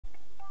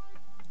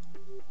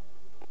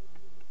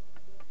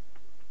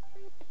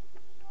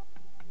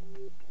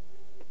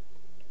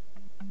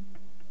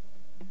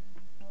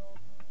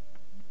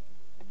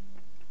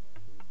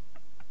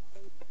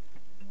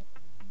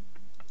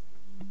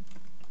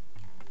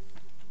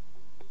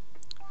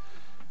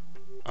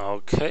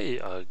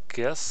Okay, I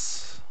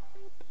guess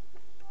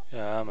I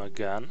am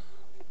again.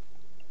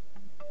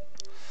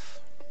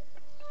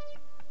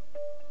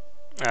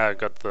 I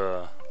got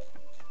the...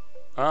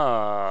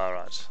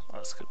 right,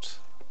 I skipped.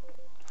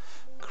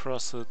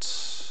 Cross it.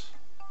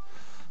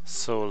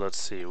 So let's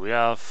see, we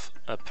have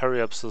a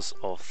periapsis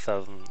of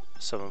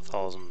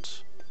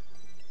 7,000.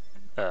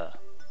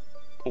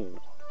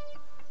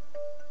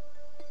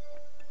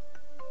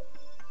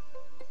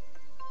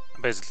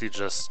 Basically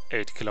just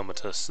 8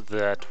 kilometers.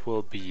 That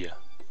will be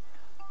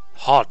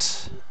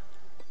hot.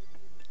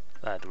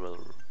 That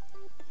will...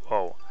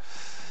 Whoa.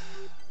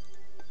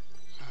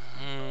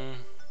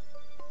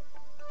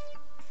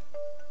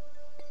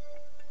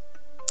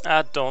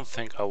 I don't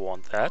think I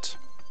want that.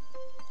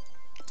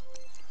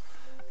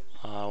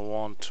 I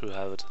want to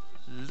have it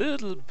a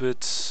little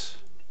bit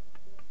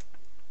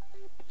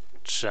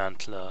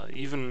gentler,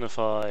 even if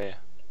I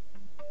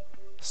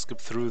skip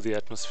through the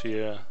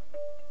atmosphere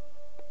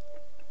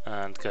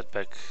and get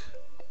back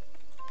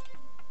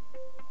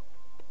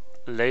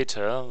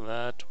later,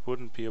 that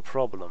wouldn't be a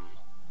problem.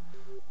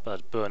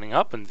 But burning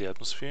up in the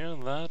atmosphere,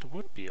 that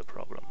would be a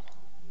problem.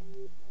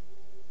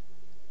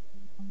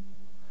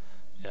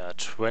 Yeah,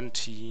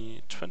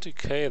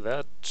 20k,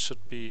 that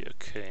should be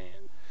okay.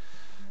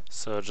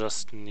 So I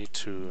just need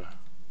to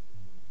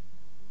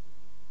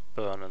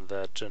burn in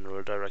that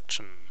general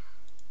direction.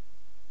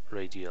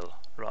 Radial,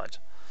 right.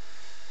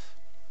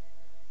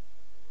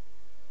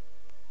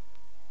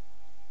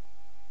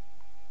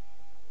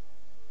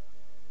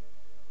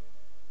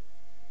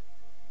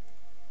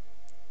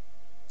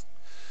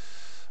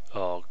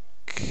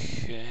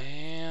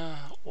 Okay,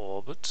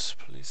 orbit,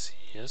 please,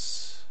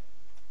 yes.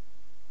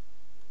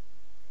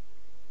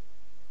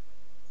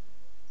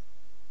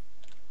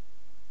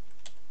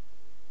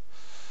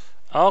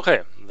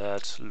 Okay,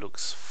 that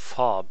looks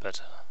far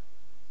better.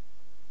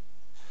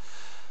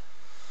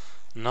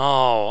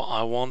 Now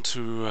I want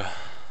to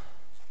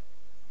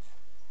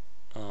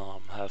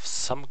have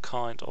some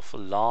kind of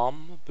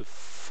alarm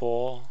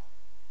before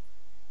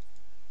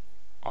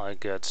I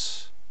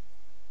get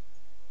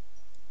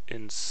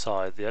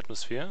inside the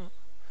atmosphere.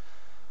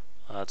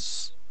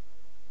 That's...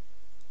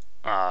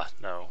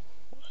 no.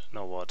 You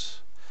know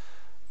what?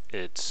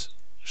 It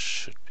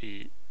should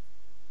be...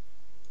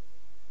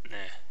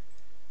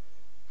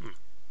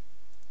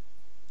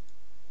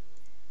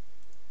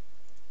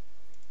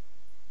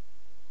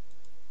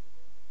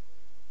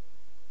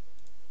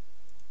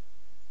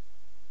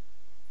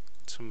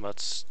 Too much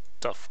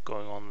stuff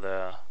going on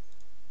there.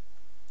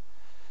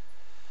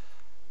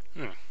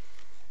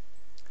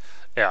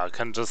 Yeah, I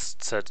can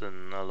just set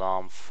an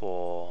alarm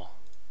for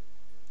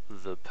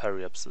the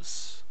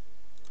periapsis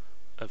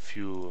a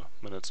few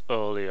minutes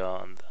earlier,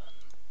 and then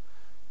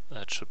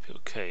that should be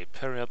okay.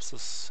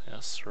 Periapsis,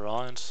 yes,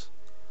 right.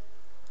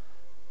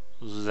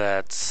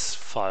 That's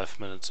 5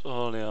 minutes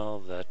earlier,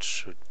 that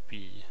should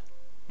be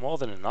more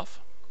than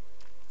enough.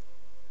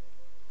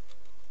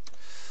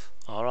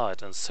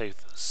 Alright, and save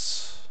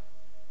this.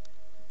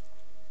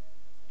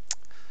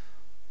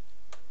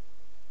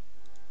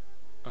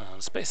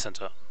 Space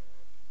Center.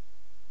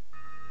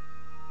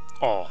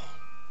 Oh,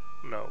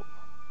 no.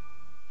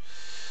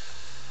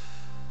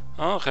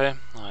 Okay,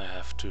 I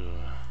have to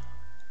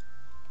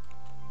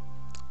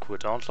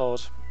quit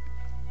download.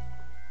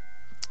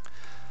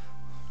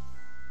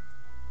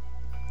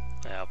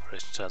 Yeah,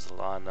 operation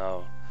cancel, I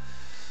know.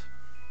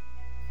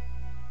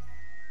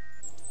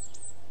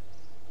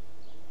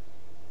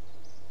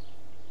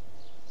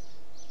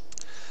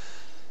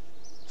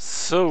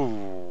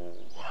 So,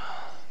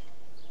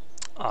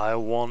 I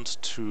want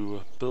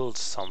to build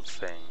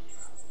something.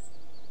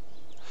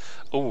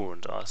 Oh,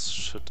 and I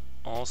should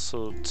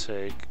also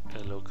take a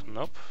look,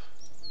 nope,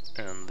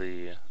 in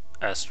the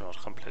astronaut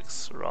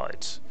complex,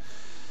 right.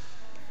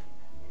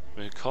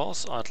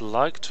 Because I'd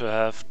like to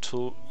have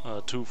two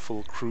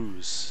full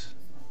crews,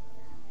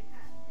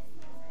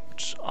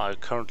 which I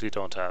currently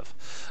don't have.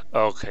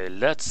 Okay,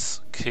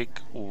 let's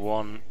kick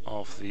one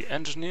of the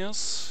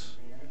engineers.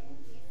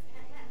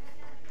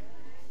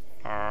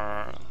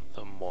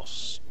 The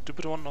most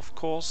stupid one, of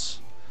course.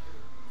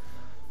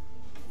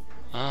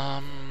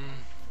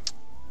 And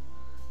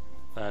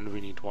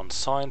we need one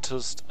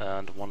scientist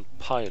and one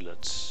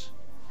pilot.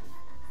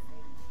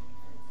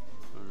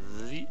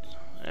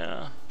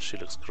 Yeah, she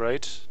looks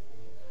great.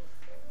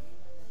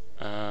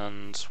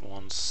 And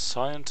one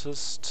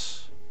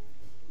scientist.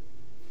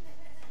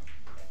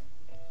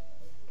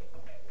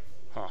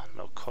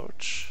 No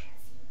coach.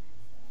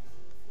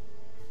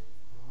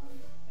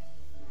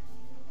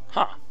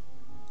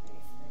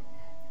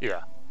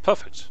 Yeah,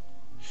 perfect.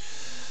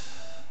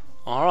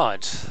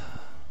 Alright.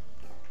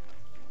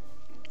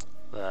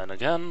 Then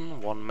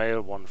again, one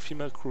male, one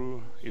female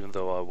crew, even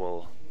though I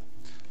will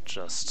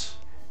just...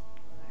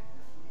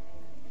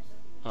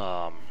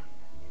 yeah.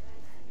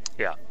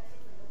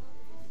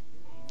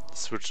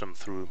 Switch them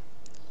through.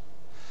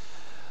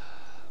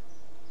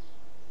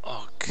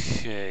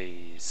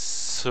 Okay,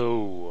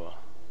 so...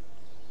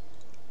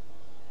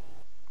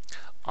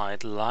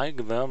 I'd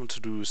like them to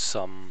do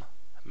some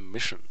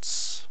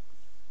missions.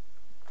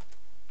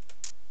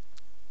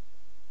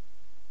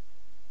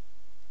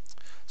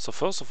 So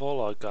first of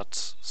all, I got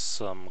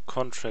some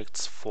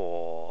contracts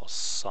for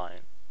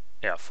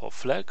for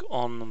flag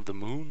on the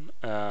moon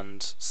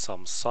and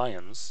some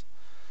science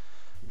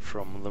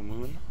from the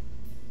moon.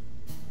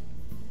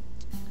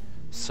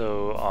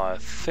 So I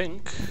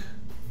think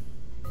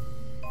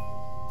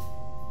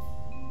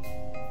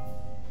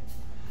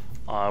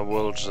I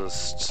will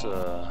just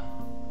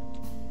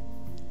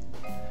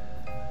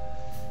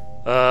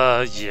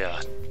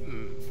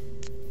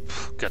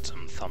get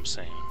them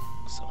something.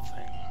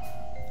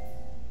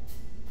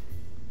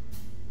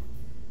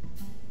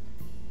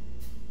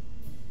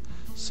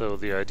 So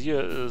the idea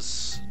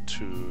is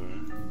to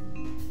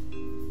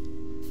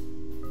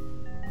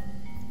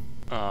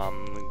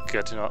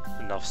get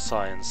enough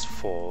science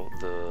for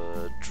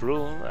the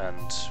drill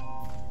and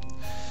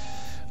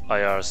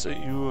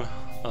IRSU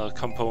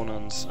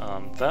components,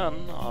 and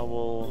then I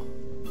will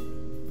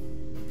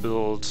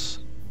build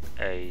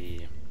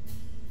a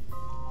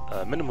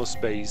Minimus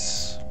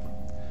base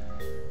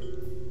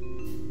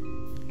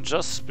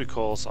just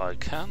because I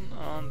can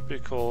and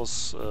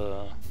because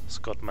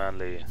Scott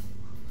Manley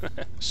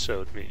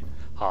showed me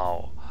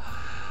how.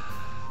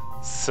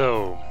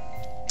 So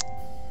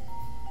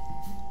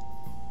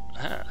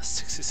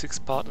 66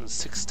 parts in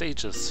 6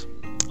 stages.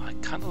 I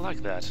kinda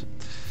like that.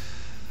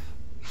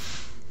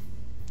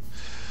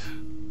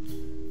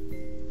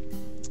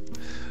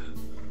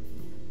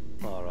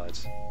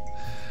 Alright.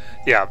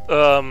 Yeah,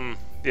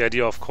 the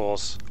idea of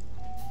course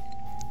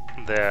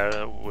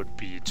there would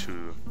be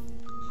to...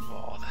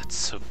 Oh, that's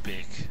so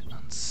big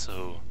and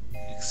so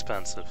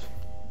expensive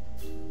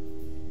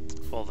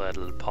for that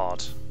little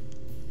part.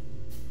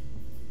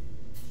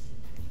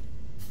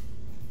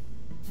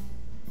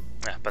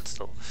 Yeah, but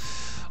still,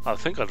 I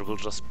think I will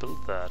just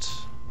build that.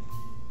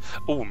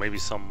 Oh, maybe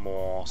some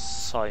more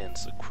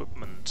science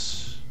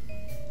equipment.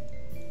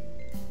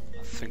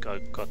 I think I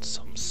got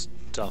some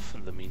stuff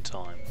in the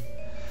meantime.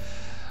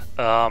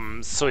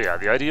 So yeah,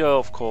 the idea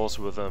of course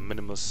with a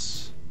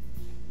Minimus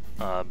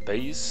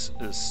base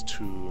is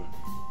to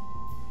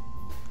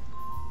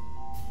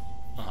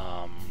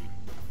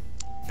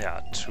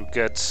to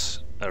get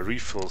a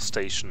refill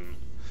station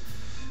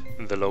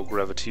in the low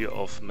gravity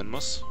of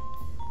Minmus.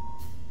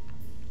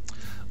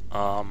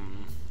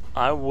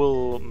 I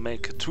will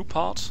make a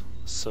 2-part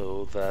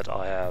so that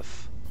I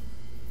have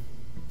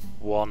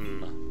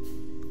one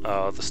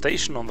the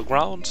station on the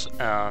ground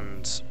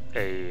and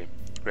a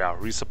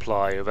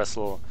resupply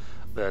vessel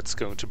that's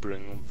going to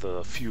bring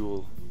the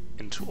fuel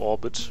into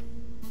orbit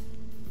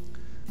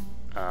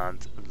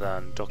and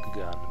then dock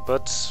again.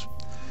 But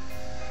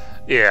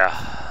yeah,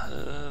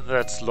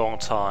 that's a long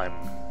time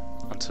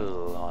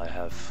until I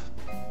have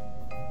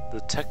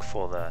the tech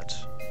for that.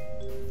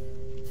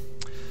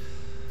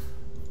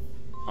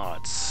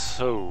 Alright,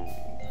 so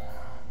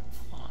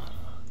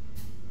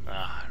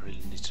I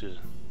really need to...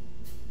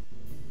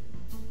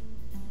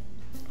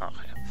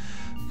 Okay,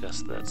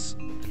 guess that's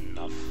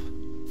enough.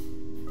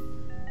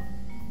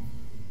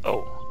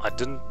 Oh, I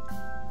didn't...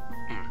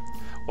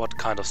 What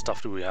kind of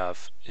stuff do we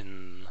have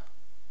in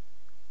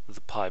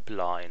the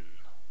pipeline?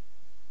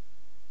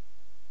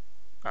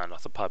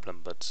 Not the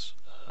pipeline, but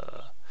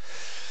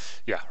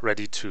yeah,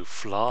 ready to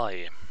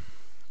fly.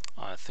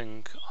 I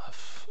think I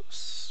have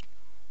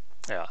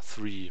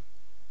 3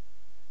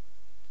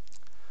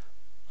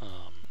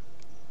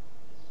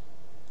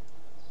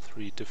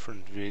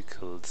 different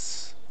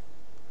vehicles.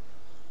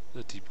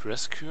 The deep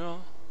rescuer.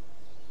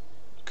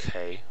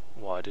 Okay,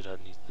 why did I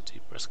need the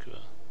deep rescuer?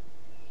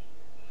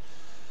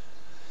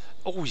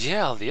 Oh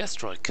yeah, the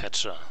asteroid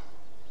catcher.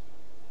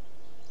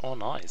 Oh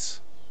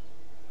nice.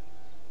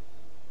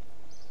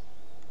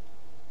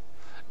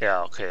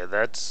 Yeah, okay,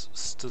 that's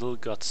still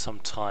got some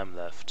time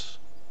left.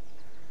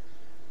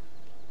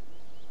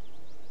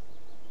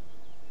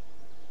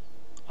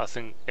 I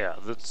think, yeah,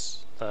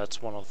 that's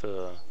one of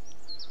the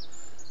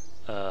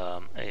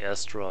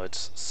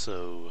asteroids,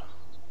 so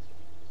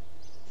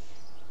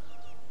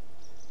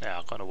yeah,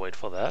 I'm gonna wait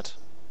for that.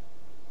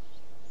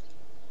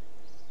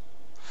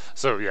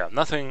 So yeah,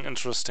 nothing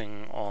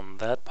interesting on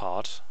that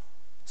part,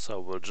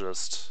 so we'll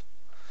just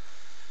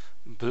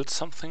build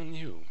something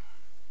new.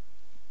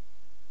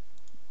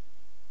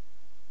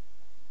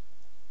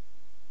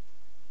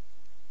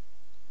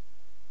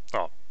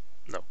 Oh,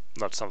 no,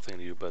 not something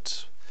new,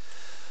 but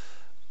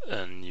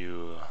a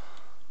new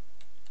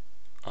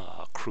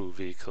crew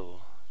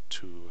vehicle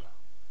to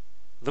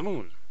the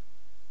moon.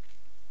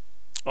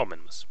 Or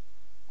Minmus,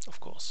 of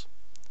course.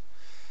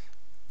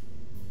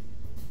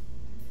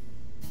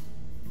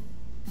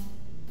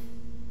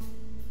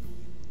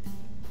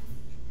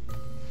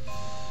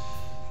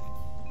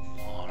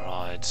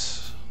 Alright,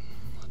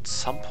 at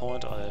some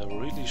point I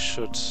really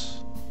should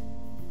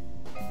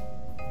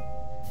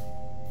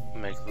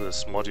make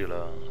this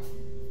modular.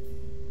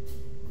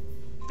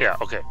 Yeah,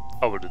 okay,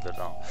 I will do that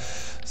now.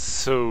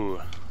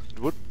 So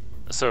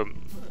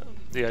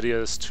the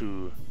idea is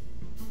to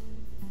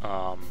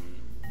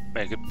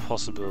make it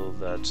possible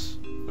that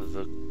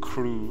the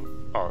crew,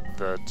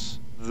 that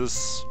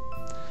this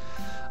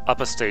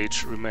upper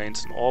stage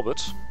remains in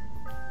orbit,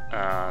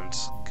 and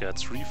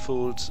gets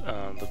refilled,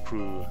 and the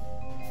crew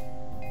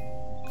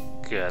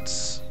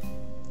gets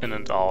in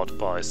and out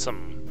by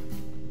some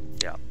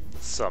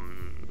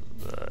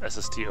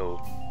SSTO.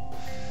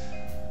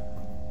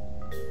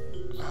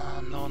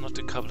 No, not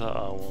the decoupler.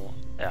 I will.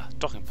 Yeah,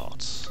 docking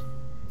parts.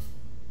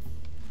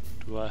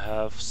 Do I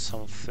have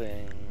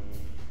something?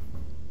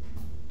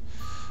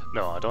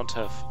 No, I don't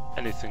have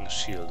anything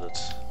shielded.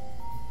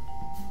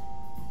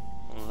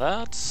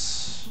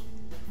 That's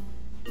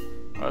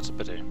a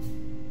pity.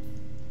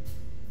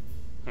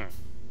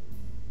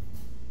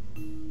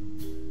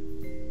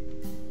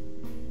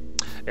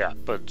 Yeah,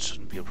 but it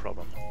shouldn't be a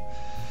problem.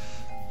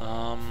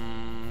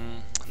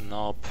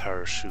 Now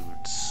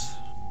parachutes.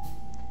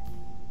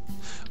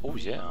 Oh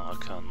yeah, I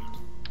can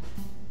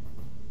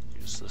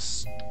use the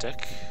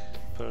stack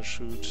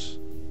parachute.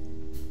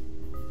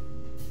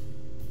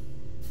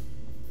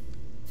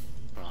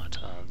 Right,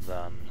 and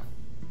then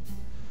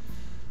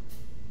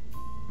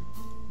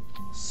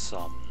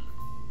some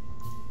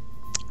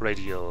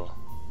radial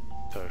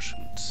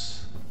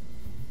parachutes.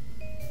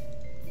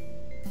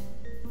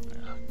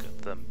 Yeah,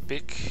 get them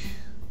big.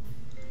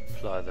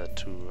 Apply that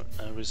to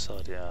every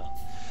side. Yeah,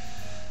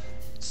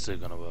 it's still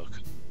gonna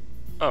work.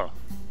 Oh,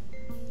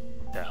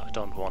 yeah, I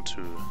don't want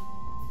to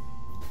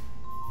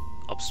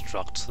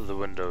obstruct the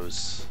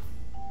windows.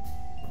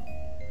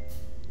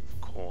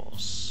 Of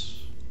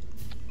course.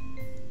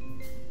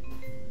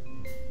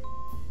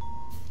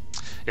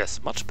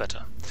 Yes, much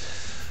better.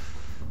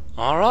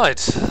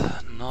 Alright,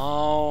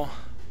 now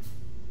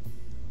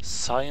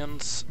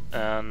science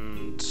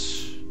and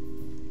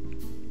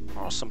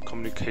some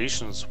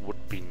communications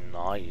would be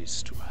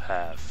nice to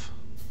have.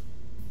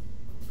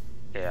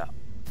 Yeah,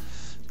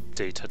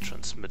 data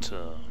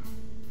transmitter.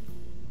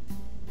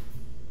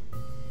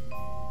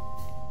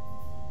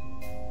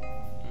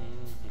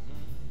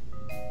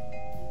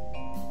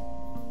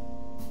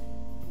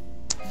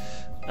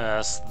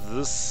 As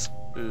this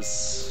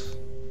is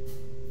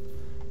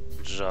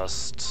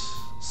just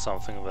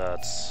something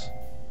that's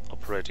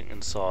operating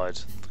inside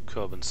the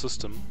Kerbal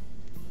system,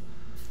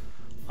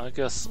 I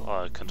guess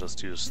I can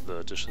just use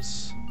the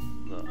dishes,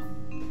 the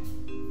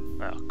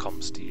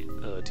comms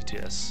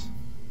DTS.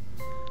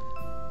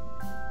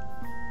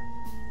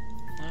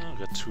 I'll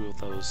get 2 of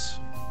those.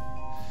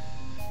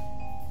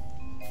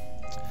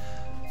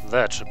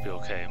 That should be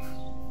okay.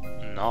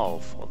 Now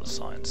for the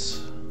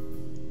science.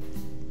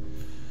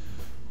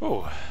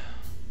 Oh.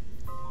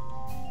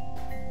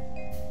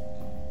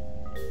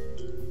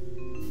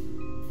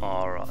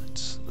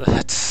 Alright,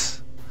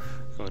 that's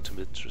going to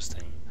be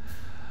interesting.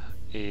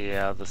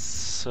 Yeah, the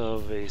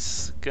survey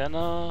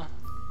scanner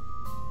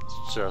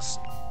is just...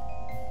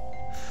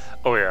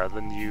 Oh yeah,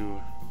 the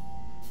new...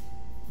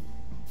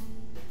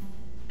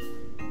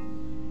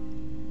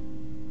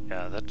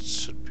 Yeah, that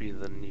should be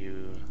the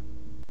new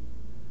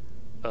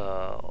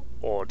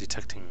ore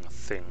detecting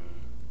thing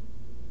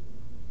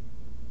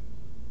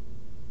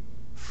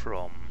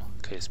from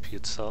KSP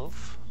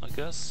itself, I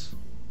guess.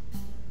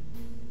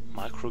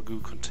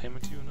 Micro-goo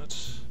containment unit.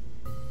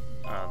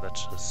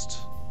 That's just...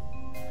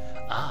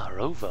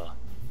 rover.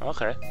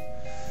 Okay.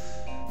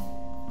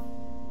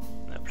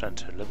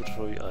 Planetary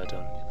laboratory, I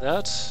don't need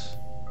that.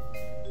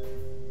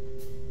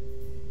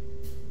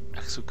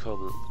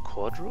 Exokerbal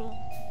quadrille?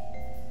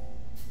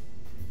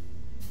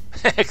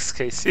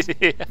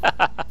 XKCD.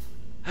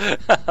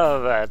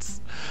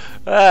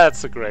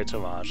 That's a great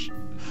homage.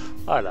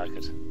 I like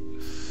it.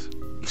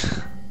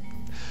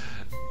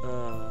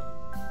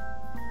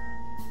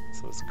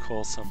 So it's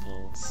core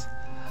samples.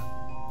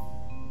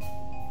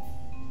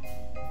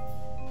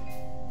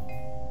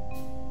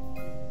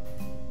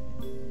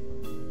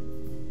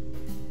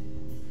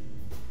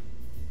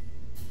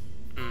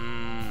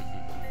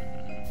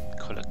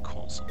 Collect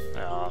core samples.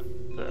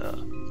 Yeah,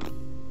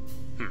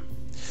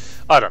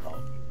 I don't know.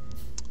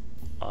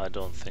 I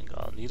don't think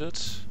I'll need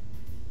it.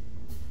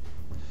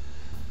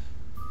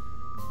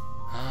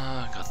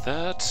 Got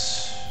that.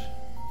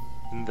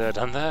 Been there,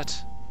 done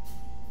that.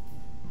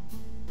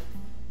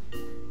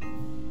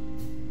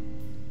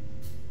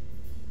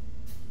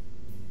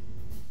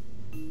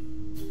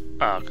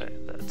 Okay,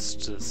 that's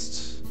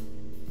just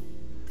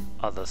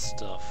other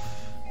stuff.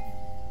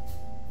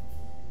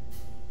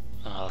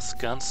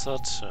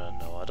 SCANsat?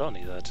 No, I don't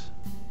need that.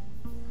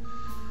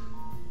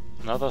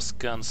 Another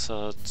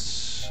SCANsat.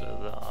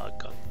 I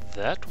got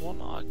that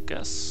one, I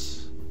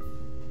guess.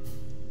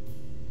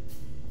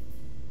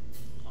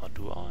 Or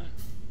do I?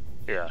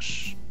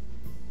 Yes.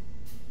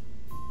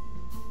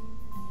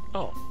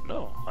 Oh,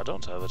 no, I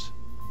don't have it.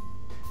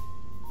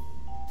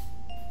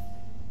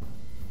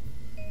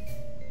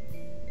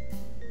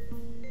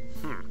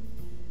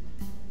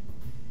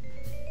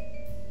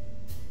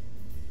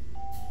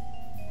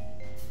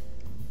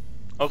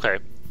 Okay.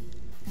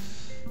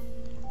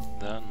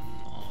 Then...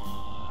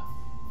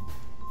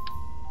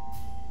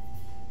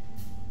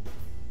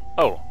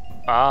 Oh!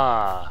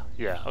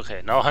 Yeah,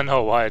 okay, now I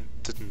know why I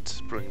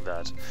didn't bring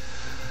that.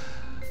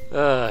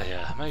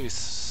 Yeah, maybe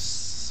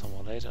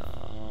somewhere later.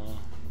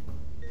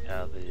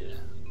 Yeah, the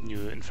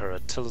new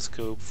infrared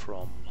telescope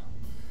from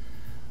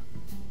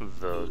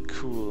the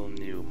cool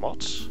new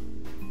mod.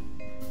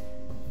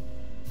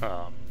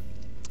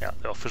 Yeah,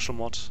 the official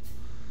mod.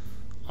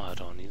 I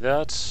don't need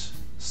that.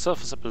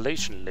 Surface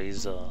ablation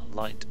laser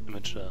light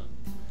imager.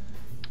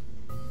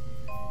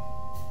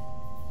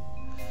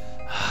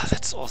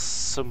 That's all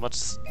so much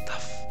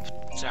stuff.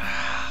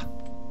 I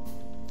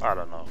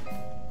don't know.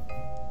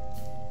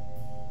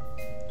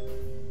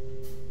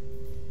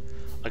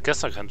 I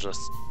guess I can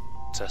just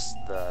test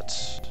that.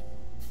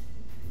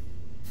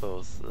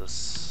 Both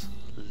this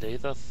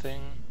laser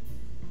thing.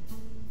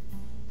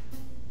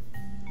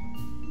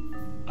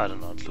 I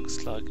don't know, it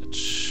looks like it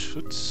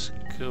should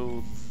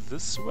go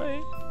this way.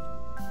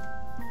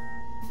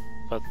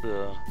 But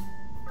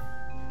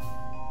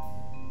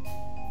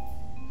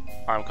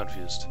I'm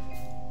confused.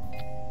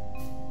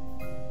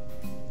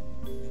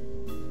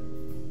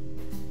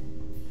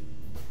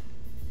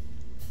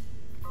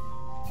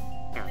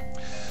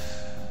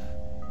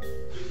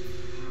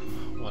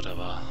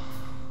 Whatever.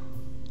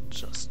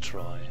 Just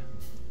try.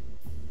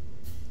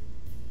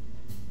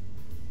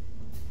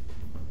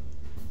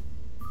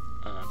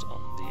 And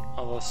on the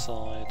other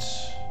side,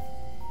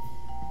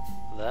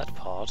 that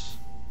part,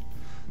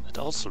 it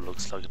also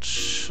looks like it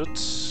should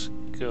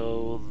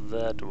go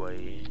that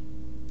way.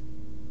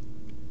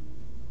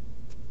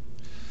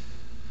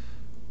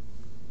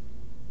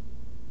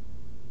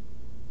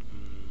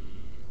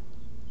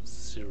 Mm,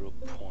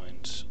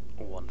 0.15,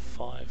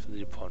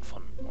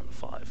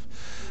 0.115.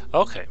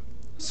 Okay,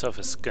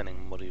 surface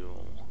scanning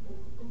module.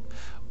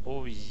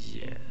 Oh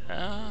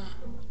yeah.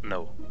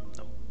 No.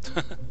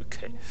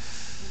 Okay.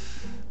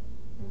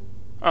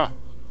 Ah,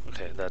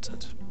 okay, that's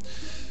it.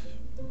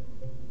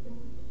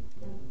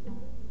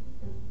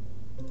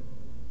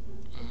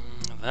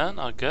 Then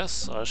I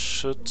guess I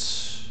should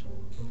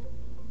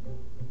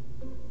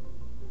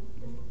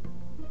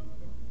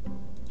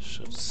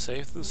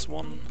save this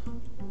one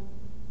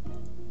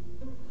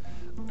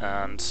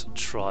and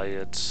try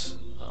it,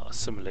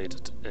 simulate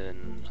it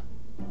in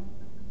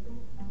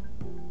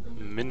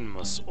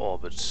Minmus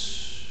orbit.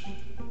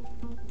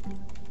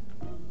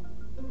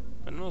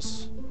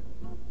 Minmus?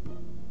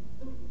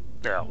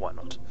 Yeah, why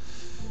not?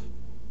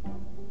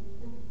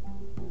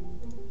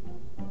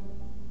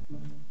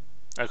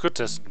 I could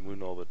test the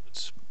moon orbit,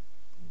 but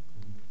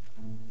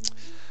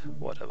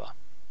whatever.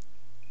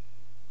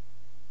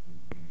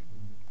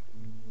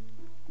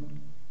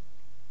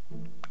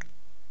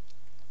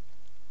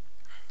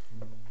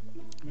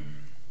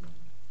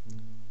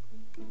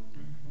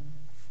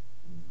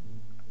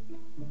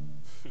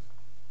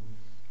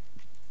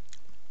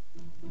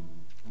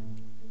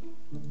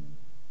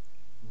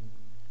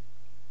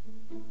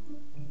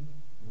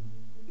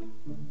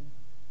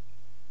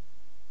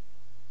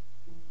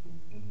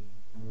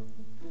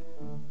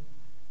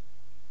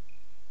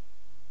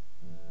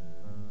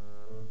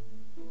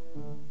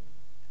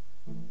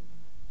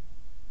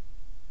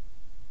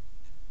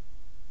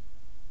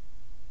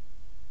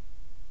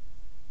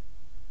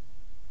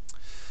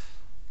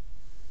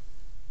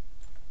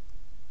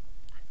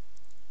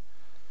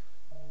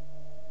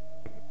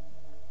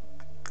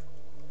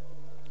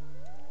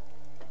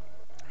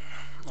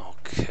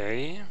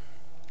 Okay.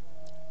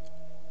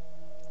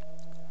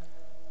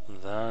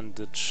 Then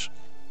ditch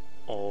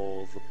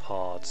all the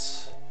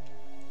parts.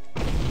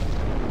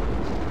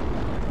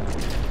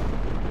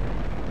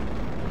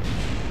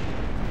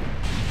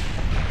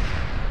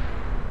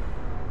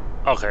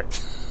 Okay.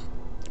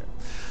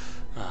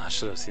 I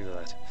should have seen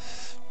that.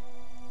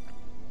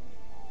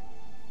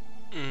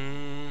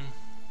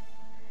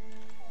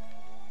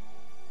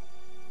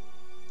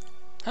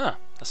 Huh,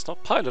 there's no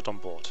pilot on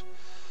board.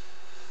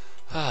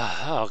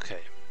 Okay.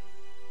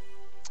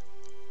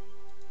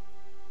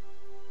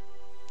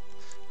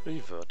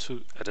 Revert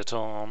to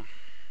editor.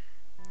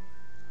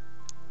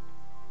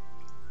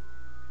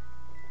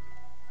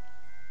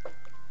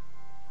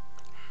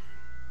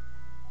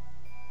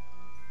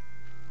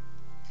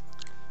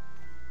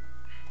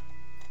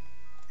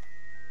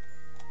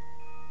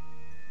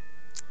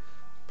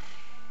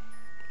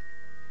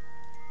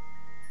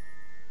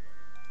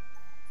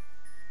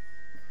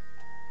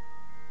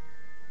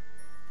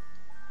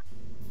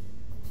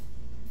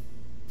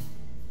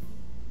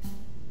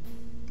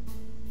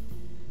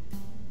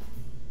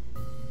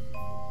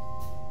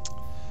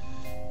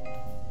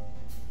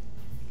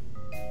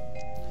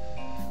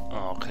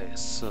 Okay,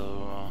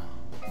 so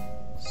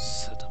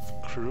set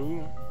up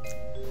crew.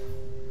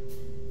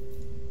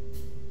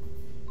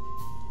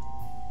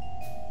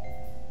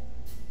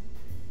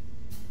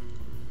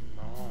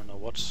 Oh, no,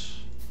 what?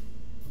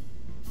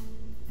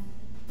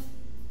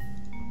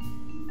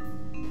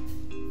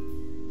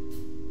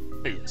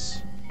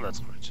 Yes, that's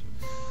great.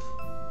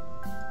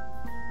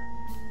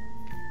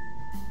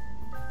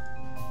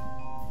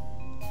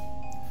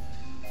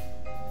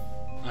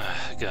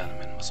 Again,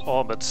 Minmus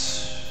orbit.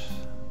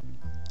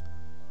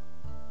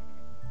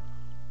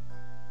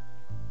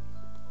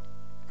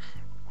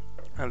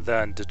 And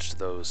then ditch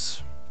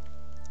those.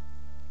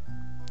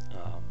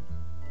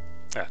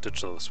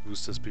 Ditch those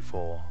boosters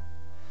before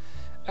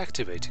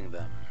activating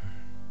them.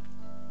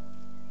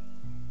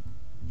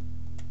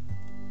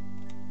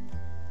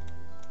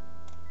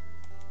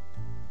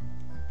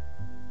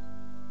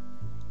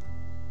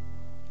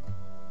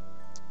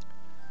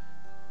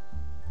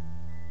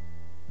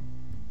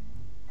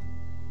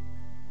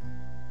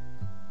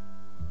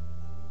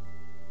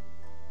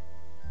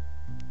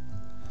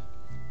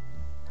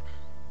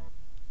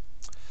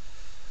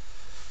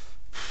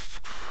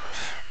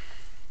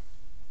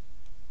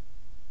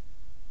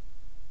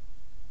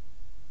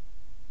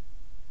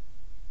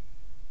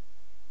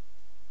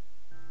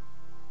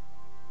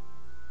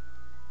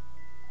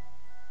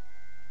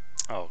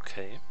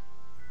 Okay.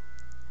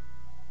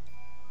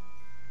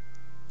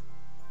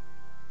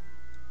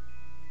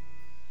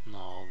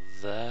 Now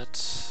that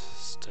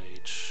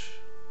stage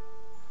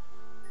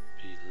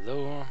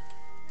below.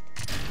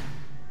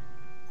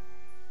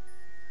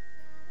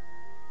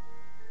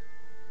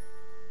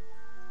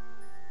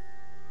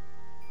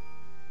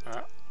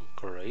 Ah,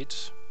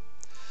 great.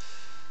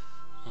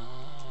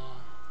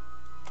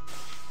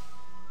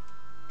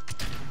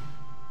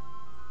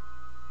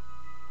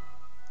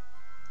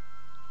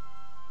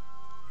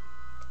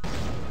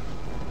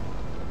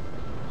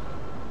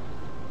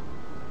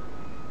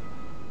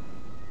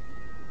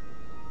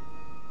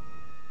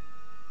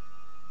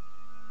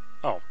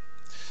 Oh,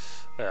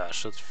 yeah, I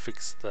should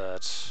fix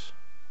that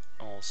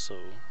also.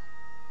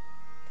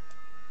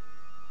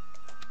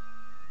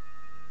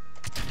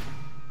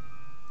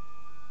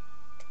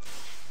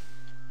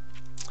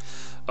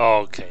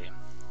 Okay.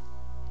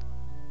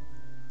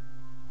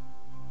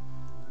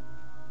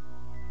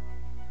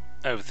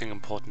 Everything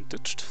important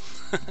ditched.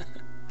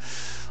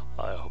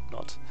 I hope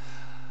not.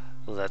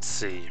 Let's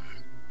see.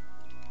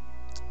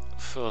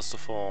 First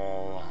of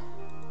all,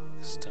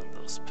 extend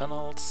those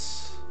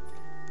panels.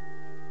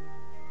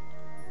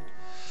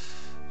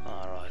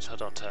 Alright, I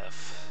don't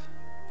have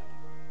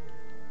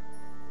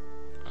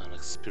an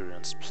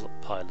experienced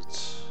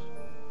pilot.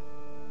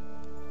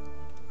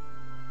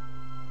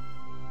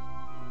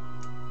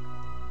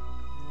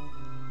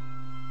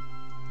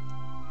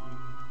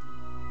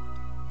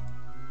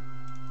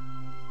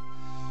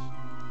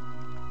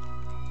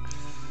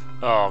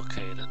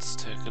 Okay, let's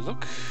take a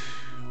look.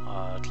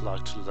 I'd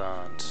like to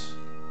land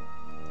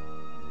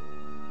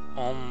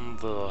on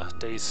the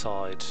day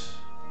side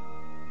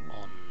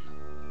on,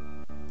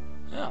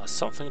 yeah,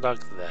 something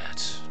like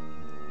that.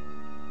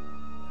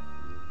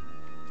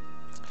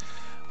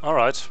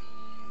 Alright.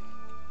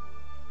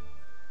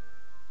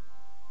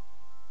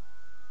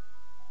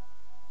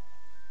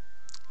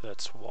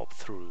 Let's warp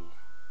through.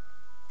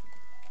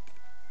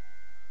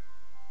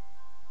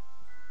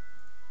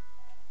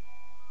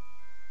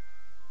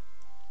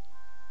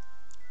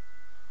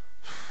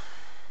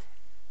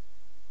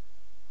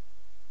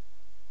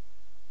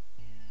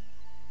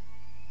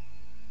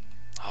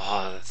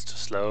 Oh, that's too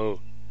slow.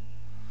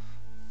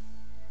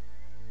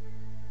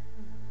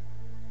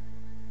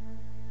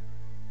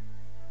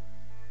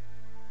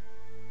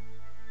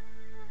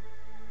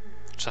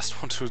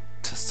 Just want to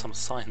test some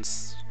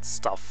science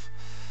stuff.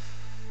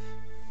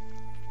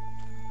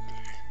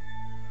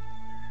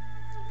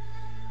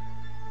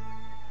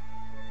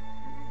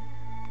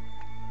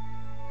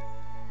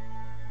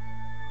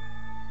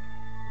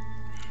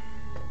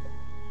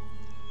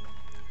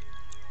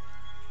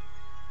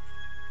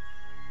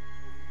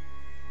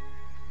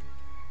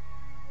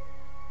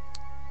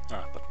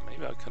 But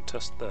maybe I can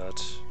test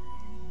that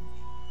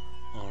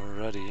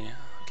already,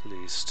 at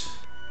least.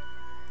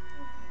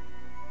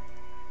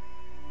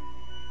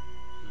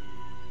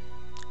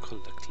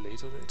 Collect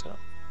later data.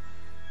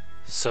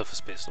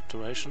 Surface-based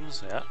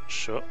observations, yeah,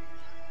 sure.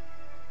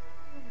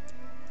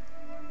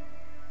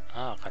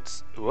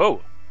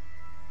 Whoa!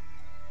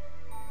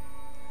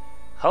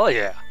 Hell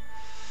yeah!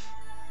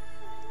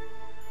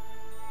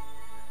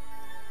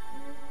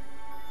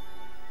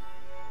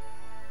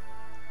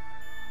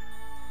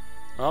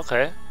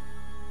 Okay.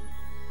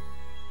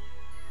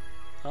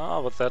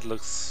 But that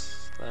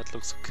looks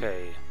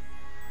okay.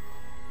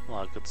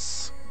 Like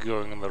it's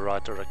going in the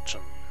right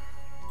direction.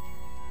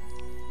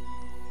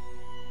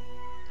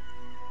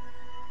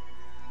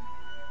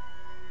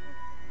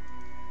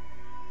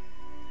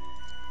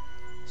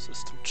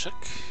 System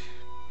check.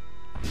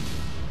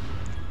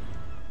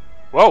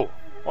 Whoa!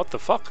 What the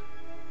fuck?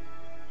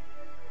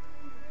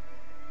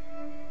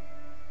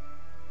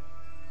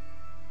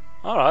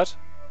 Alright.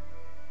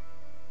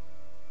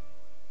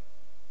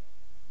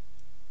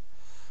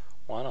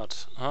 Why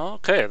not?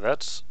 Okay,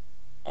 that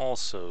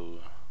also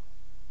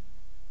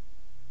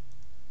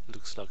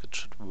looks like it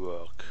should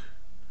work.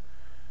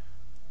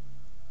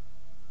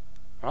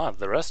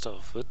 The rest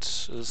of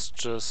it is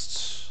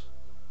just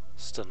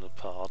standard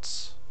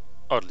parts.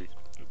 Oddly,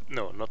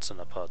 no, not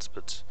standard parts,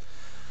 but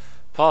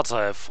parts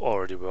I have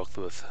already worked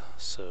with,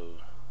 so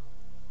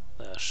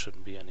there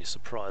shouldn't be any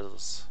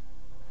surprises.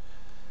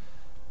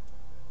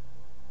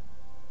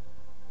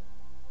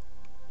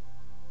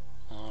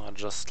 I'd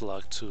just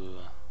like to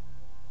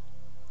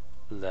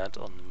land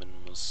on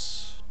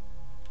Minmus.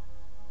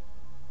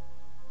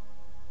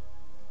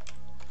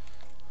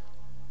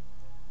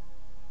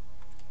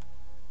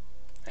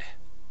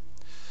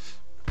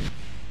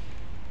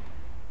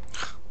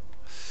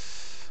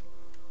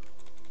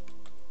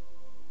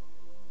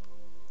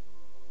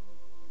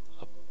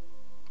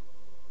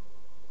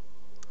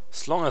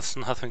 As long as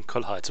nothing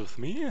collides with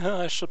me,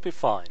 I should be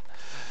fine.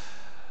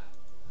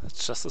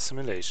 It's just a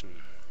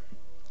simulation.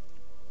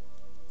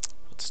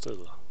 But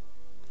still.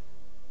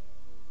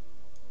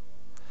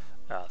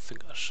 I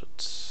think I should...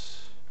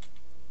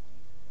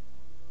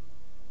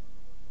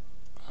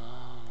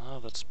 no,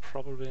 that's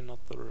probably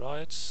not the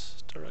right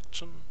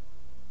direction.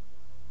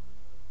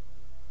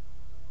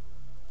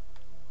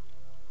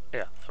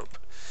 Yeah, nope.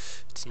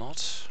 It's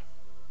not.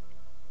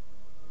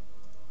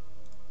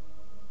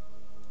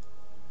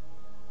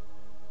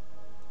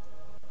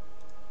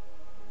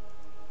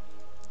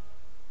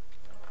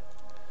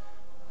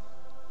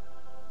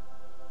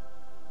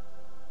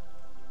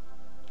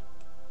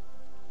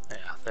 Yeah,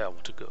 there I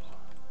want to go.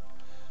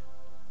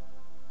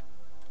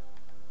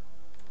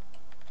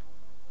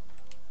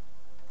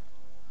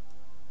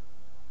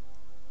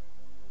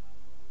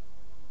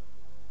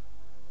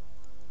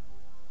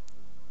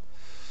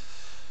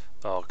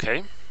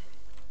 Okay.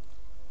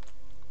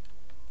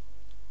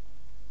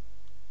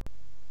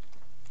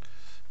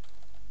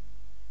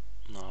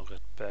 Now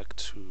get back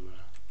to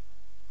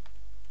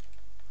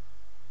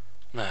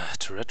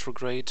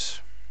retrograde.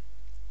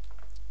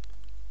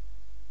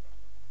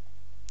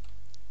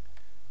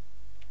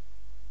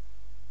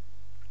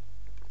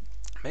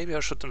 Maybe I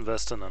should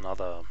invest in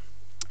another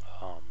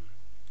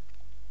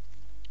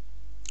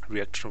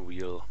reaction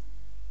wheel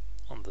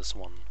on this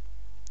one.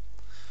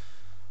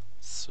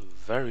 It's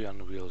very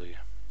unwieldy.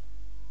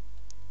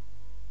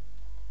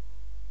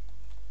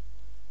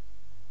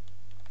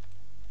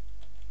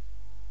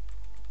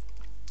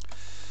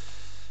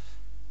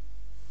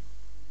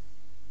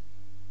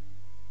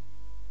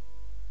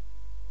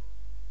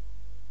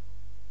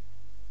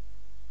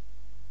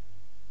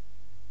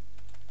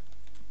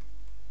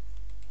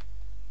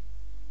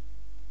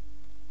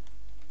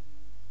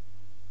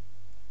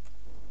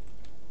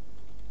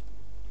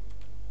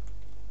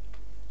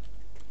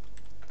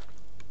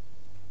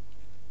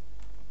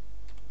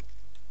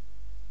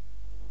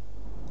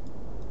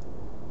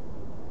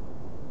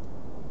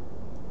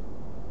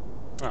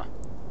 Ah.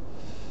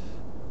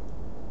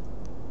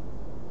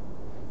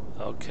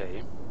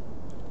 Okay.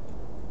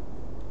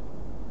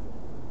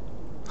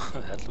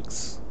 That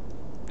looks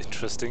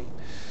interesting.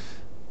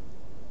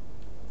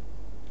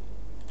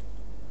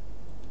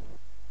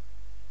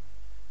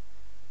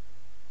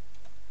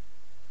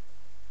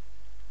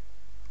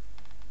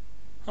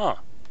 Huh.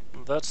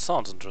 That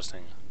sounds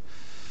interesting.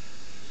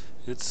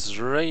 It's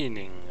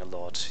raining a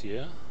lot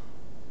here.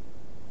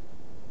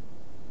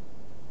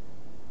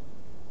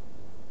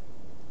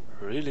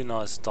 Really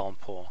nice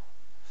downpour.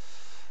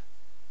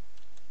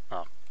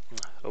 Ah,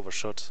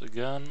 overshot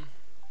again.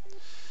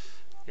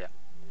 Yeah.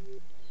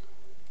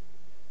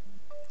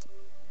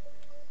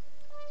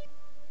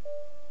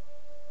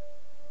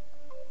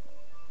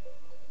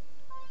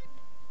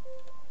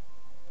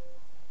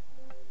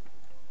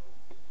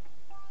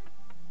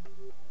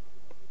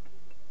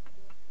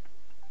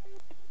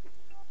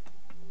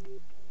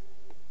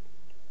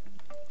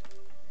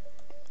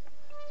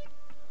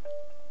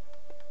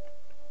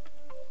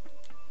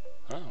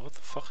 Huh, what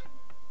the fuck?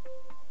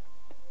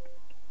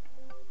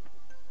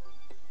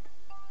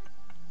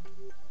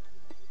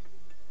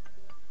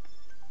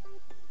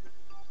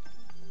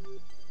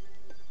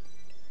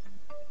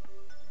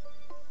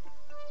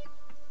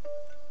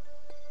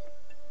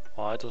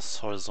 Why does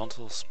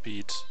horizontal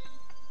speed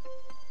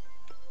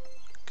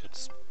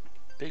get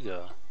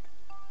bigger?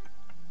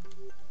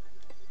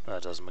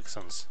 That doesn't make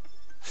sense.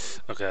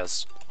 Okay,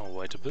 I'll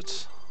wait a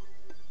bit.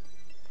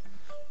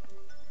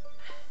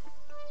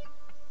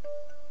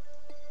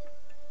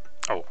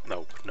 Oh,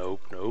 nope,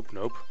 nope, nope,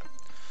 nope.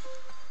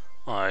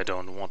 I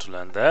don't want to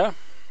land there.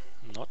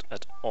 Not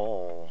at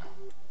all.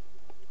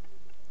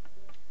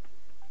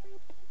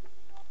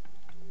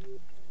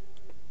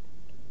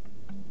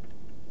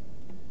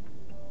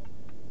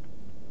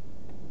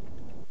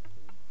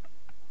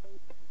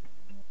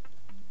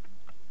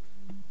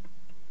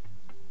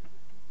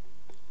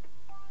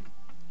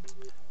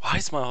 Why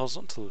is my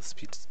horizontal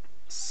speed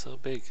so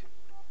big?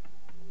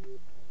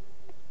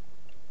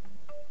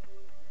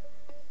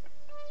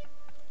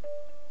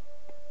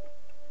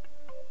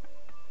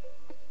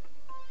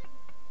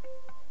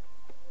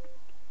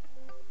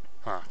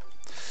 Huh.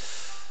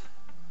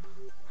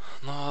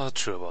 Not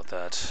sure about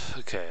that.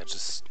 Okay,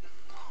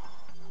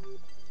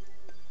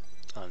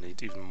 I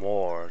need even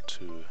more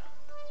to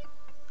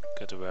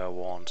get to where I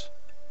want.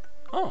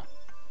 Oh!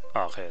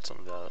 Okay, it's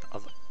on the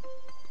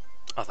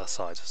other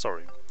side,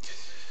 sorry.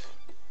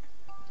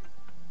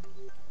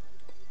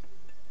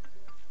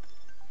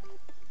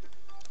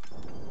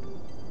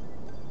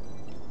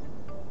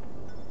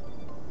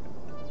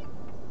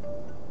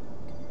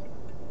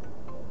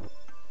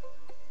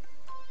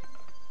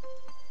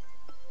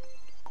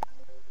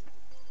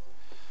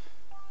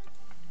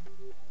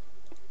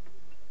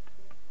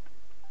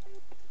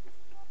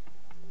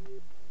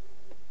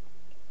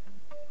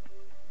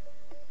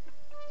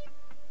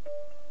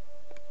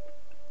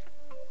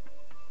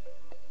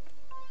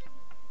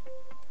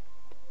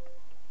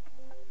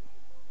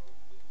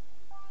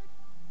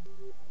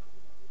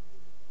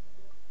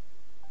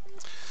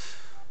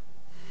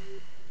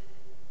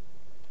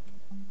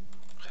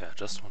 Okay, I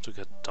just want to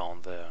get down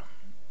there.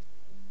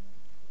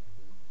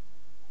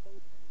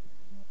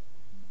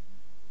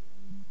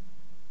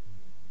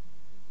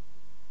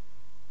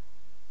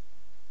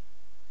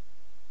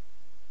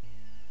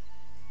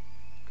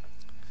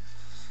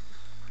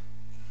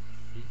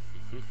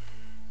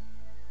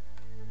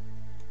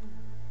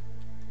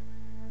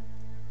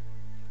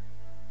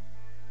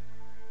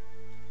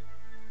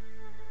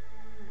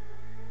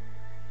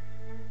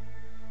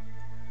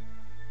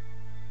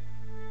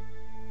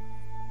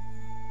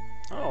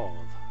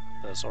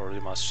 there's already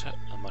my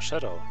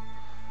shadow.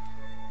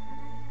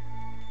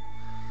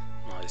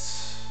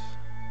 Nice.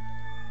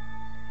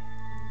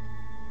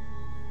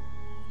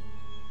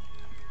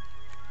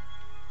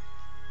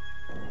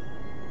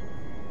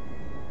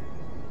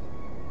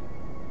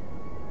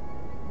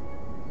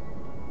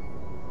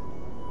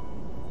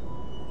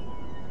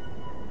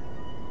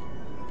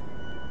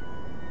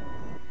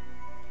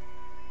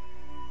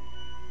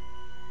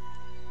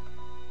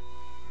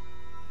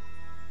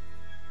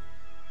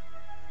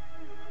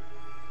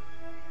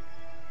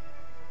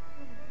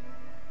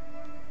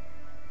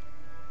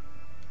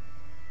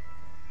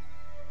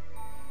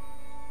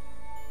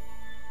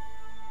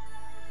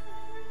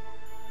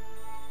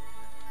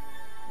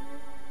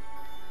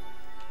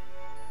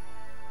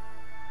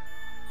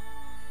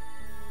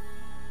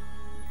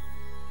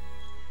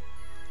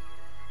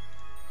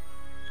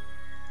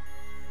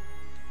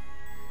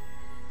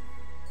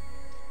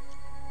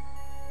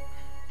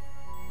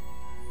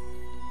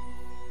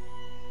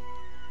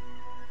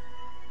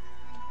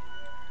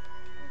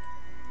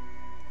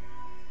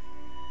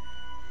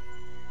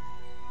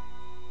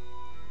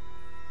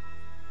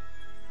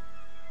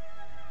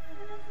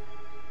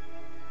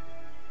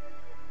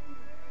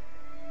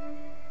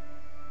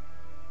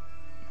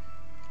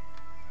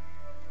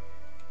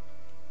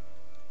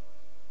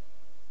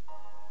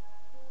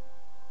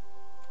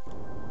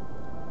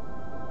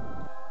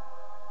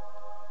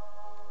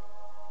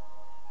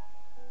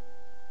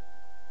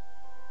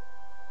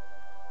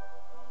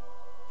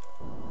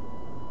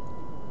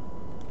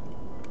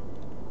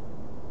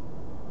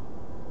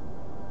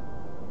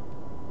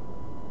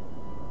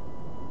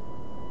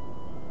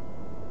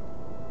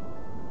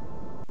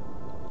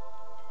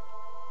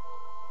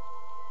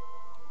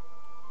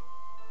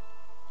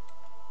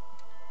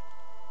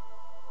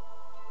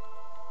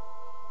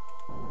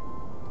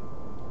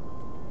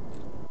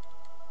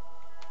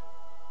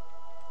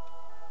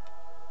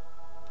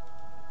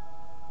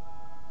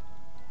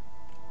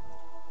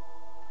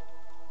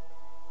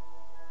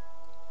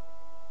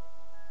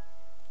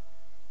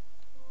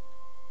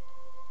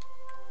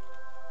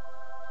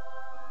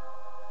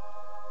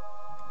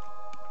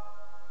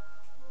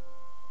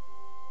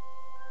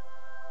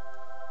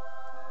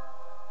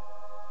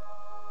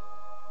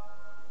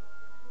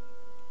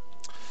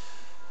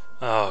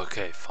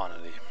 Okay,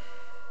 finally.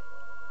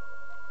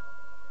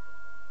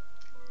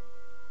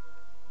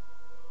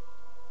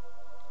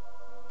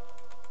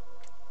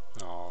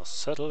 Now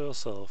settle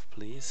yourself,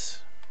 please.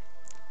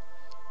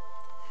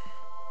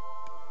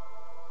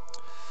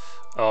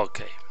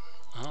 Okay.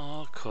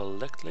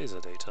 Collect laser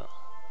data.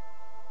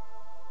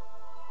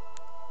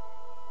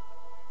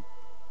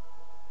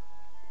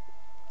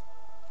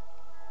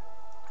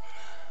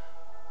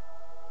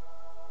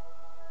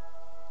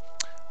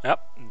 Yep,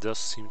 does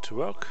seem to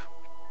work.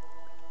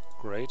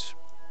 Great.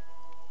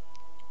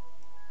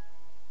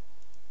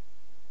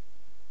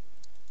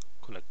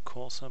 Collect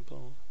core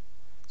sample.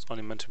 It's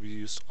only meant to be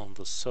used on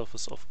the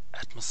surface of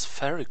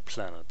atmospheric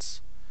planets.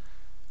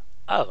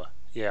 Oh,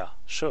 yeah,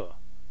 sure.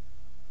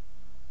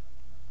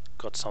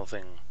 Got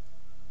something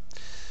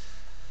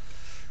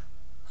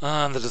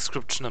in the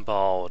description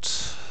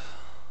about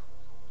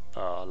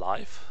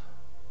life.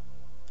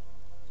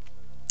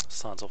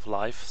 Signs of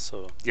life,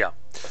 so yeah,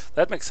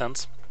 that makes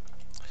sense.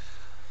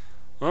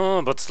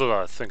 But still,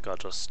 I think I'll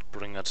just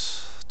bring it.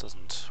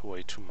 Doesn't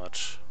weigh too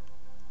much.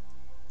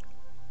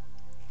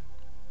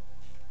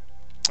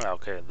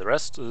 Okay, the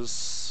rest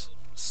is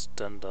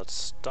standard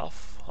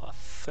stuff. I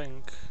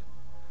think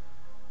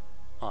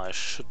I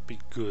should be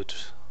good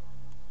with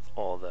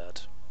all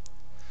that.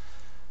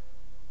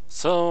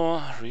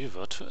 So,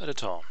 revert to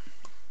editor.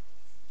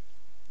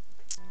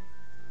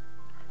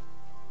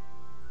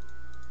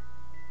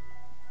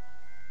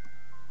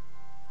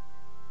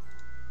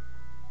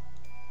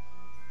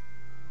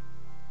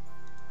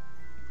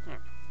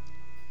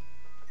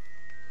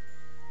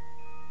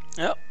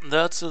 Yep,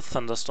 that's a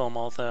thunderstorm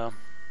out there.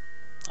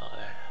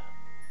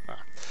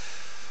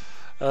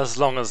 As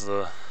long as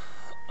the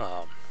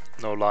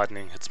no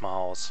lightning hits my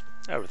house,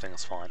 everything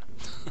is fine.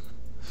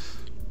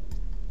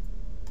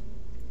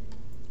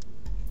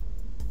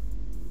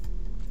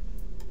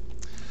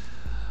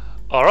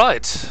 All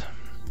right.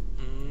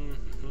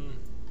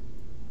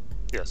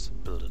 Yes,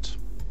 build it.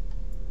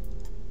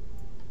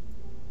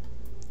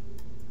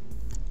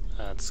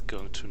 That's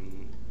going to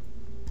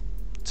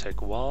take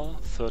a while.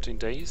 13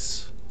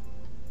 days.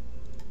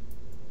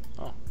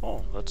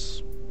 Oh,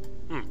 that's...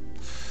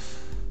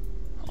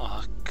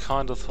 I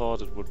kinda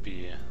thought it would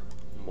be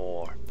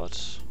more,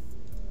 but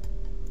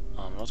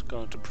I'm not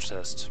going to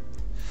protest.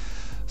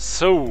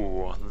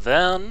 So,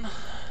 then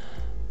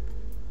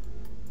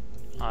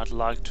I'd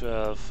like to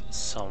have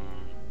some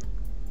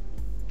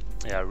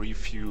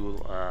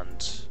refuel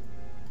and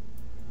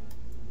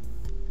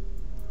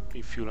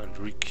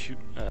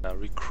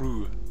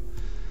recrew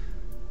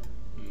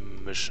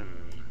mission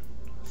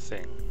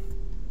thing.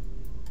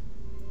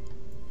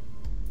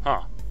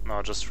 Huh, now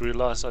I just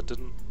realized I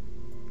didn't...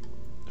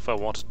 If I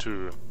wanted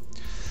to...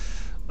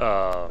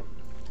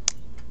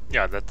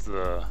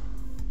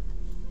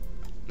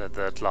 let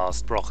that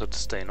last rocket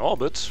stay in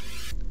orbit,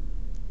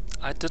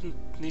 I didn't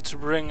need to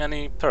bring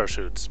any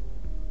parachutes.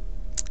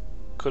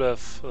 Could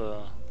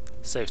have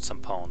saved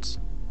some pounds.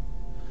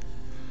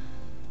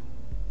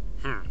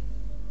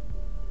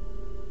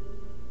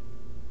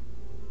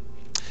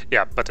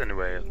 Yeah, but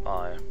anyway,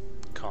 I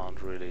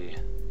can't really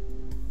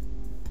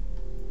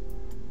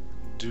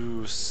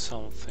do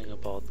something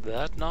about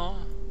that now.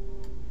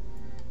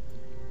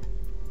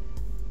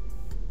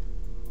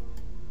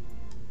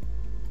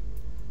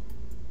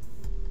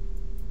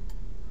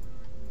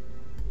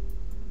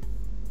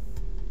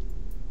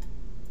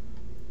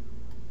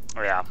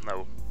 Oh yeah,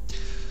 no.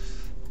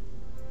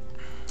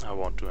 I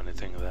won't do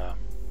anything there.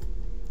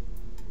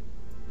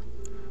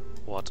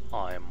 What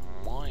I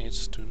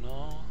might do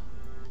now...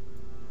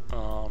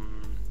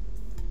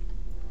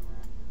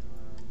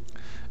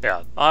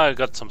 yeah, I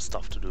got some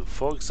stuff to do.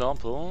 For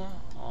example,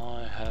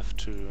 I have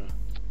to...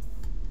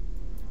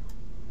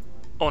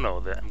 Oh no,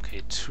 the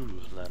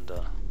Mk2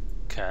 lander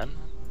can.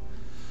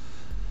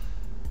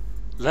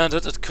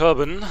 Landed at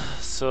Kerbal,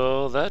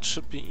 so that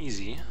should be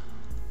easy.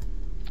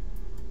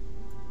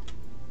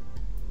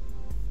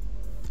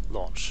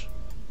 Launch.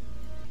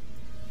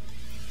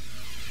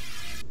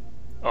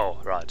 Oh,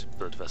 right,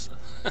 build vessel.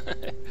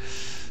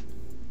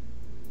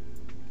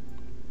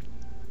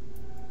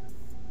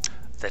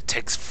 That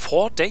takes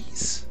 4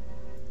 days?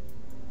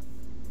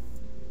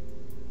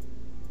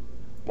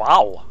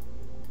 Wow.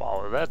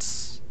 Wow,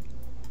 that's...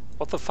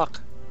 What the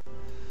fuck?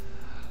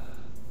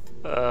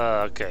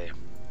 Okay.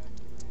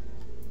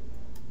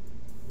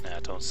 Yeah,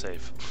 don't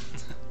save.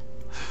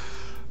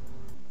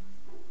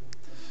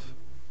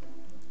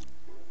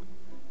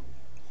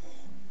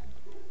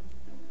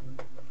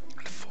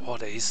 4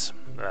 days?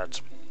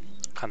 That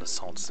kinda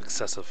sounds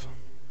excessive.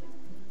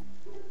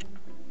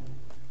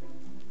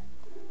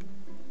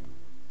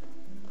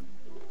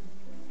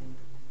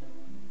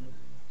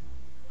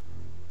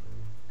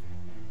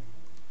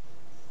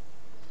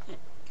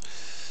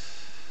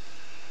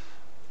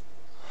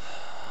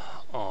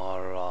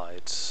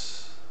 Alright.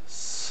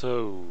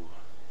 So...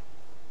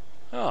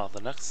 yeah,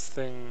 the next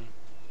thing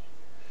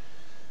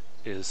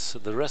is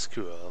the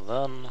rescuer.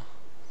 Then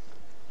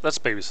let's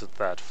babysit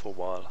that for a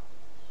while.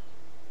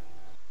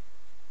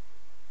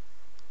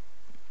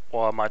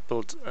 Or I might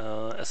build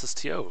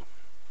SSTO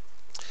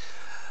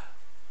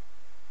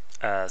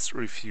as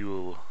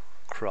refuel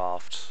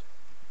craft.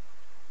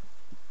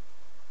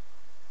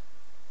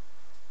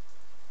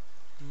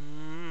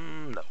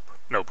 Nope,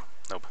 nope,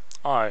 nope.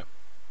 I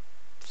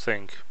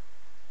think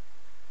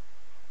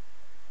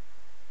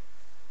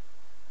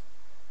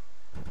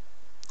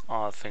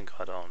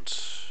I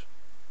don't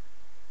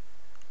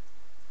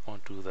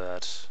want to do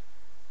that.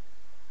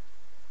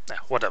 Nah,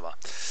 whatever.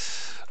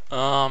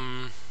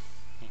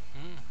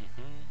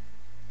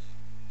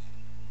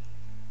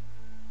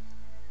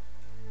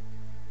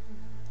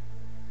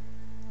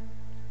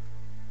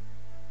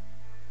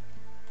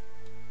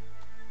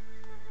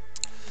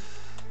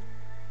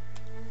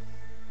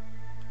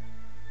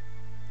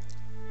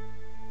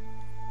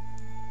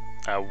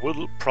 I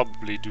will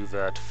probably do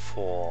that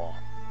for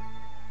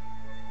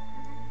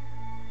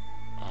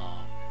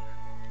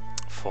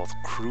the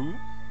crew,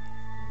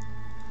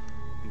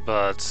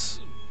 but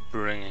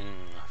bringing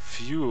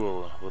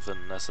fuel with an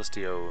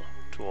SSTO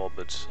to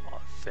orbit, I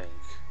think.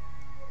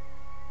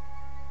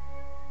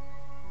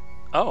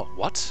 Oh,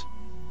 what?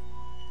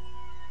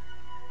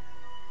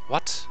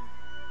 What?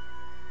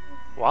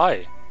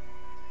 Why?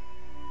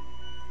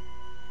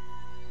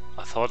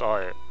 I thought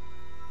I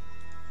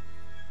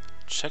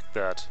checked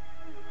that.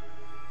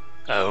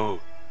 Oh,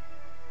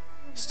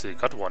 still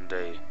got 1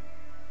 day.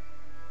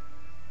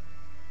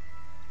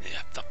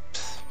 Yeah.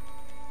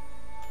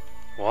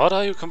 What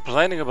are you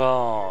complaining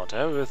about?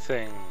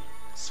 Everything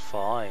is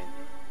fine.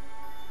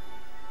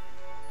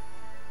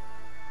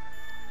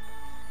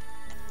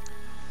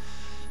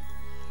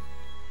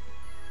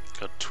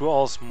 Got 2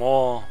 hours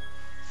more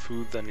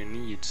food than you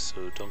need,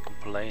 so don't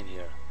complain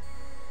here.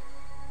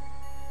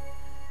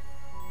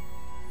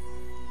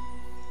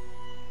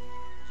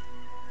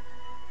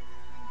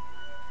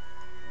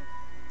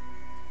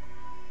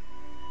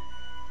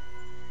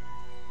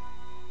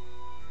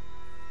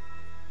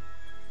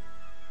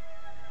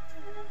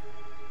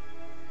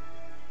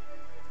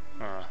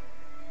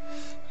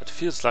 It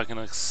feels like an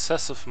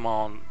excessive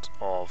amount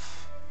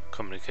of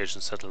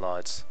communication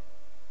satellites.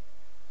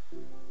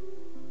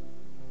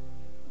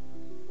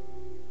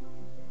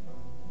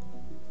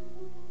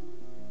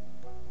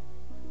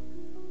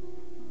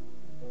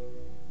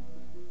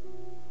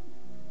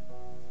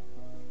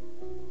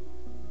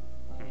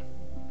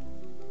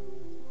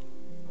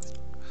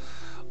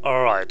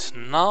 Alright,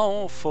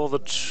 now for the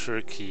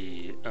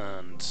tricky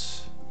and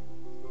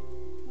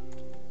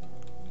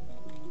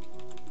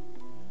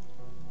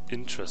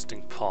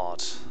interesting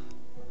part.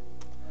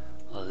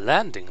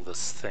 Landing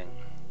this thing.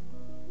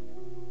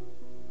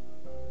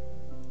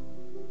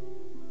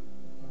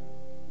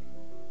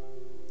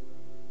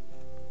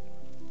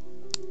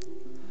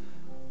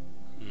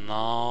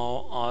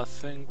 Now I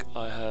think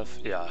I have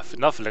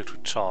enough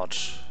electric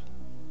charge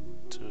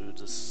to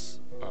this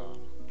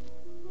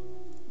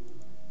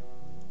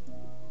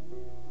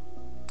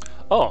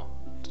Oh,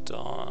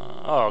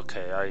 oh,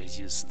 okay, I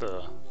used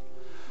the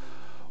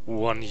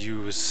one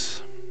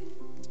use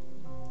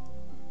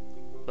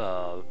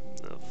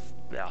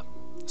yeah,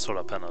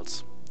 solar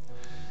panels.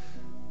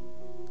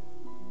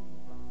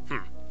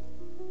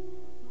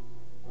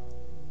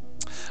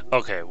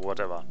 Okay,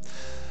 whatever.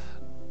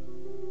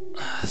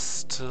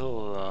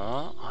 Still,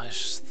 I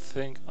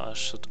think I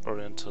should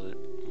orientate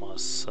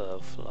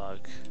myself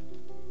like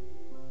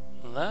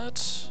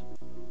that.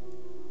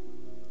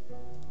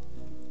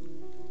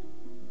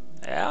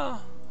 Yeah,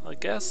 I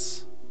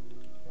guess.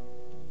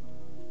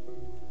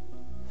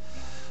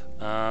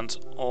 And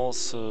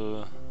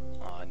also,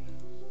 I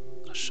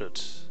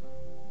should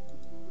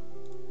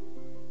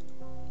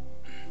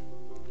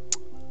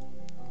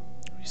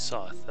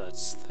resize that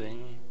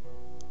thing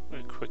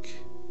real quick.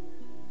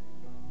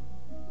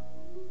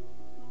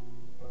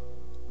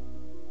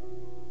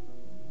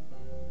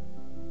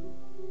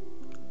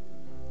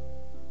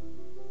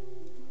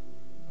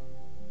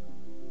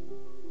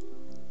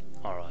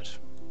 Alright.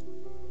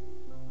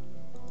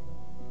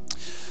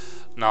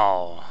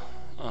 Now,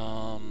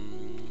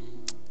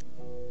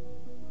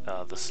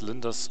 the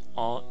cylinders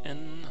are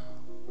in,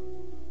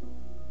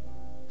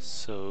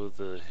 so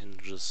the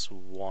hinges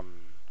one.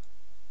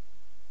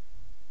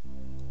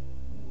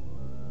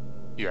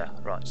 Yeah,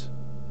 right.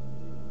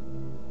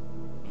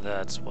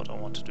 That's what I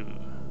want to do.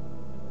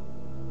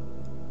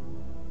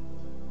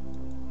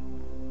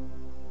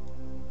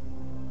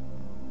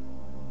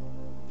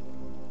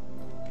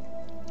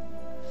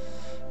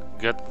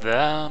 Get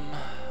them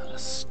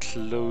as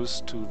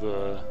close to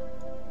the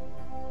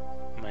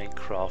main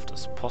craft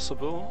as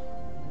possible.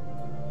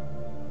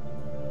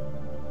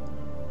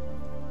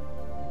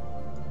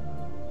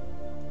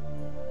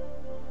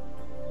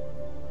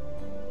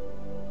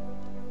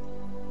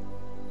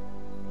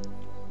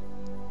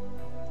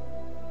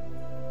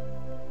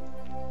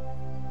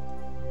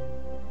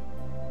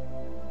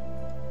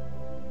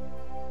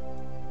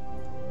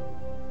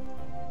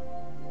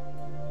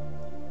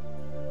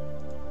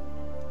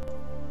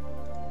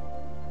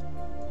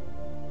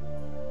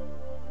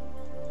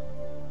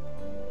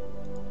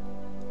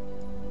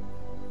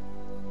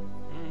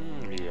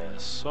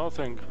 So I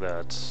think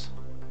that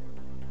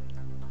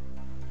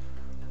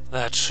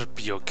should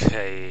be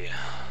okay.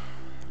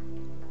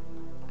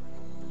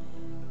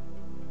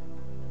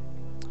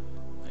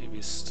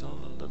 Maybe still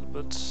a little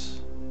bit.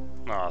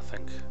 No, I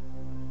think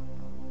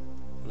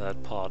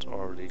that part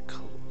already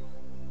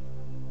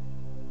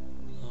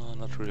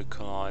not really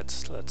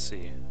collides. Let's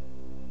see.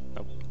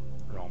 Nope,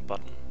 wrong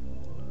button.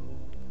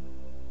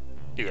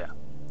 Yeah.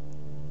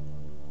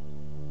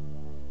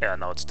 Yeah,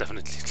 no, it's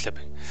definitely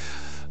clipping.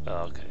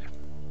 Okay.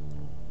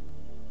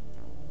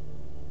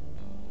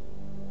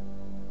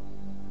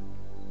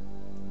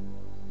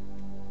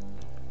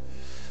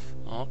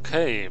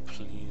 Okay,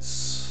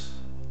 please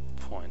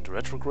point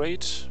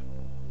retrograde.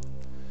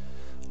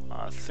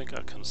 I think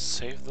I can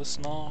save this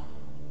now.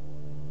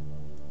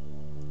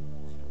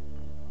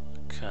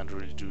 Can't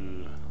really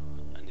do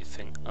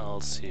anything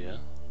else here.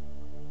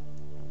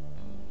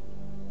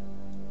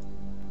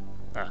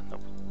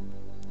 Nope.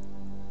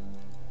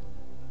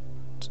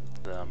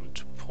 Them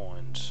to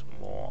point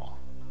more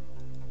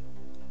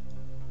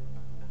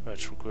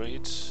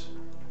retrograde.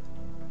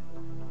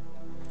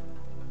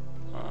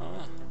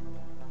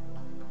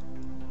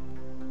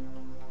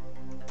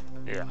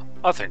 Yeah,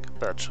 I think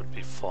that should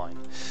be fine.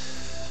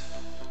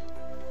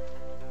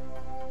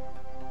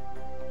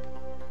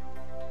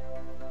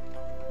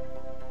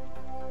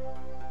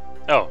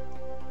 Oh,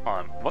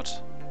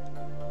 what?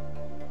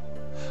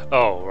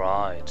 Oh,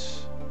 right.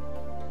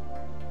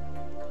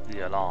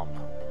 The alarm.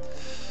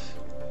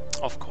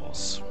 Of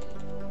course.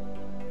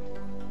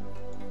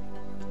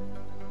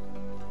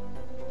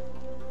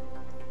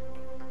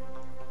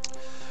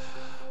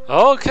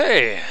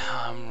 Okay,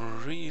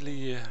 I'm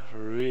really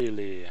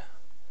yeah.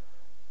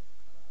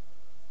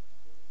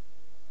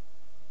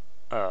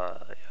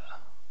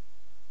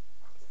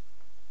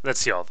 Let's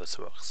see how this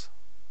works.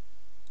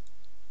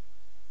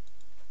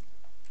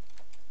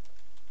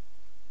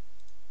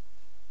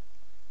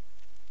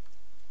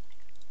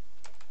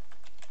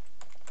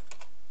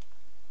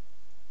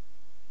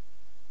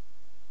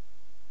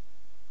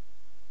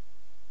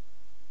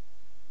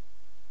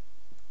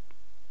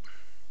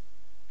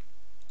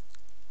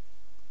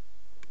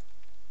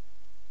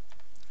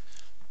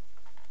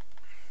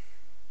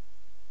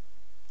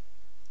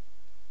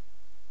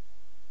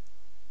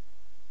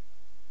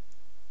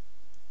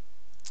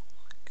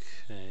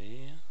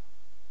 Okay.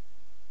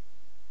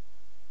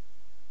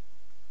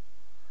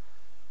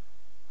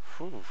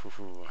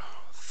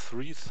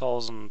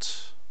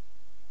 3,000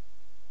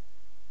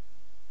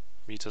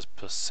 meters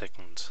per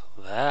second.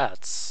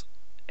 That's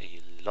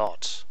a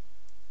lot.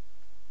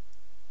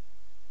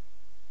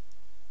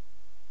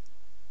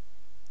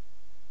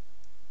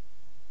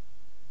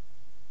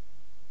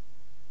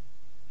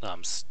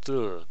 I'm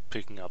still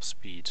picking up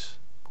speed.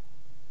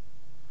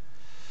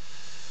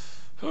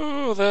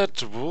 Oh,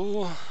 that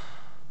will...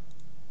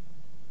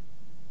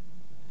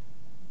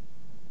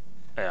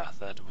 Yeah,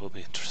 that will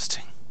be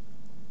interesting.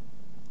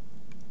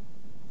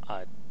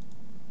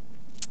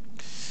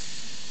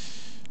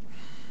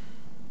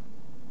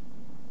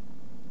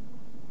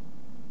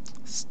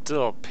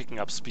 still picking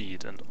up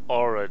speed and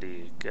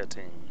already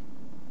getting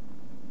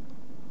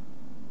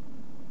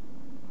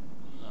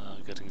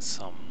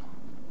some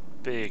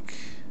big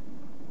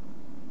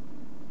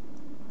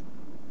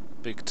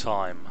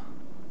time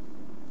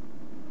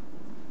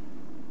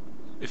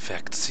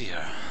effects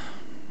here.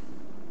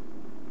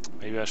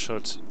 Maybe I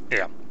should...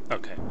 yeah,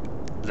 okay.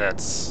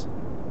 Let's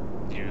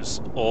use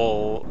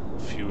all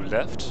fuel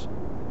left.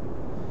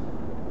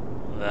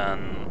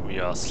 Then we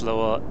are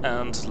slower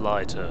and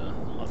lighter,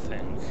 I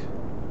think.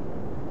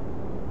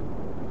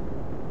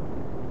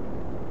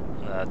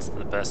 That's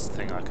the best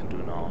thing I can do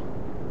now.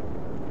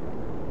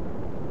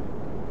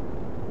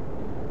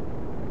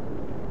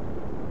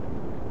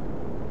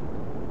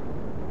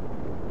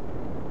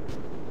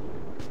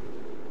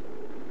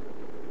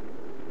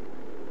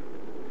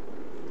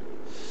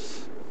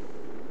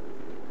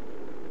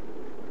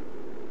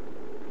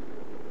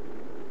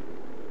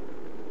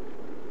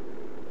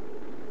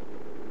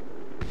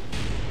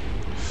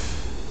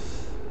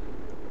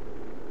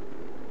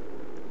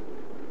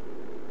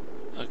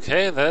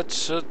 Okay, that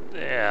should...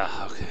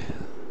 yeah, okay.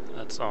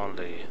 That's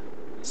only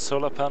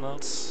solar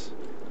panels.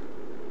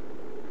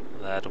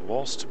 That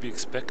was to be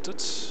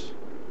expected.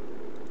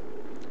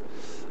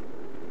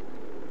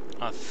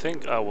 I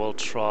think I will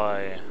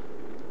try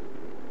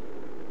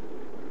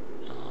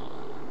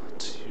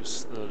to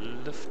use the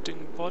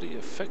lifting body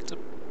effect a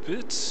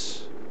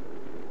bit.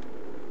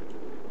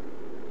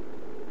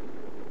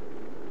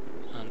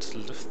 And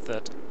lift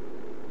that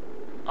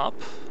up.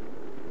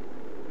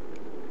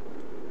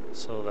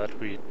 So that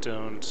we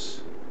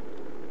don't...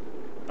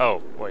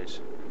 oh,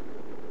 wait.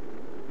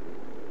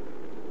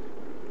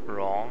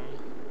 Wrong.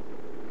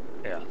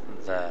 Yeah,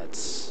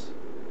 that's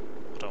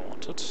what I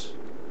wanted.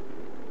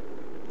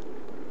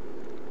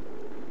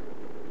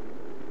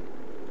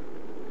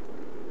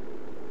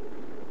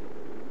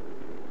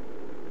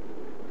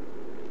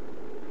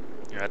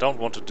 Yeah, I don't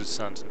want to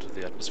descend into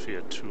the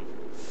atmosphere too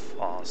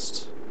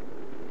fast.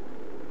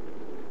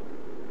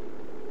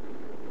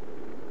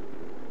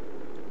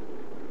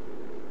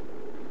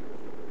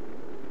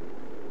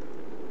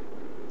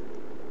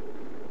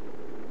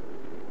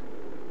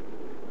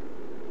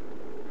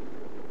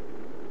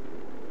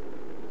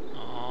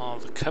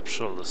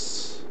 Capsule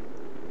is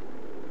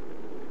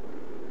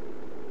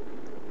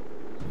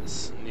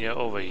near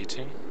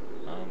overheating.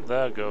 And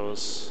there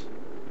goes...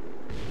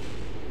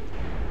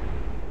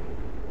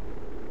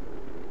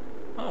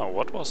 oh,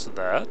 what was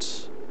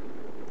that?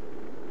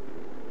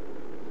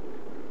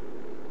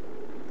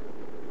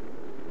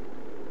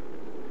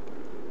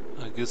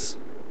 I guess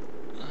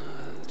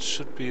it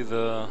should be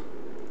the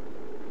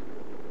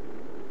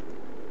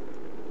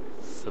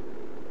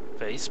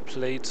base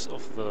plate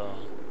of the...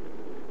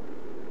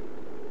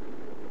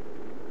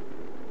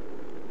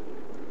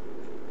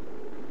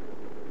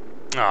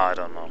 I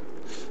don't know.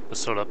 The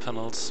solar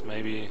panels,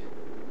 maybe.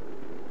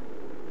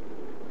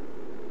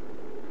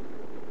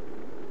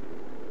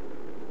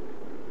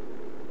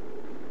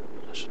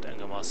 I should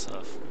angle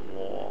myself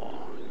more,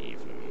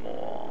 even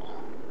more.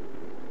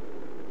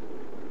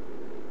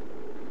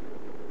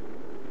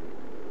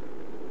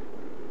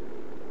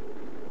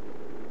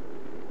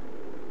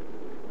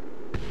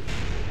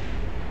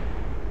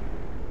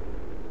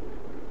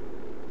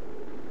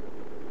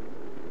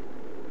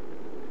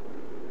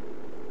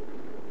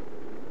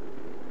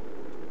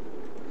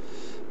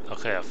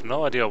 Okay, I have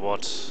no idea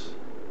what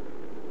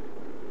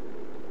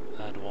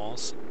that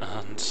was,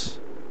 and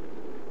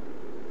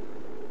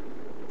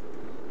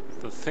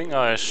the thing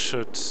I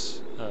should...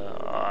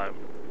 I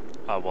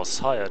was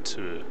hired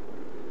to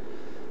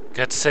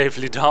get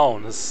safely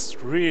down is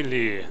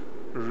really,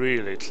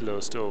 really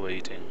close to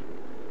overheating.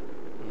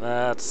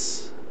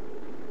 That's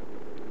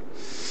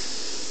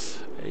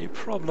a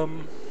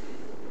problem.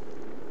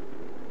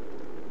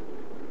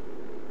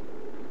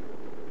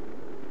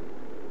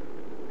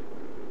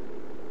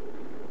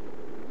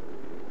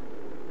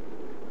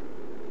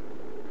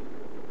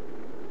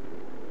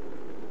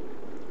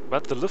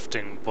 But the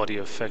lifting body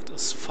effect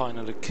is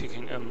finally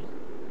kicking in.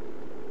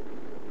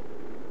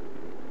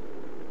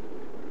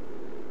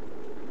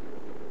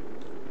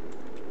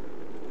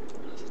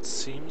 As it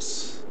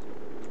seems.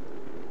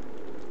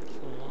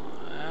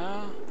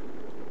 Yeah.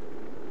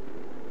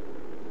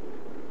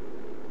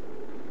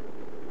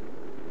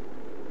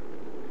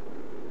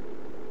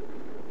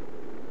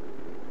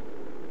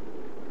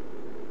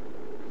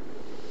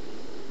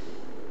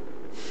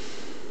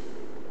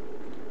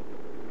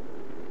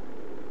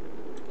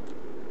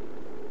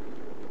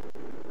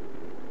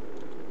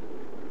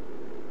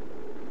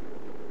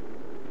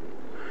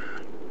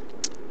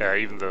 Yeah,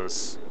 even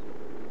those...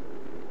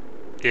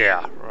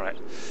 yeah, right.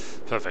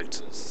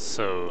 Perfect.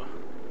 So...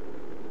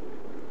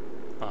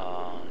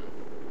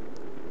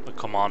 the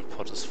command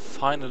pod is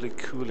finally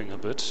cooling a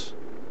bit.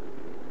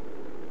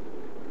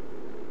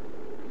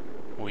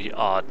 We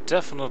are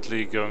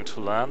definitely going to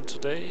land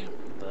today.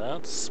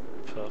 That's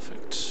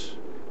perfect.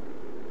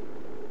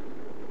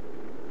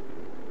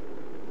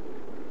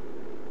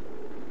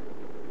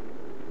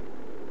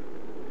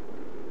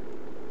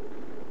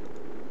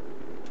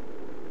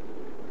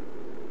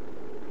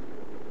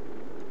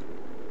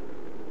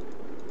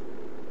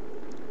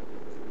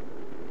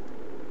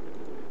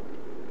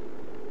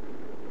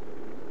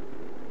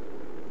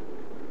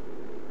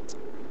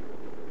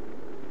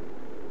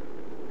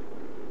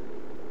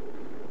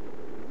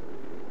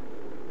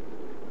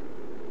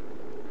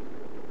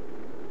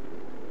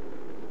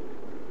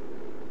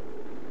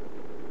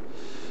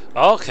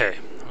 Okay,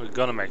 we're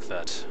gonna make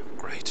that.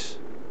 Great.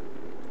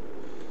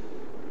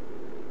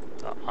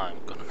 I'm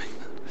gonna make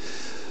that.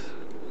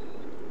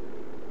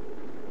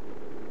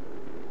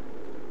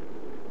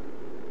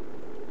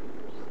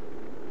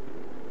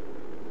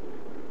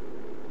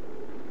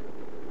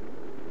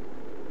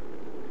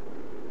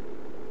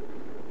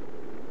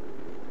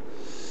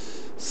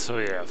 So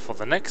yeah, for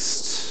the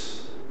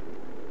next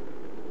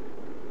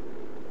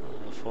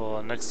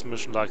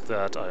mission like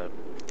that, I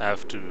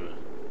have to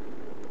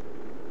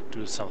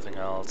do something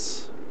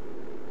else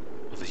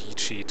with a heat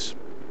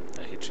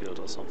shield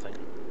or something.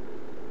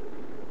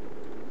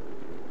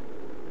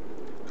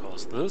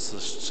 Because this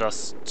is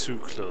just too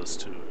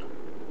close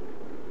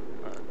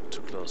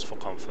for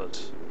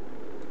comfort,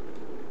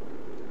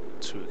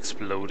 to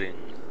exploding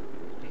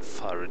in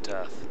fiery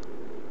death.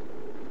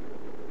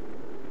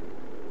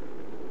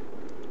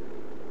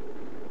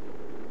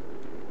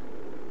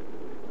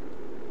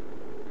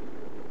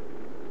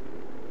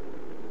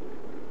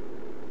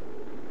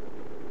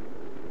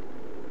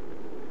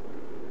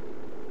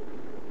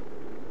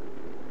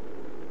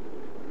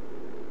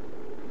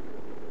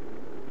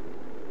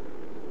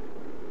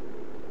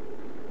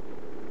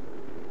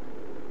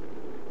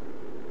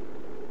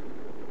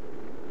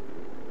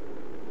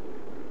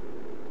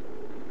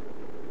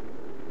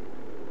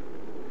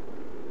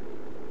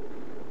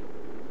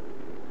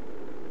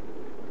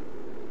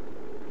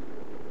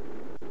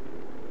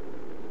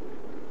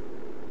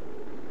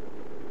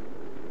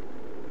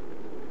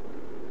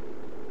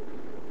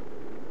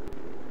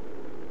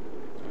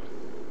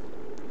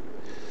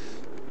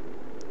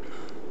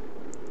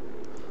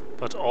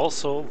 But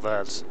also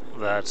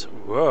that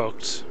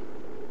worked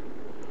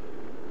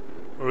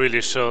really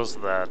shows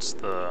that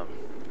the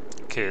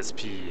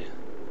KSP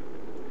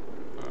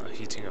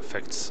heating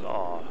effects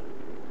are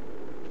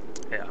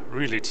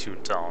really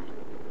tuned down.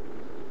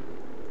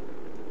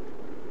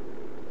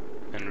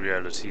 In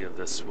reality,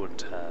 this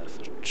wouldn't have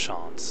a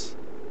chance.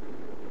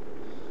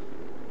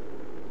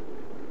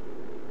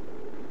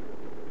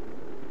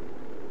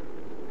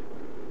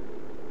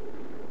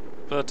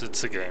 But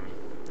it's a game,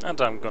 and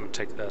I'm gonna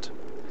take that.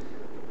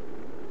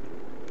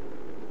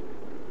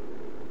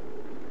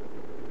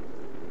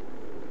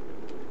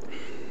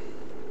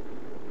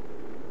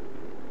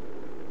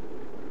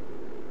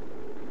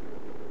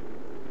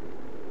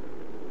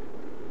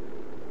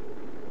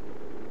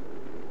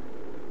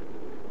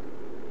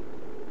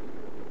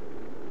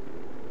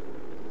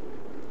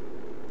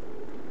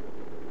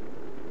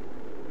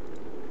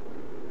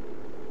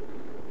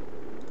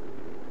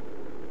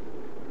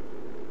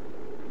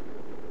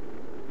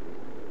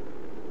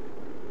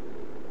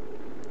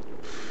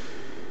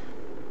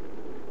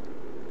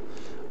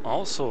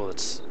 Also,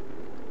 it's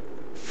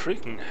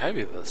freaking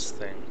heavy, this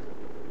thing.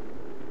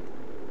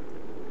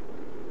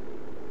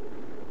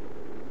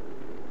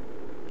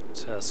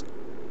 It has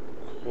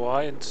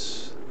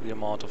quite the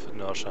amount of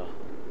inertia.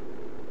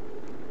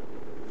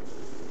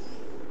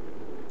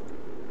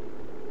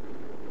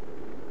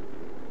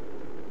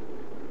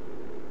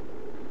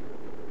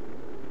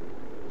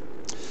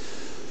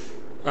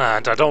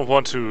 And I don't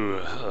want to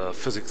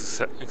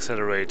physics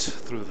accelerate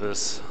through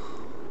this.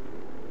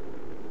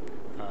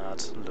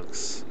 That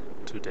looks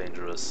too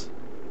dangerous.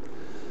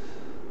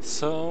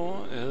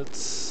 So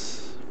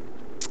it's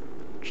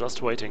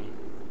just waiting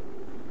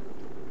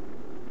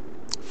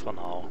for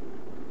now.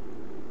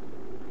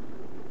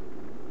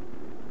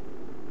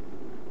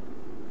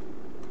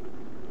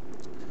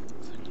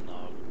 I think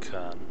now we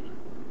can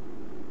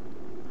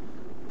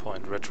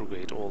point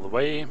retrograde all the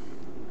way.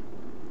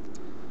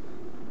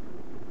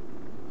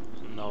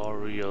 No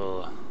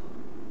real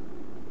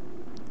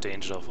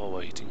danger of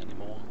overheating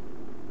anymore.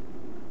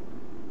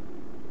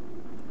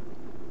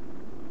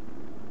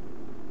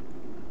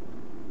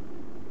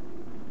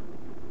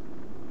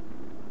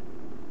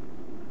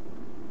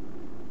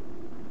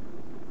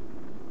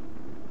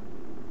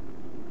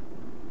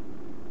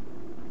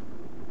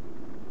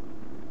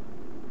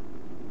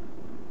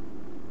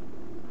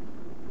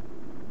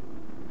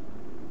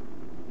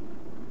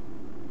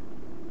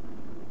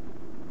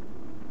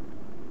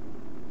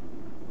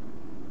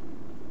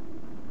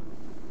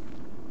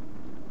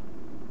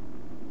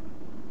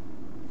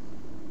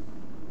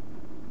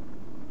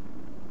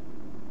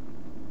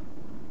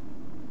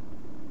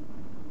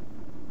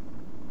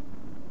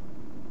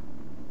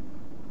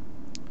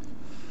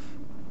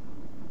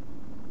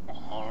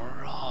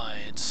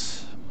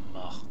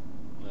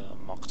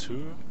 Mach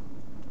 2.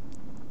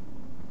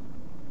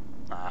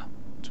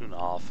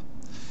 2.5.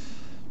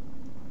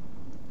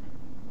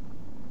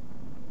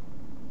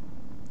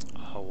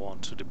 I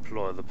want to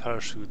deploy the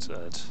parachutes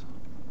at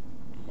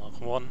Mach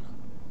 1.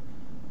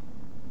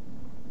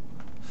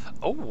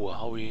 Oh,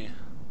 how we...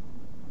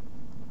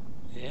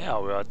 Yeah,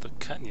 we're at the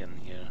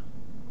canyon here.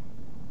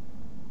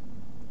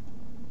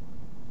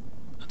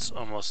 It's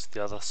almost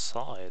the other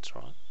side,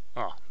 right?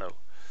 Ah, no.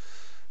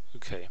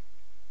 Okay.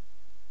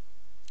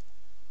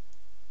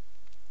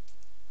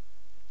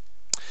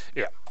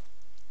 Yeah.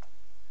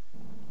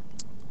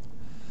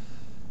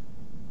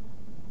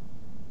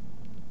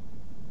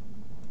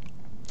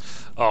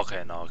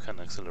 Okay, now I can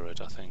accelerate,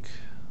 I think.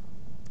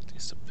 At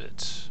least a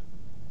bit.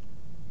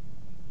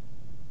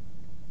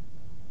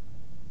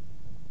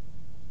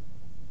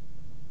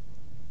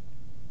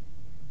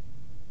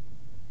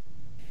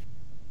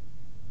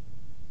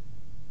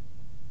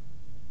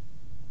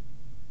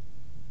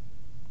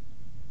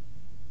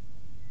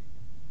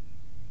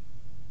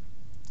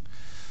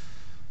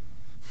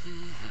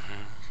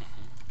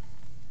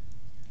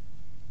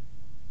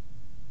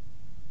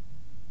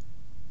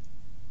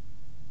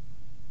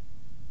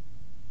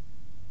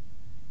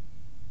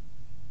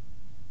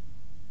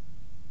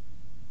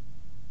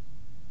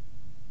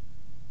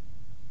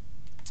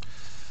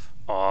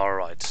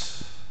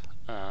 Alright.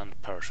 And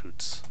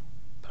parachutes.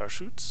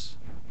 Parachutes?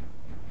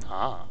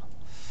 Ah.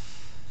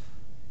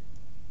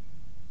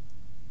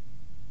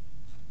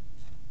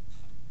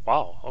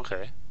 Wow,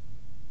 okay.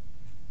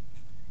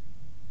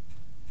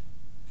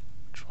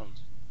 Which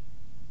ones?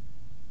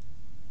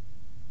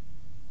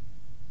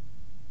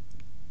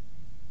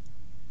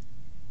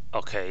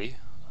 Okay.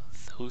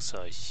 Those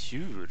are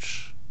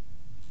huge.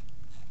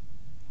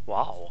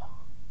 Wow.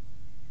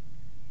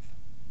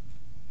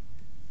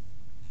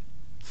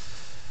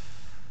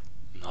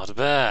 Not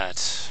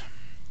bad.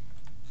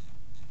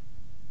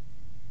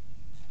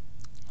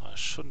 I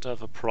shouldn't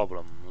have a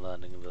problem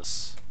landing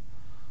this.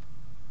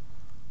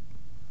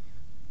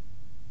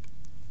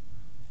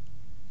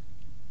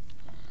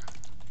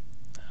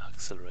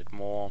 Accelerate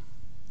more.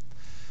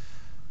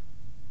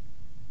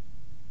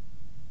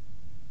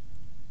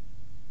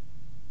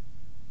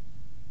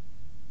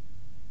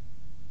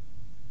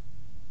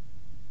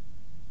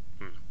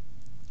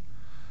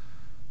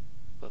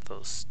 But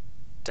those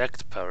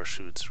stacked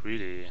parachutes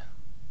really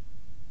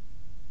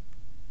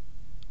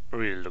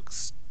look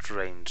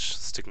strange,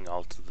 sticking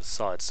out to the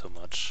side so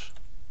much.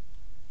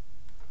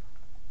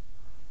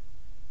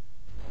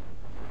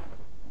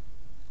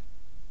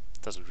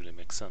 Doesn't really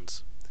make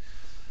sense.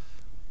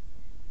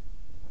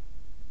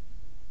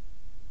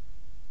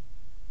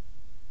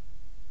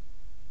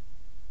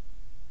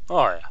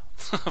 Oh yeah,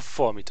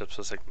 4 meters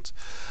per second.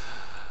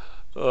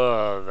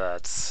 Oh,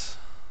 that's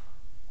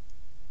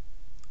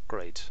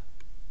great.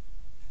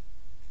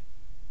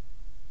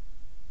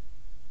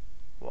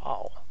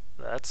 Wow,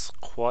 that's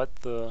quite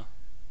the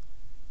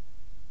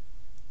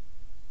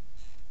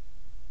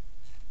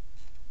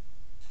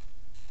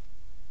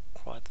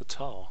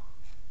tower.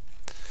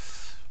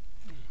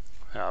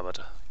 Yeah, but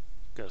I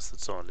guess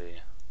it's only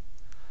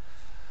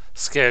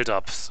scaled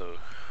up, so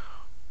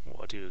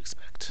what do you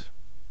expect?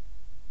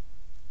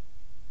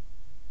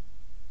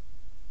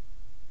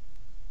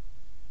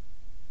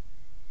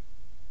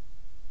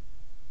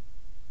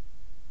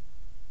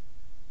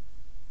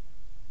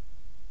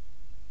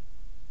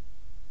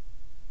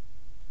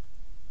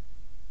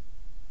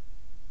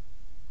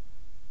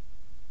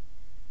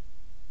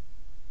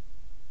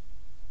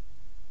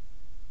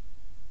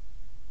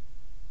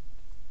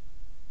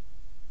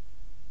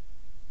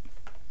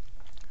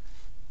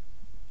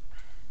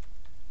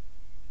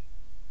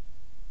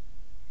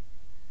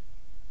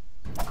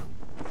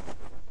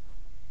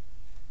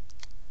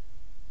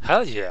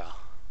 Hell yeah!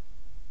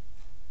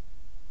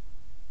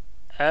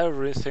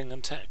 Everything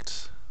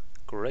intact.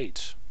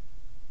 Great.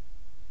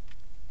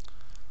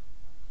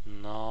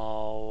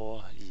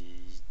 Now,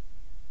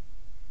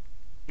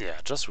 yeah,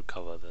 just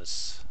recover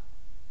this.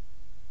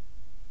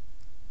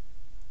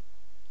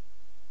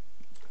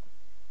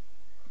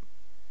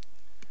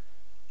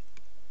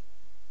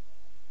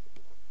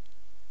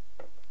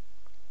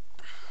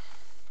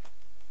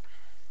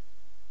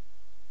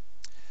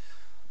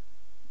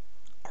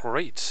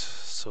 Great.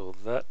 So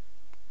that.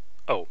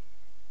 Oh.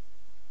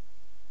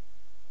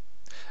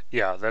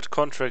 Yeah, that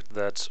contract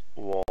that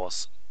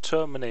was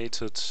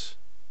terminated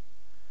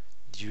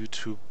due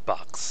to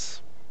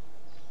bugs.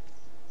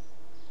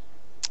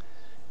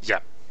 Yeah.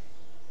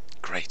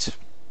 Great.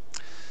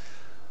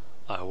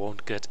 I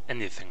won't get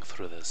anything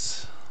through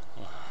this.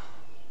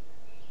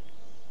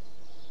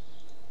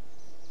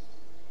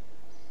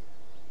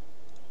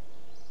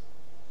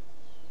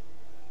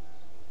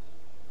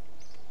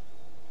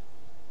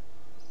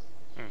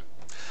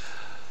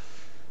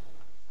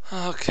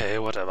 Okay,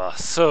 whatever.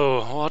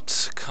 So,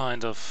 what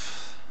kind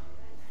of...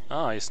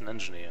 Ah, he's an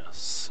engineer.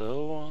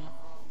 So...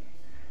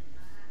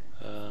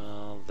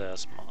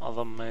 there's my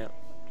other mail.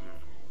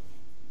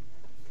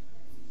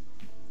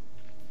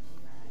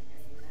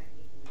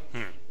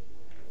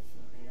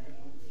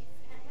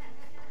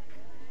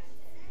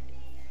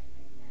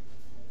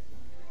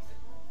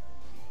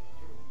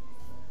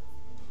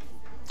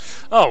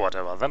 Oh,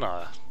 whatever. Then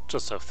I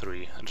just have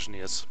 3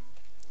 engineers.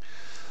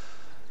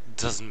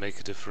 Doesn't make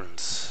a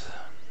difference.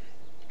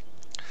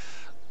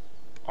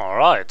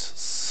 Alright,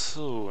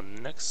 so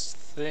next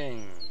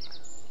thing.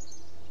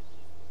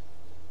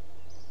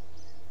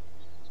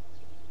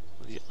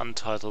 The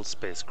untitled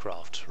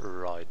spacecraft,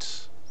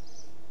 right.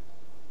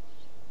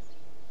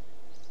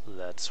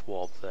 Let's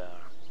warp there.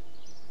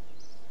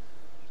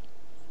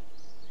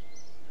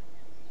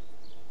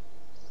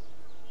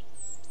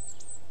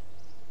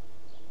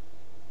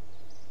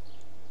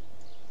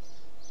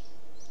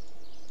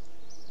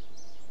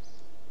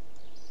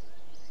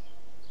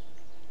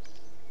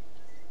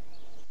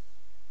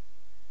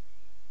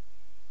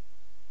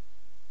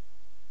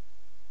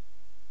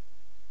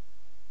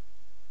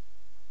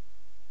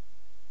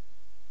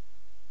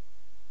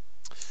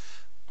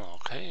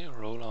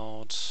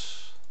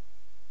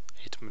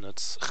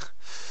 minutes.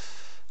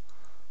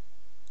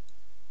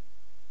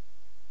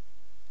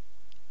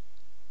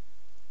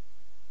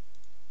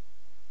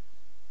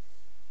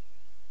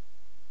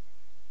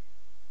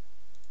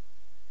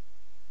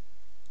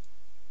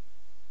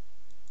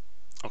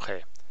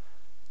 Okay.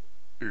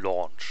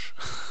 Launch.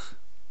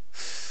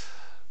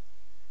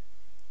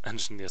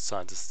 Engineer,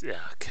 scientist, yeah,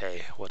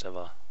 okay,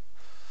 whatever.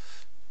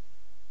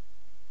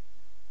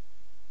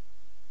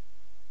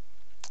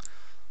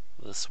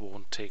 This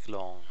won't take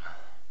long.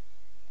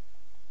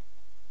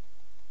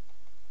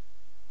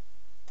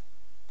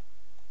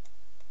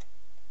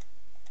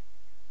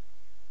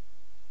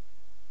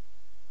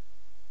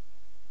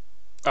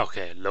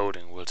 Okay,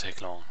 loading will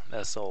take long,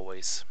 as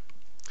always.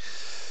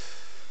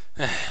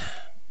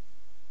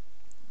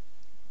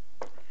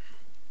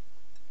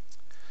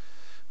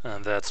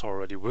 And that's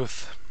already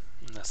with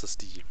an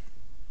SSD.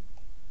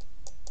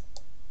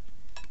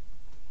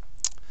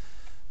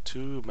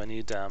 Too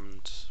many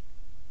damned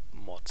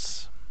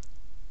mods.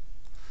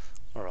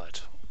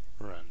 Alright,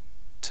 run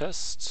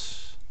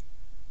test.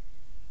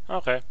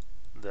 Okay,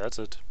 that's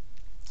it.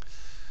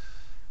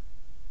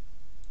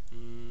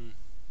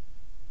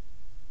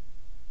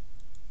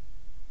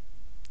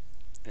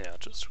 Yeah,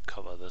 just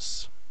recover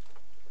this.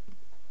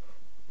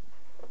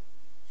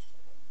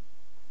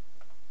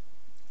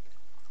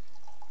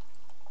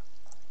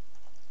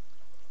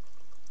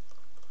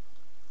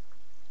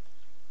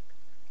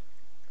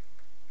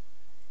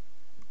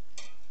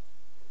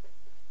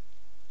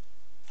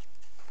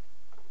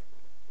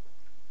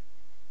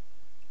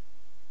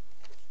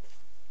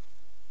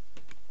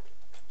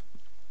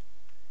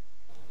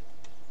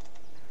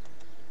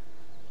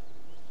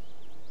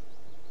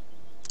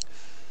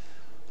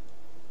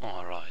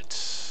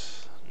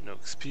 Alright, no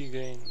XP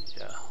gain,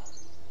 yeah.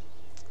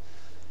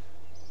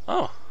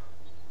 Oh,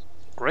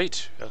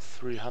 great, you have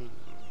 300,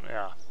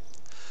 yeah,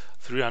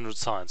 300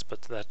 signs,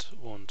 but that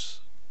won't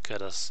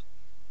get us.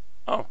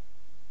 Oh,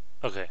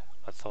 okay,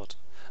 I thought,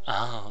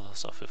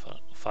 that's off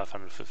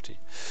 550.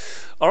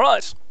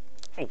 Alright.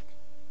 Oh.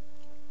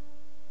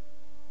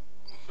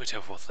 Wait,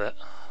 what was that?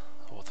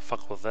 What the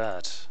fuck was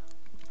that?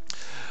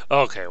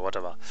 Okay,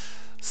 whatever.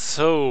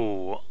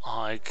 So,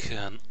 I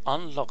can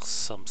unlock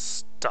some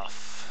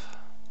stuff.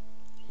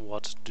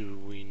 What do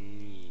we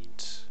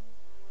need?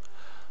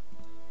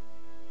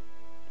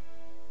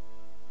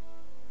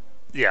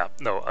 Yeah,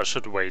 no, I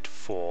should wait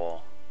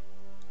for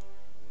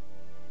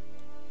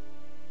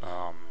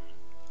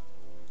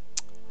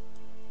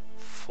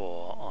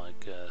I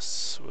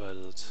guess,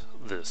 well,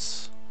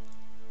 this,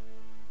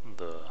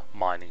 the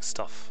mining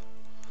stuff.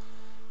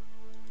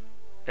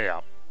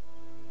 Yeah.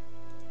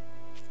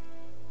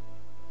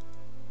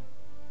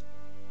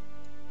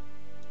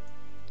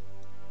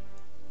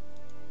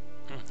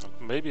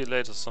 Maybe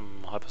later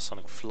some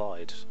hypersonic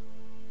flight.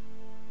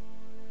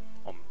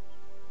 Or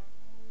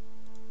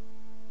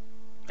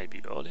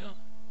maybe earlier?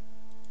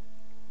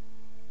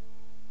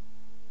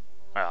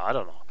 I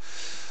don't know.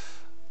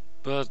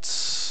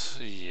 But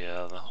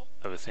yeah,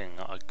 everything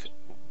I can.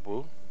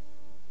 Whoa.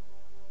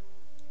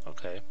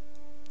 Okay.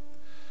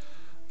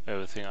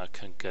 Everything I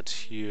can get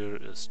here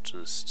is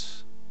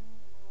just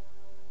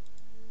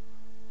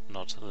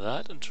not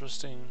that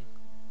interesting.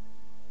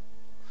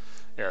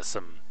 Yeah,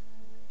 some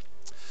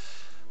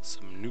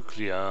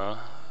nuclear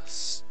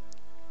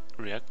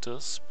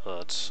reactors,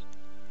 but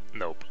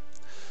nope.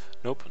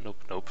 Nope,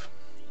 nope, nope.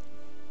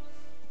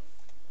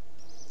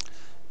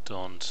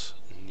 Don't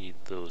need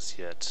those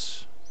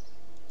yet.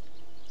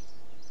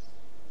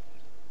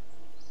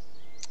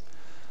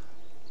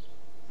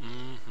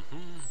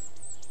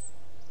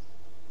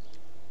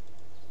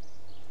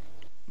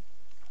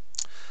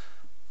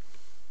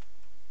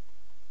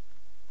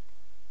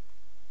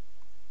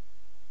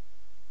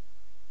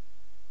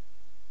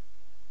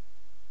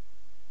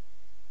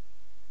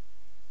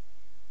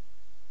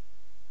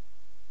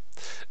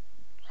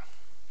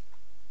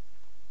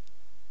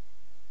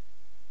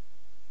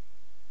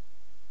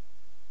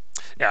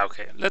 Yeah,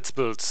 okay, let's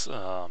build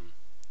a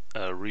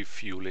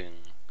refueling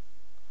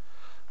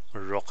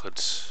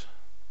rocket.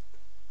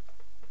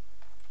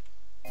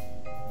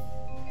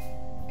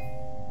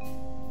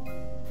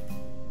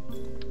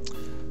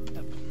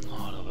 Yep,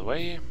 out of the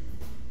way.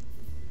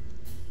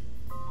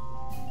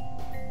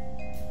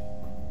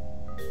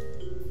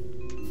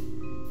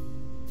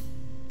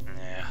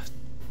 Yeah,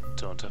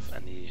 don't have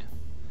any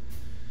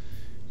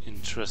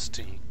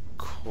interesting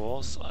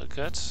cores I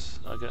guess.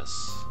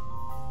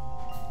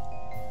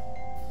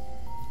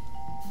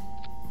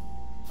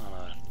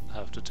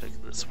 Have to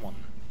take this one.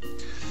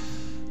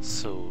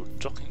 So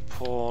docking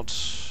port,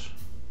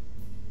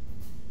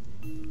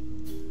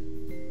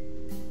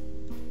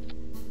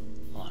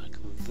 like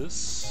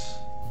this.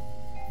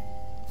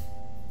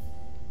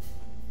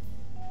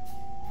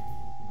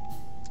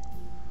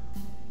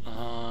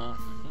 I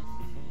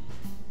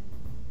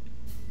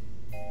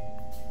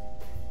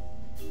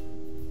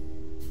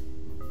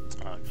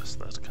guess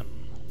that can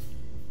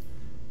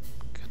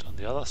get on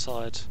the other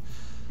side.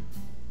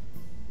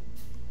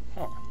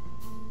 Huh.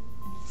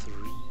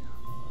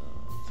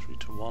 3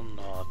 to 1,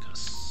 I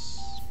guess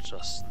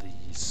just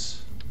these.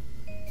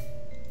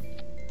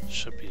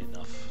 Should be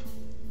enough.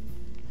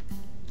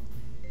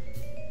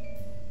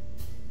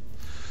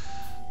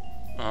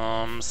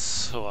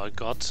 So I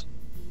got,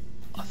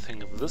 I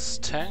think, this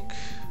tank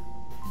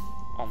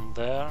on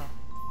there.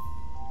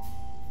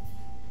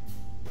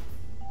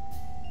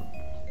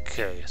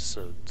 Okay,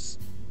 so it's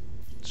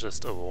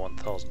just over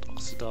 1000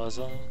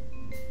 oxidizer.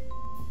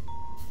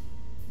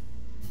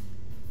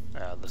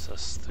 Yeah, this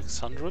has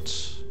 600.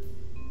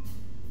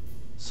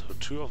 So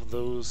 2 of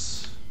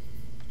those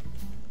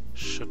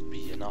should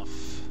be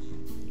enough.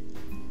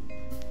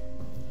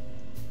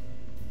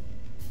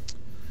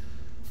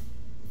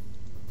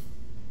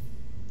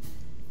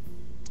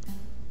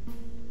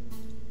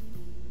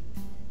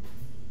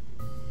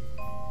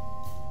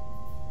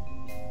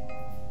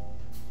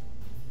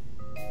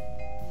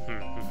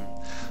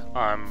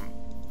 I'm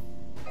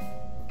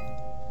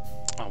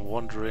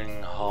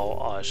wondering how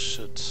I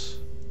should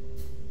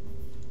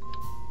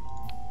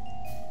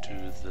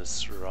do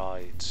this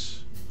right.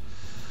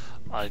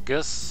 I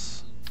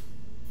guess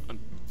a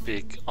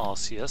big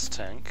RCS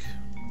tank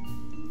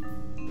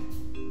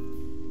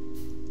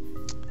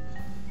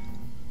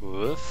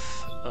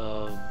with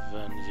a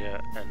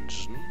vernier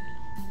engine.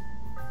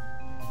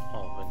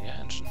 Oh, vernier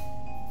engine.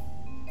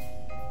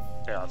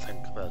 Yeah, I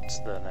think that's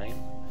their name.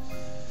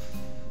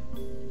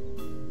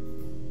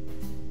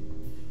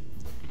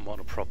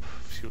 Monoprop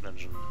fuel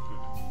engine.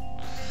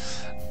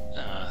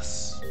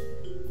 Yes.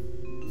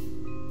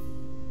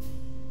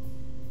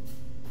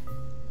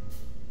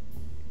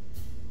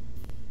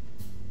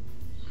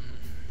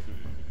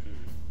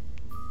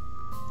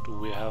 Do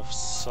we have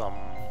some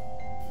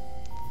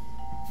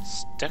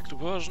stacked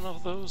version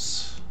of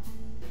those?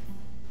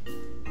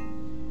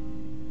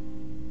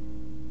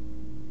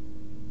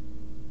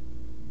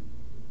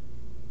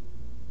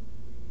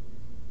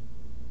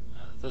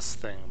 This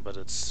thing, but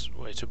it's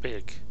way too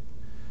big.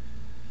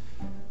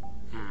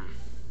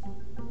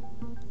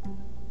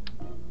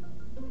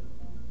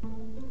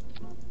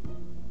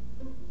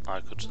 I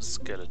could just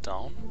scale it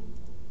down.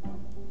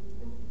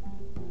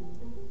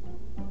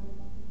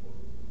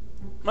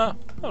 Ah,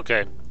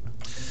 okay.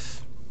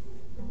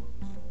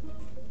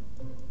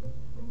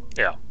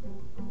 Yeah.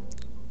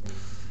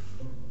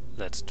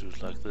 Let's do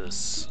it like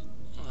this.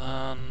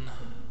 Then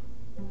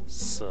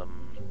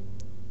some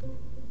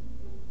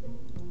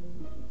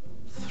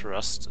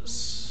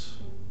thrusters.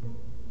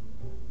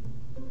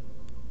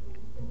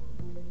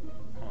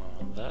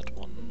 That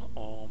one,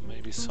 or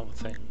maybe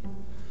something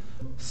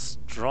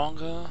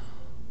stronger.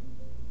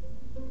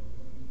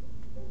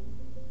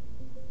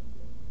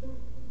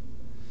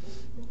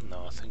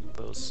 No, I think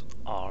those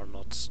are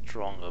not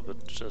stronger,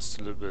 but just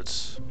a little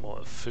bit more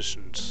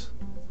efficient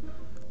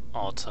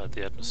outside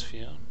the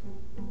atmosphere.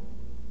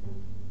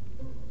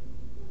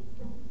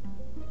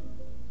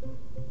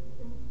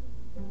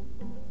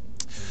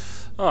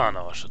 Oh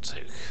no, I should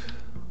take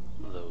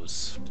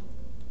those.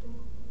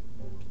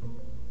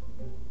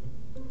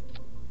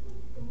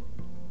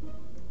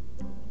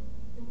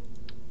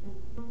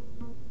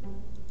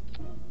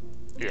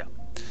 Yeah,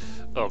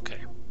 okay.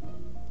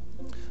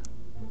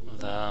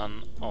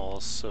 Then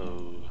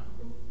also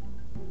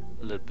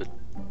a little bit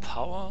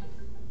power.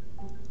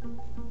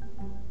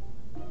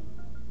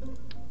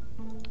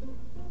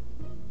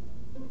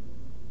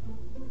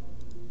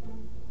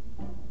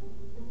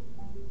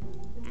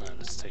 Now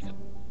let's take a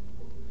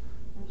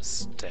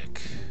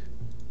stack.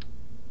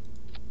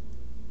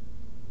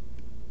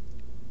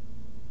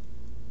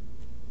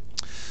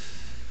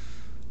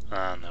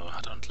 No,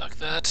 I don't like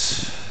that.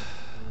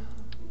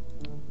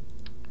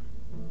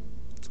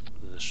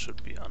 This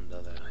should be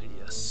under there,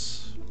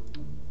 yes.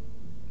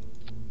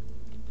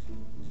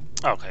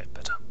 Okay,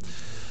 better.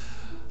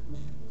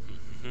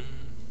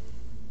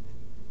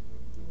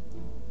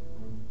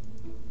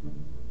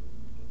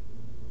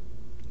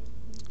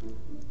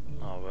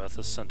 Where's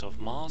the center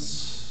of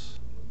mass?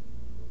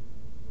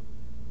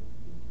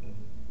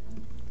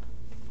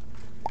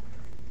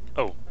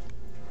 Oh.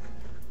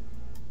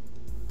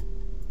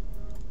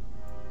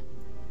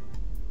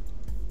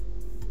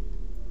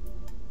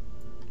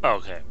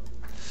 Okay.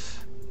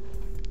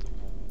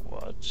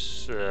 What?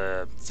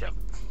 Yeah.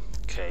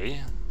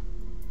 Okay.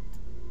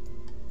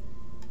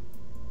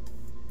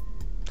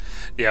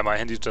 Yeah, my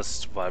handy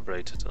just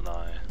vibrated and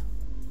I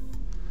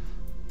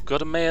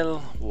got a mail.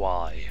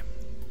 Why?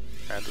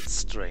 And it's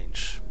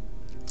strange.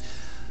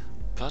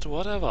 But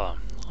whatever.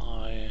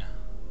 I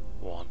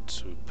want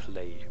to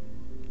play.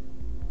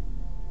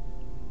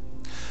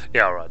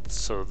 Yeah, right.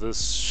 So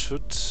this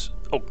should...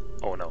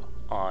 Oh no.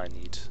 I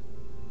need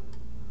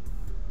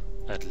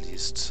at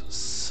least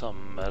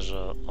some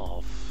measure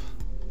of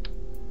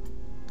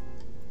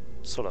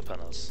solar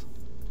panels.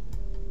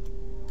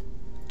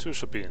 2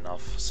 should be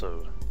enough,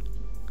 so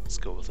let's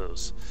go with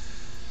those.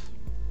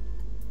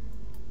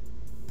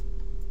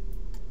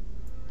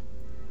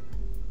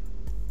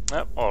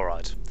 Yep,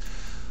 alright.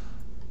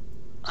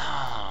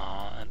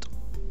 And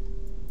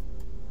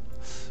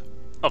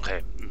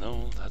okay,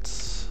 no,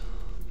 let's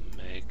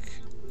make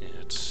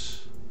it...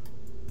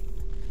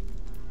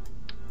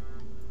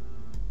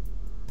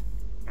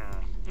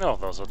 No,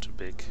 those are too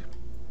big.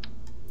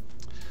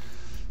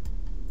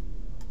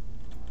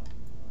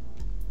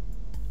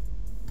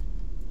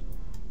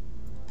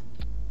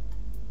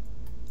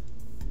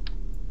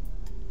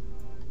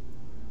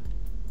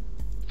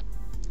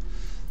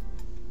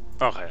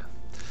 Okay.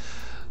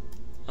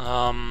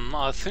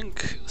 I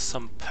think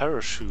some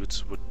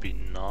parachutes would be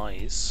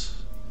nice.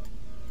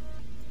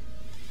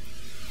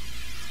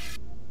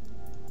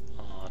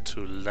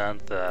 To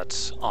land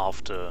that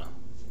after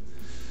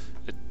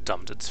it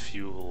dumped its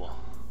fuel.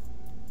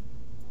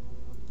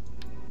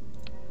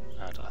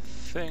 And I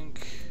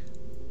think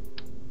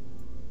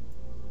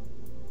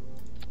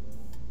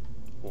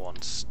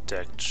one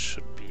stacked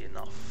should be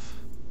enough.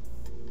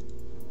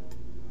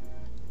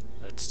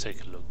 Let's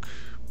take a look.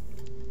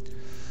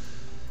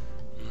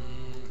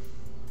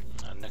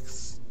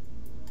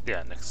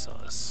 Next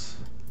size.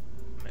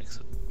 Makes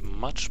it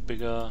much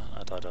bigger,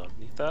 and I don't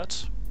need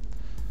that.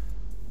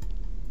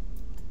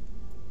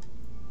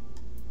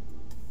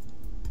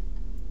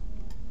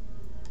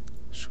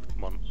 Shoot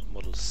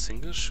model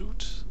single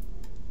shoot.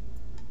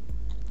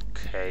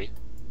 Okay.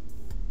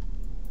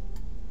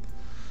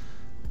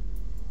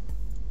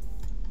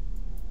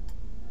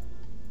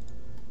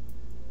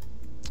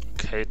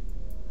 Okay, it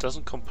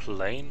doesn't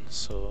complain,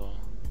 so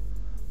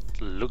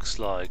it looks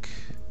like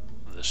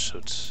this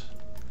should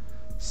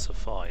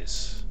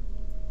suffice.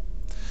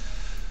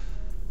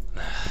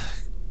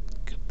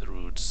 Get the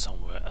route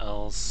somewhere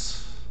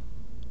else.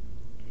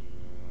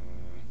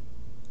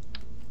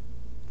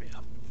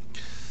 Yeah.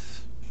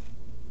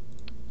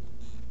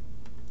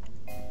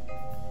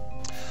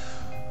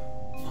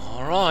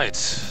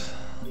 Alright,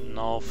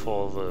 now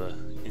for the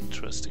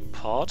interesting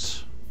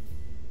part.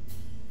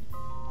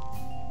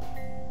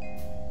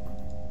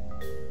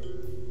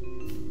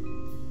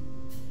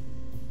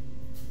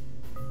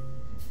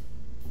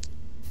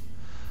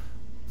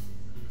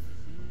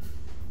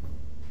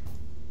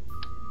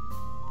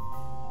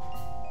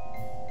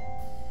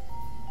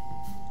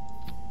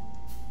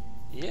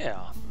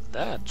 Yeah,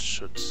 that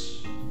should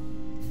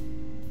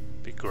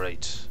be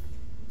great.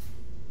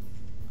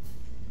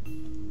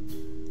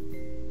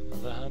 On the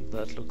other hand,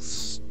 that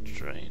looks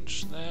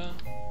strange there.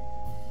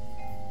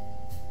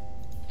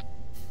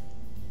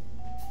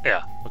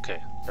 Yeah,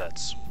 okay,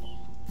 that's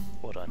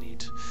what I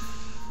need.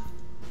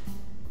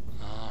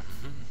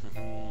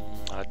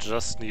 I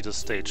just need a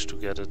stage to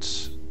get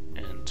it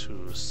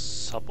into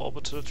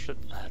suborbital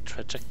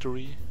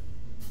trajectory.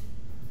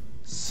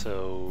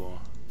 So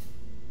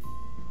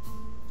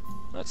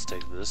let's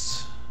take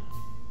this.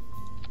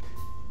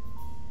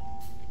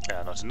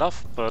 Yeah, not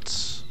enough,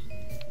 but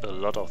a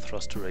lot of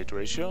thrust to rate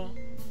ratio.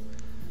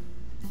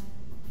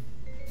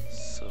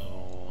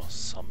 So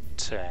some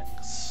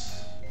tanks.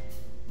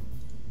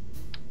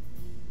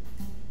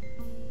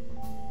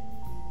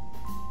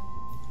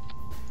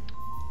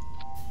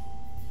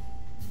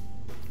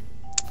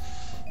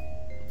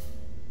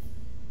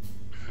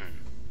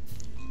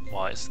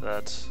 Why is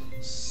that?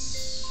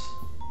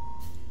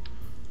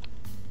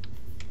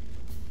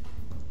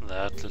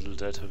 That little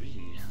delta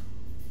V.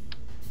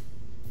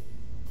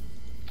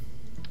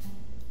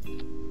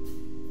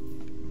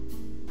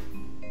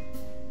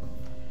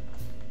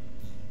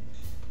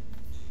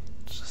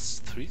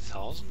 Just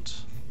 3,000?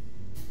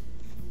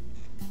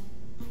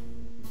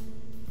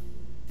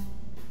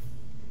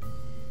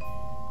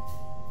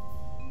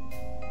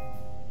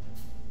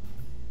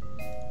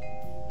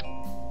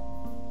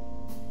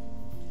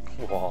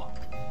 Wow.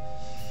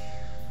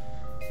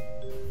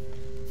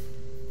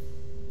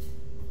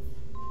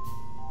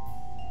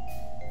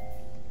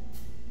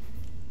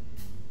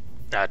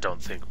 I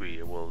don't think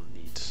we will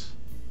need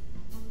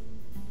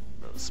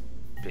those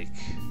big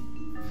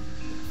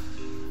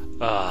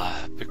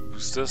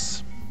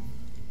boosters.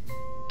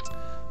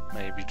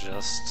 Maybe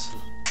just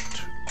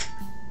two.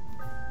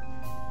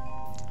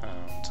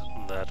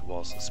 And that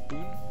was a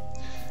spoon.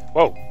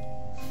 Whoa!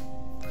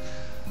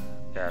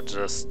 Yeah,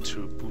 just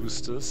 2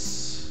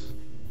 boosters.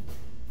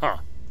 Huh.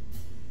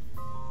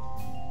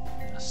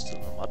 Yeah, still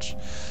not much.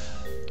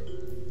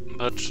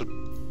 But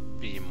should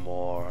be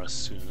more as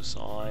soon as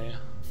I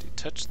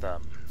detach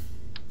them.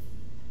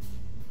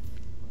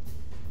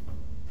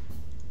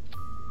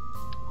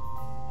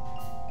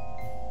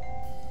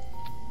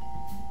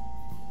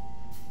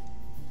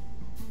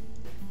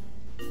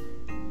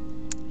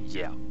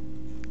 Yeah.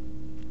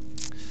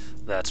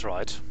 That's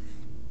right.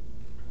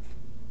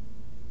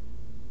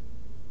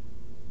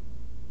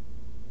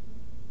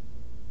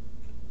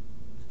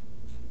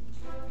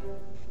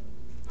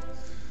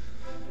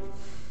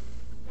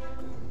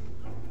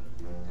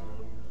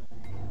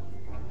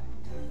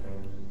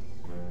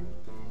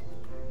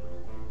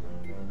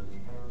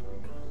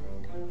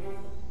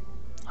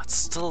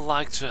 Still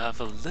like to have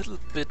a little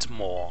bit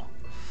more.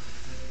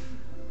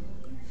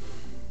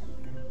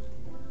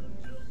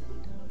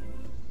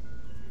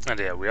 And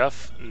yeah, we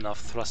have enough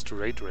thrust to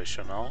rate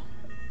ratio now.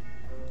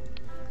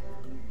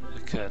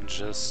 We can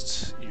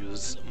just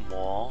use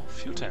more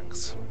fuel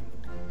tanks.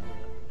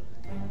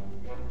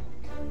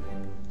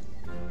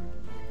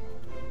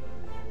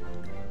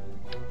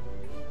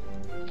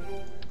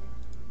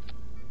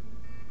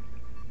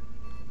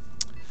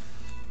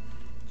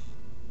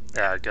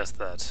 Yeah, I guess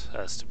that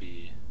has to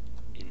be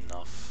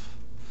enough.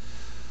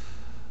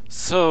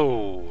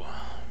 So,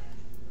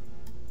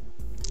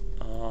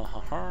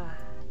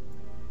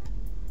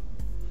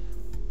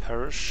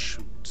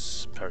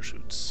 Parachutes.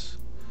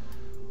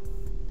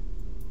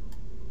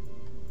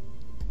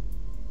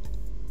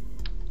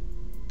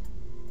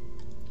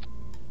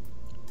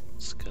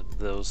 Let's get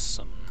those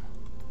some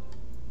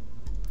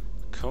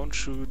cone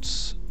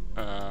chutes,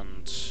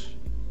 and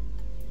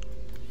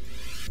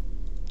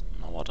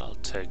now what? I'll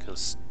take a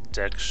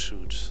stack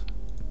chute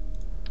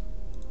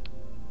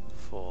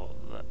for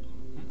that.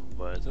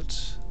 Where is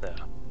it? There.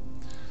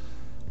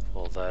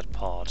 For that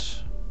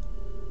part.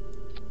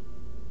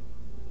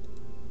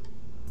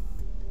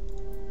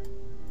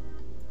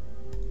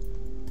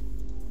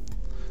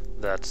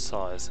 That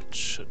size, it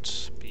should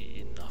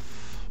be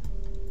enough.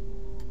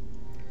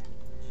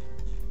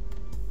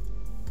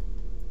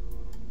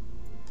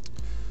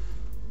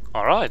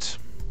 Alright.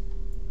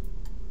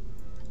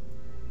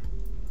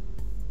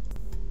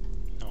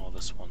 Now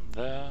this one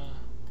there.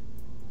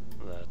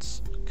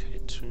 That's okay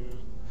too.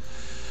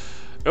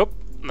 Yep,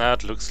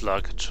 that looks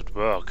like it should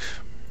work.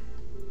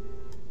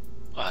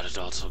 But it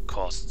also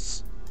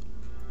costs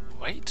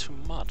way too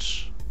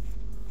much.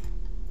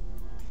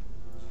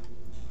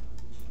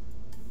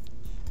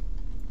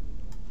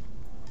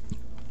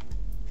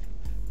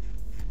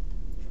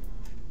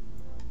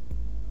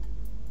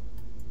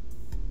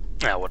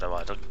 Yeah, whatever,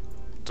 I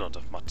don't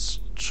have much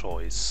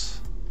choice.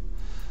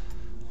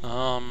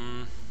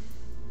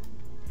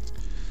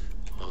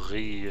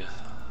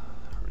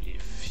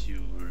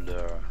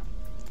 Refueler.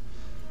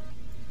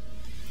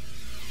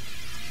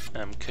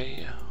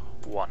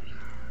 MK1.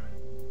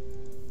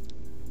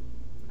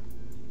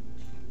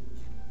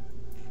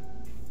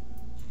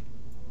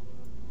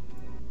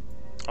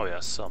 Oh yeah,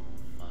 some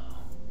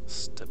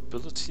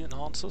stability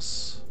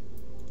enhancers.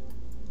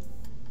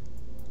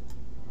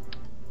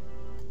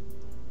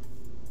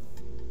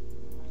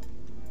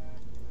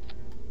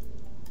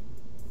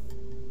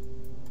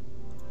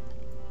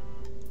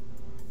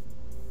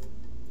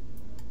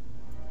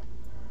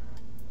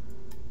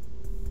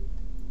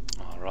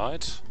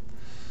 Alright.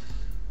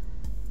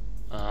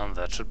 And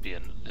that should be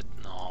it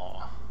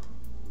now.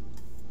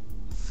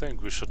 I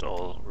think we should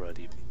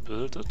already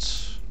build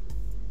it.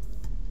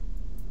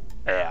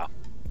 Yeah.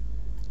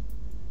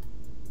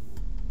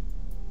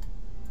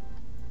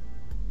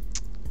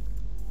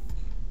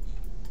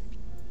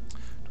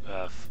 Do I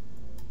have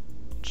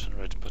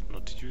generated but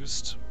not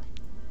used?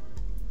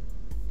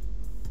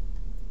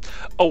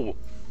 Oh!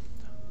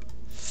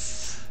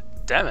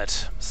 Damn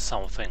it!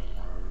 Something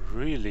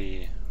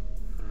really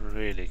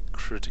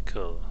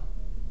critical.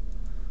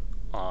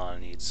 I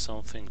need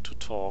something to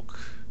talk.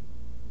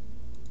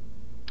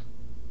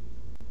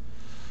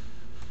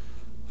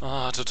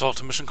 To talk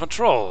to mission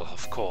control,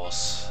 of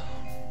course.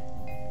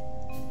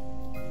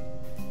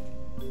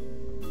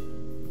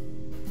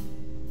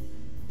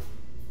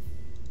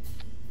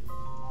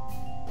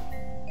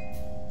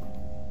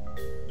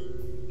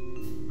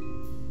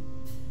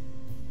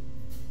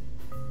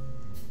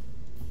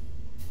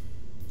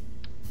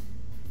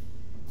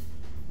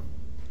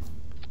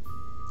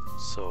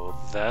 So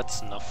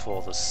that's enough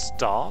for the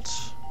start.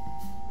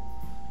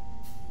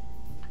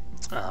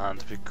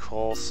 And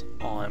because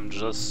I'm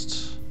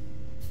just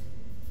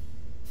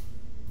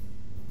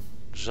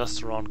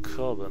around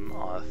Kerbal,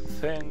 I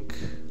think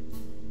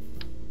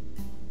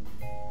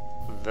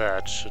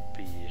that should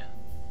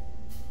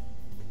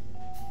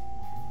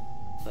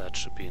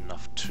be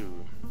enough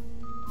too.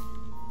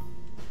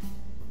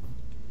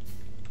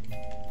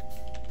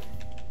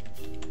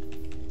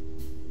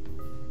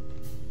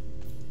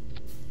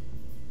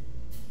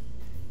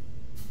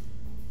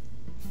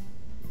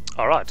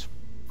 All right.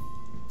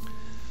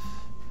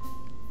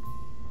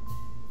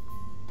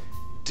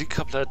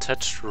 Decoupler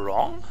attached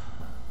wrong?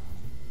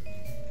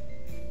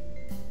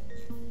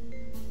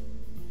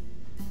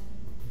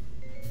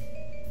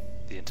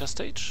 The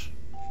interstage?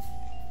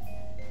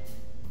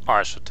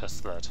 I should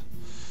test that.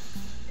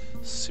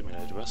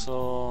 Simulate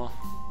vessel.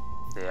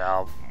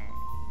 Yeah,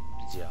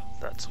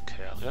 that's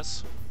okay, I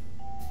guess.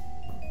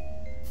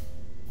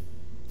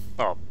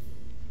 Oh.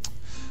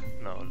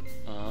 No.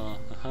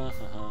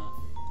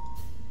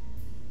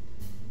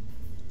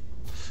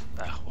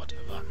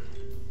 Whatever.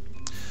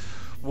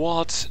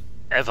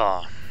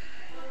 Whatever.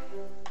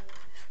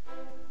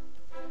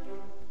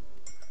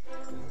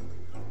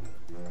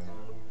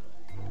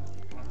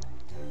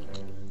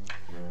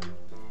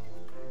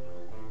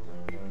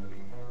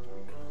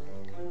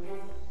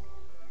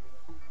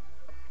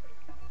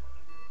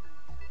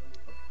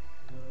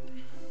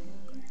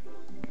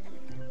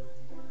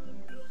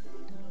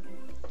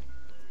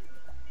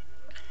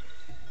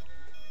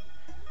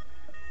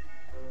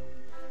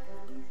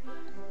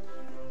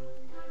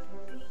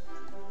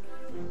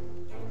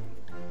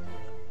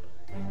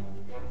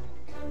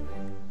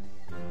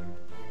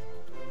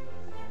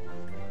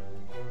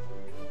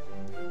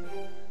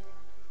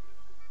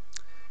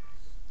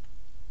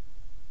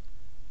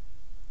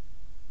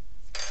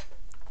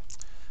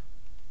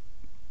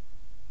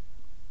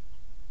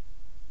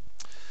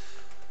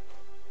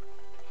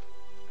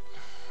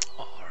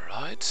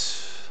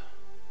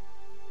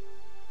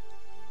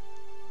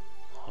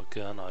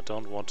 Again, I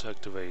don't want to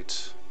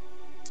activate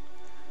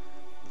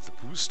the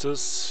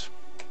boosters.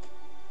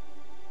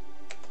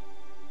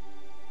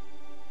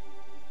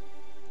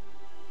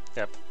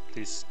 Yep,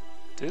 please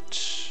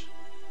ditch.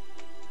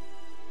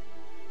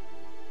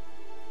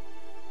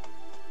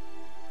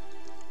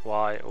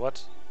 Why?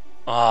 What?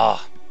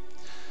 Ah!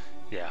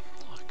 Yeah,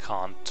 I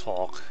can't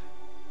talk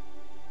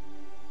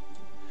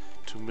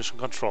to mission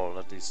control,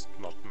 at least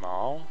not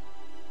now.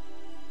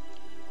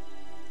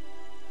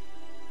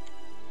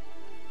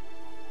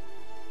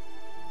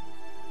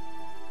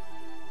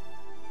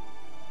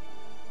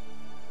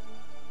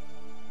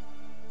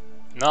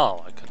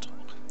 Now I can talk.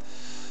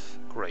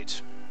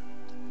 Great.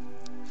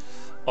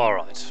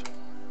 Alright.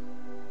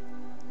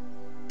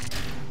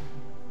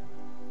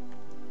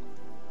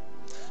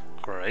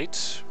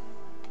 Great.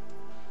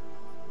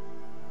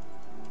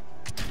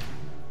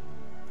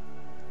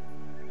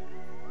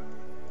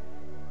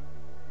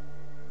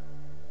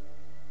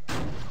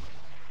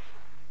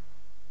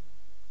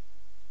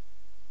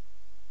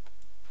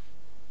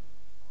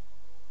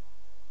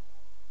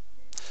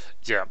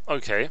 Yeah,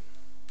 okay.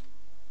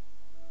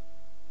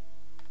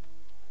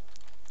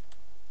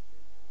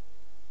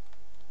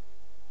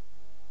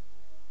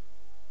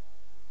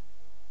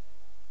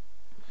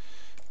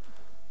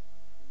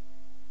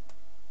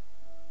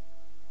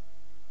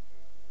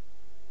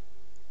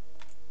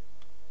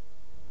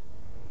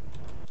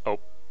 Oh,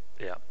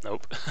 yeah,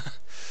 nope.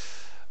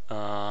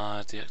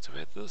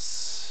 Deactivate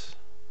this.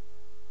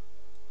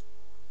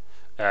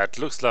 It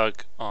looks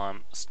like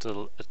I'm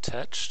still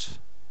attached.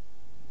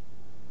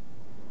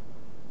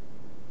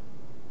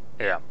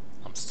 Yeah,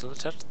 I'm still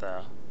attached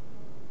there.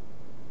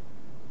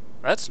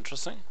 That's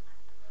interesting.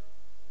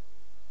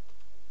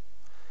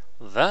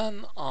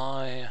 Then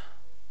I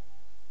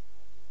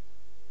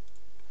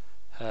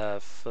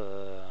have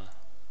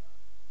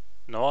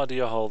no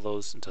idea how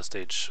those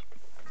interstage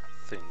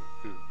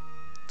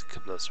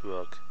couplers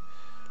work.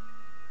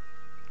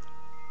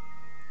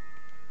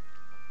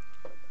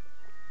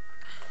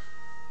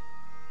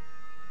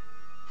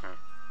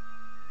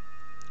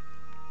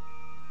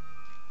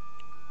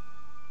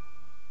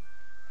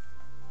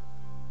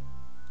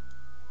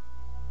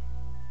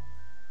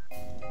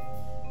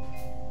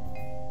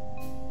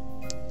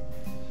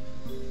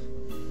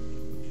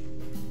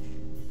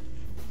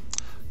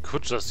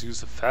 Could just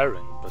use a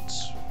fairing, but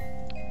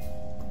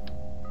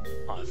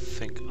I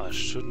think I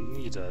shouldn't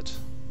need it.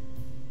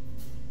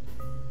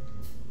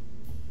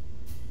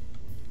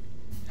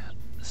 Yeah,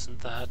 isn't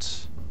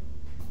that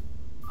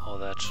how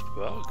that should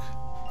work?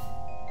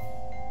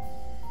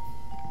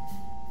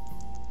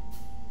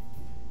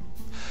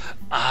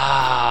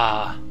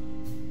 Ah!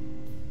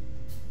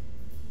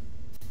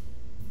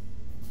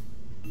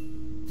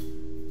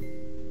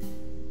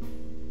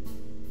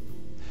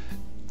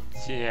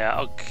 Yeah,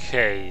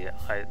 okay.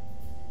 I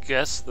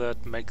guess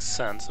that makes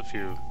sense if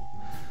you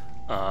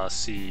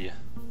see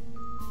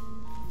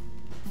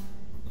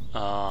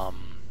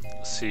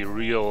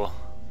real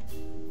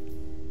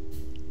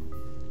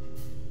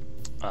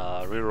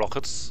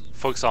rockets.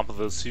 For example,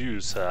 this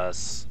use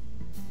as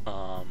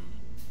a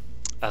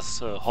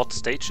hot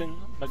staging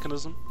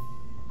mechanism.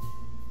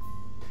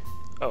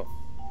 Oh,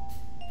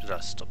 did I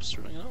stop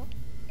streaming now?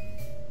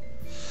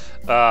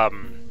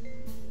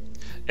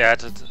 Yeah,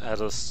 it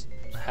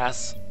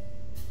has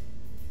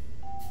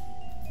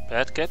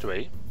bad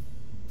gateway.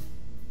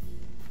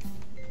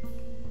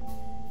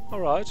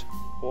 Alright,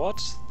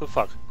 what the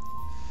fuck?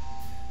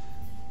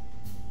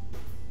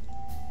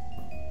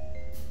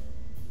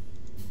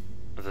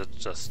 Is it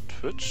just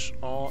Twitch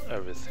or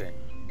everything?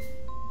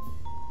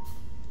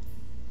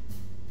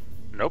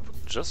 Nope,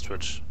 just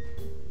Twitch.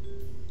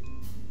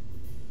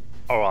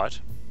 Alright.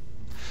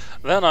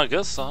 Then I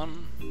guess I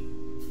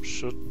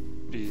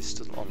should be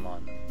still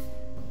online.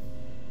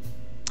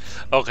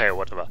 Okay,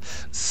 whatever.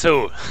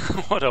 So,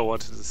 what I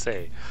wanted to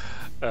say.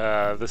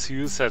 This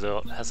use has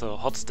a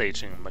hot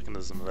staging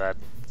mechanism. That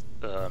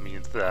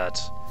means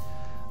that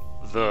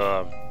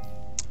the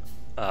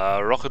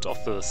rocket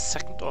of the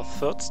second or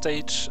third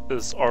stage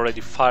is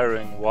already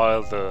firing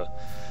while the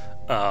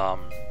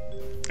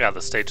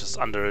stages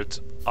under it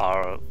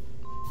are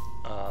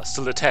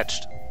still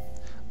attached.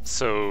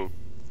 So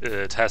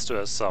it has to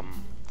have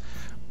some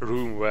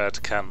room where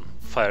it can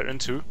fire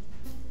into,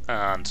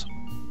 and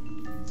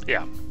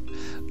yeah,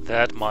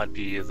 that might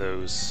be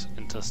those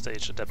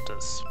interstage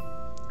adapters.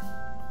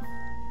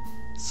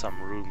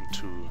 Some room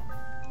to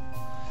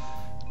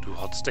do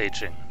hot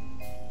staging.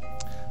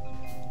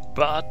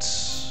 But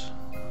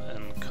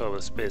in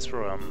Kerbal Space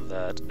Program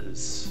that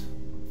is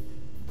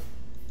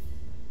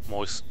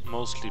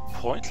mostly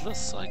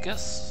pointless, I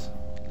guess.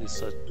 At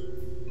least I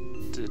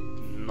did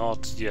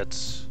not yet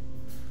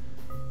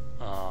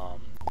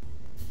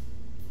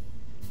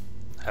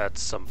had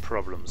some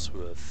problems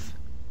with.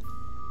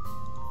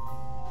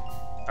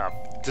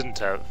 Didn't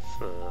have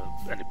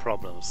any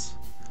problems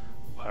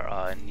where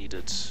I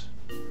needed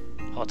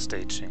hot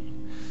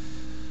staging.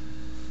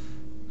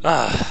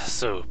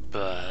 So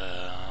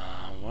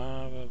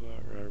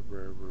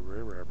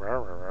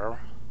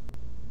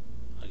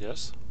I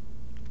guess.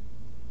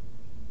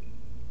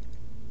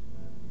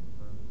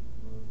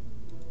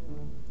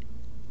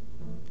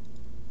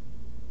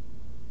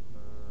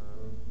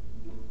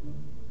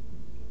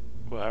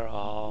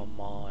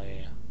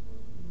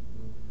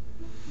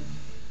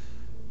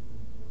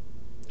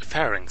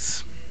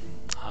 fairings.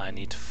 I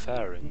need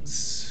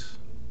fairings.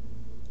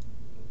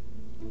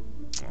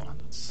 Oh,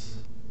 that's...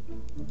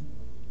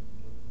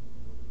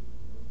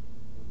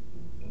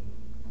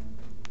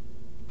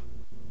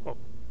 Oh.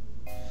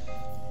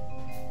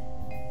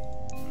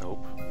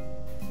 Nope.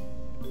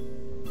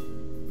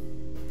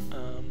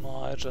 Am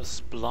I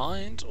just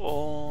blind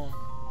or...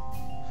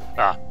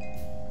 Ah.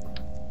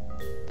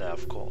 There,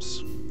 of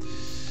course.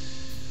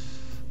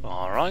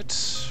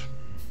 Alright.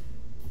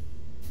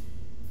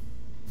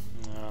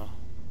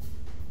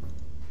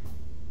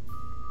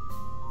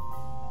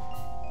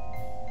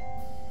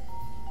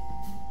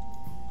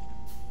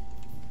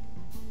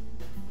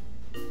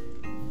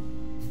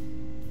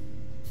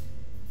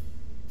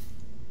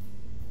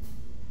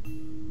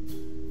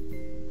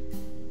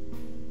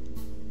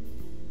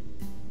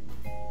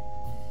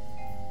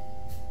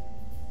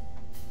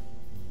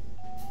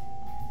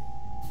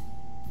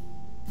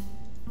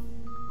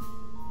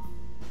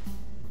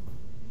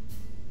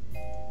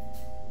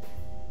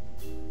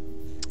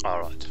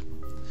 Alright.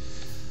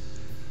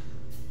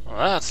 Well,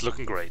 that's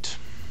looking great.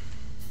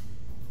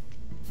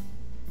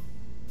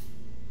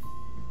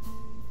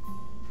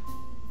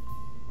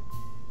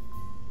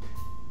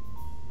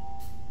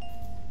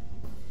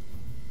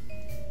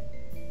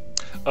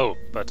 Oh,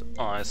 but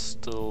I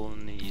still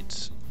need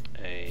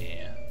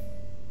a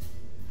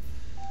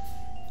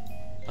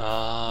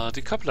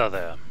decoupler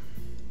there.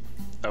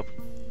 Nope.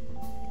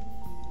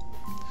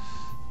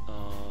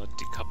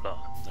 Decoupler.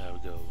 There we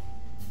go.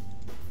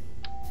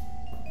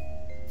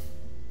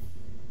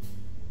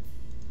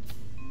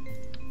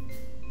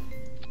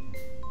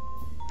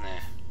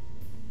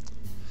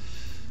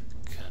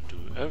 Can do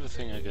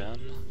everything again.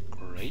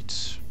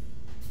 Great.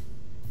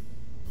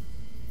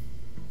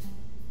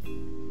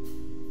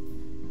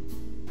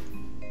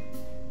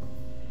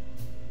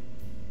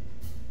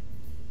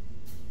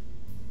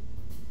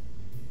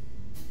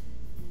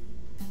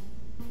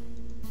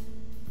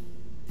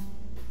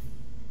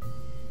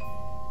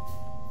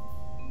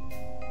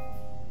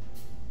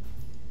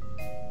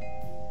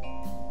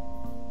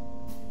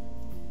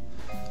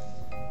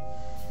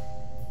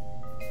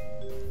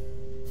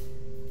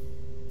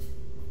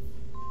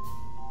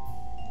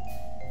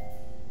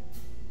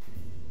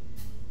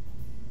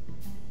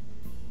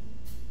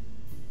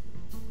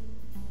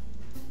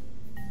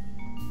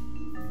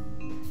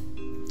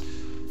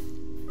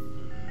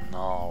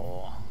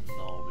 Now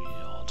we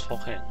are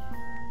talking.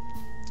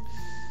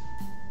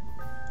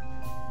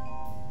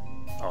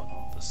 Oh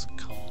no, this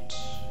can't.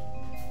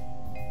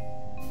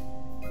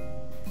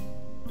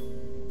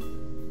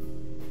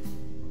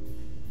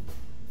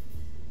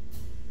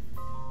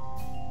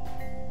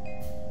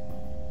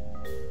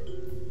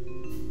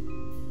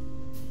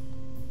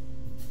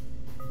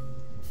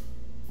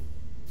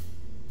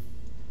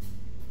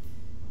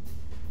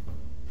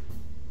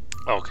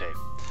 Okay.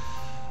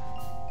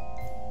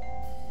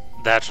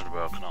 That should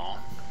work now.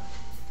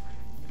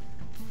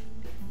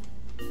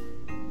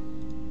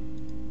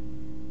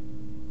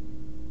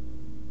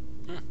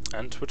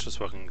 And Twitch is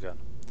working again.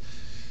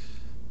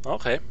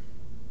 Okay.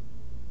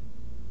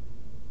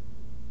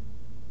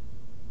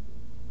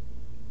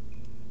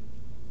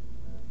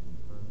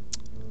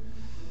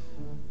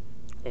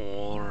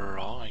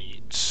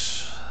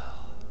 Alright.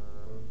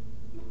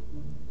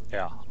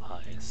 Yeah,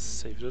 I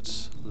saved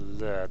it.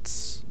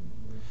 Let's...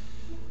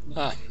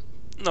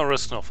 no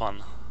risk, no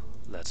fun.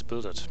 Let's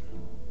build it.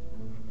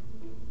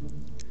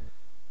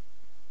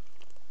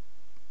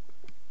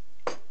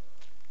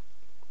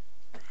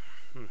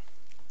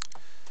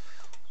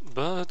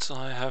 But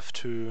I have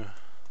to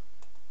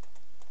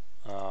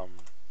yeah,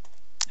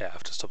 I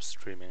have to stop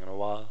streaming in a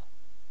while.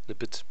 A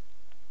bit.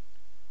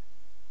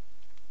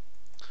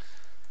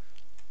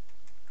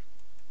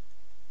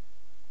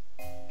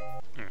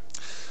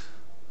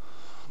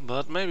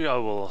 But maybe I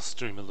will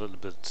stream a little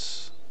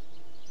bit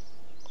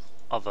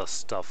other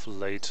stuff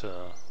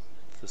later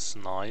this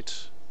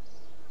night.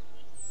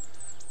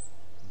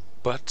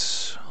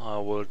 But I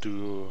will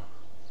do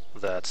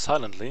that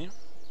silently,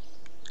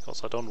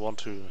 because I don't want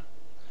to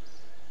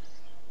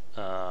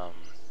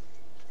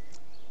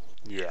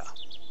yeah,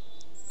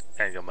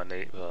 anger my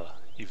neighbor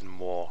even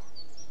more.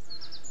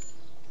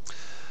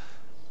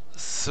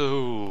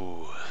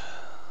 So,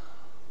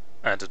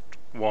 and it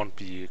won't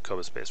be a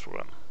Kerbal Space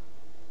Program,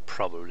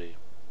 probably.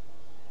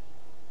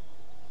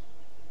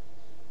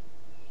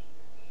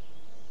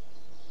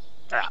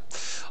 Ah,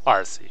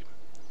 I see.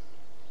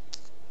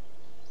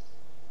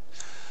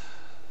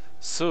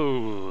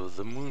 So,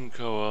 the moon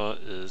core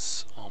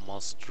is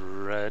almost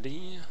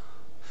ready.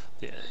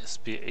 The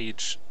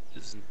SPH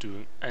isn't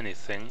doing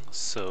anything,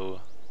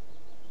 so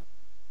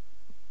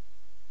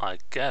I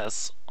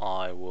guess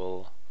I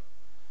will...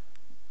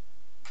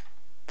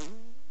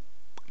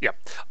 yeah,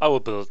 I will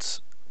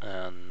build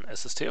an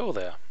SSTO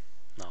there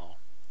now.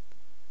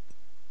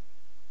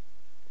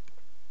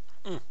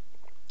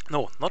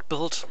 No, not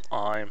build.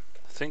 I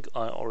think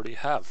I already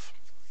have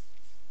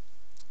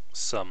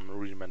some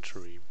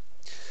rudimentary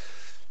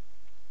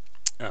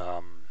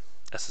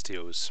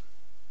SSTOs.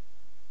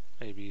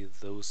 Maybe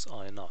those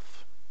are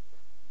enough.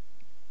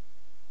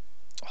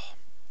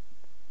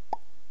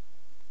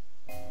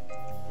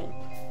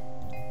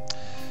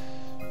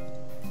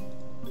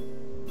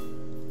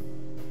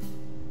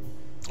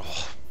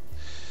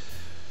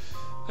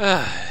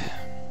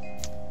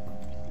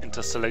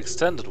 Interstellar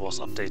Extended was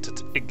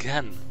updated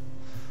again,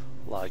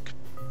 like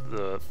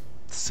the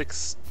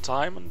 6th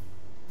time in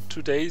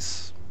 2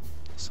 days,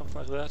 something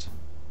like that.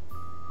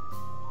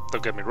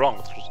 Don't get me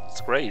wrong,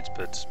 it's great,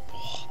 but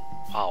oh,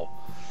 wow.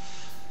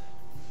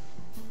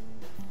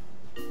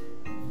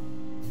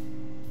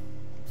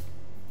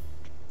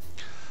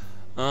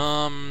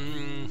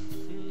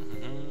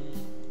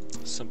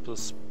 Simple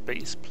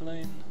space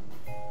plane.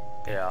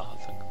 Yeah, I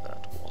think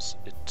that was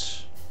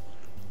it.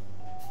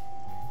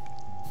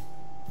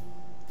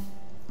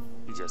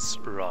 Yes,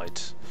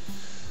 right.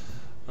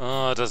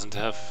 It doesn't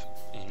have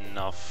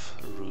enough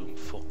room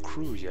for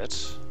crew yet.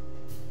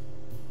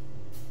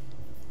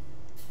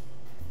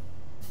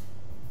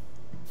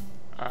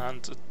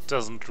 And it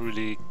doesn't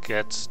really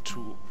get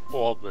to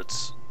orbit,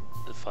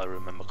 if I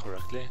remember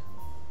correctly.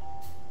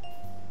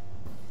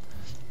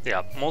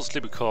 Yeah, mostly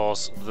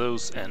because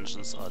those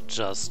engines are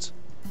just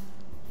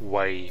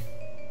way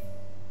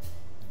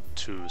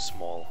too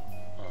small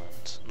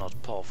and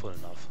not powerful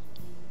enough.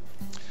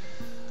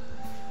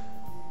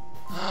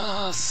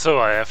 So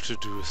I have to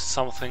do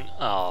something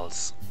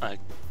else. I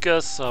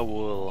guess I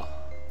will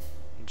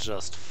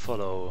just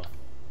follow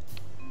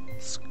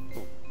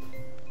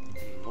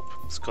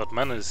Scott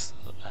Manley's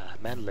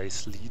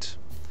lead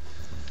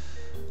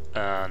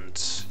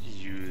and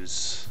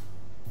use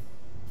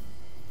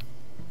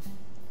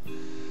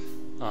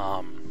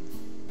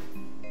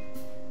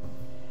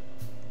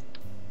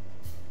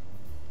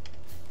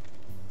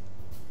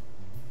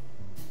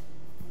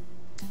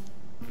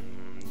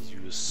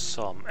use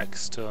some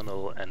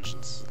external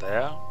engines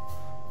there.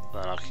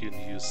 Then I can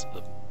use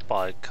a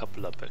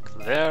bicoupler back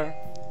there.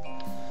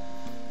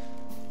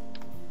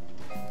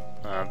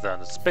 And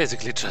then it's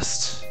basically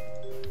just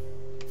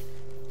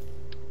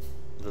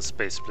the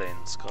space plane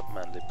Scott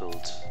Manley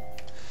built.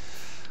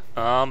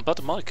 But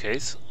in my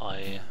case,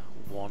 I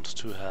want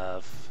to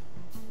have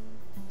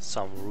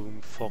some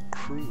room for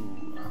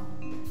crew.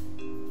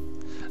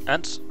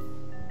 And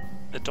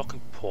a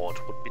docking port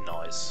would be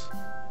nice.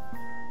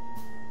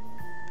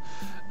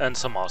 And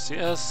some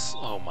RCS,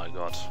 oh my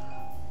god.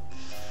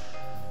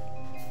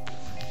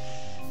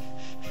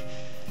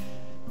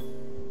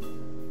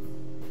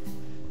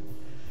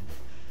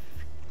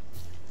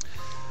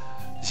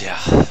 Yeah.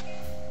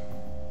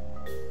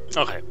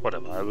 Okay,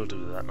 whatever, I will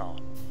do that now.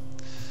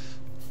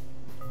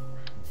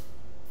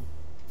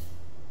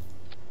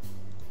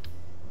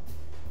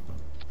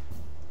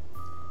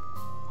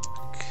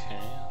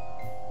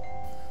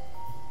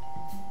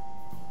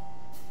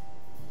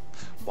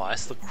 Why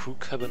is the crew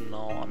cabin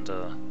now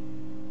under...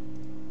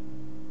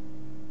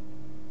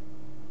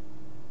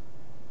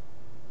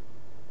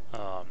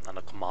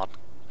 under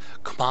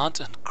command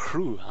and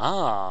crew?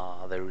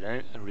 Ah, they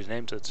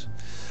renamed it.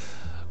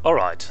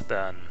 Alright,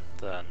 then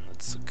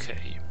it's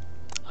okay,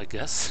 I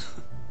guess.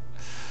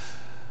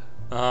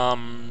 Yeah,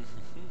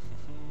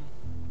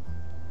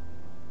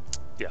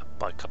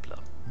 bicoupler.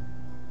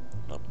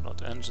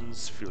 Not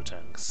engines, fuel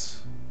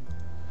tanks.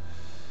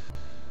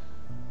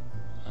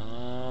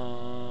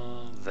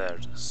 There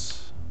it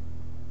is.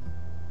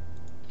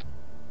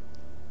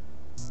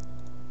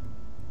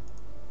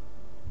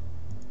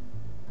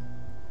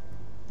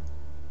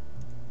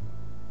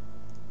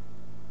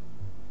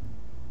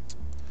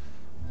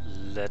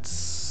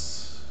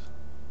 Let's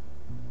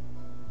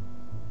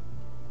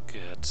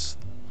get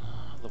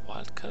the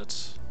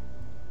Wildcat.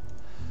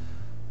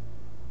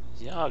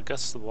 Yeah, I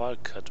guess the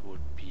Wildcat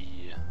would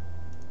be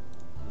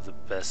the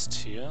best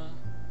here.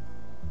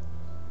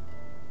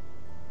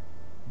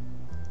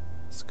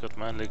 Scott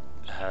Manley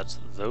had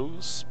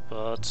those,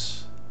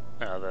 but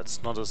yeah,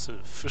 that's not as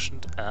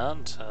efficient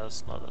and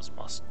has not as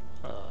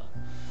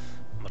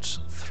much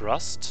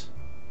thrust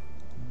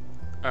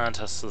and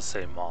has the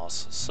same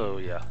mass, so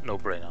yeah, no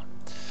brainer.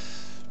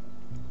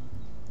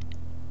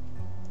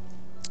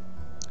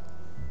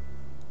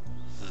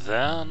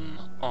 Then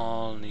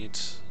I'll need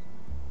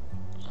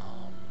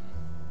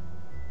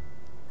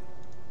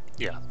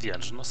yeah, the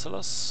engine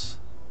oscillators.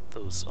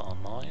 Those are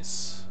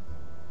nice.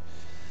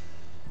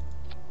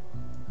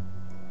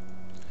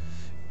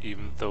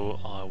 Even though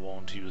I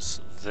won't use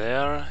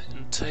their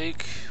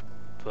intake,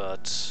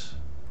 but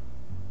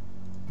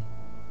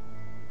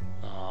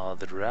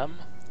the RAM,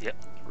 yeah,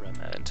 RAM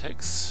air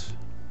intakes,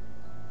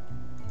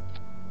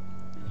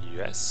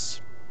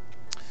 yes.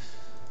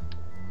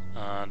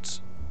 And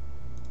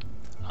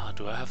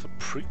do I have a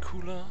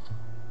pre-cooler?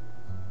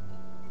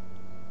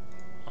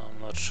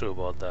 I'm not sure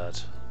about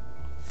that.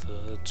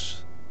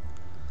 That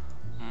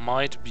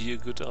might be a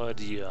good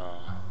idea.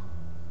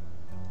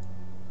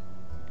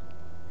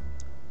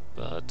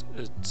 But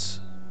it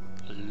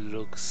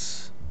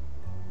looks...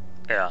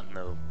 yeah,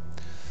 no.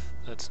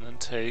 That's an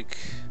intake.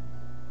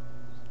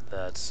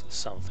 That's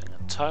something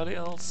entirely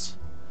else.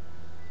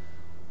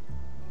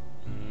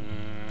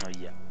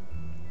 Yeah.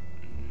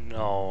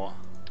 No.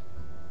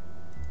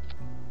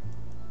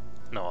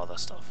 No other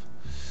stuff.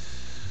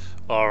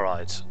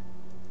 Alright.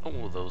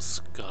 Oh,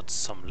 those got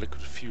some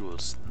liquid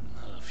fuels.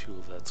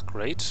 Fuel, that's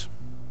great.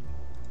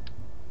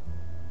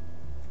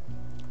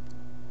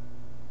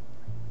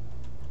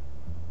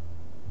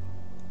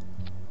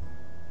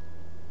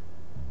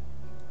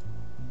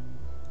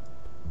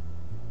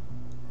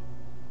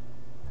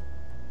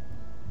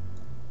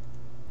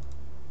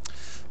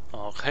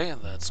 Okay,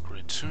 that's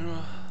great too.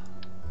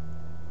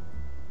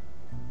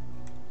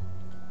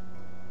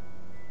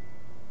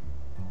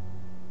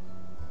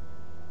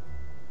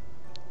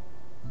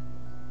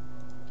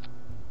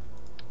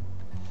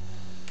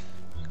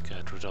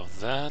 Get rid of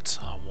that.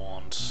 I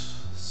want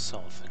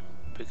something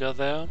bigger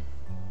there.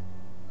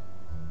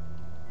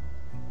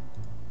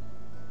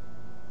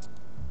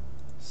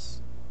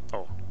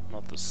 Oh,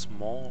 not the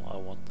small, I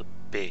want the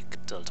big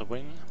delta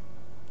wing.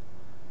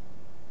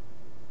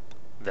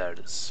 There it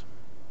is.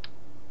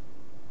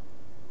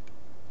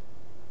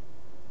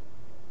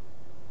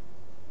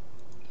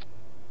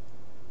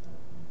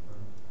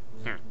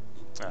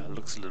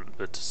 Looks a little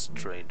bit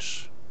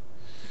strange.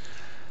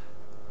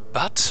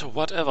 But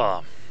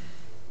whatever.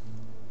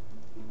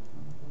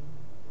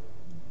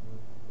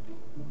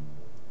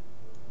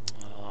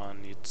 I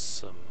need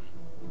some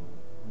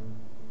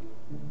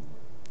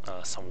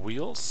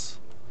wheels.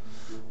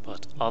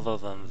 But other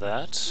than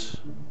that,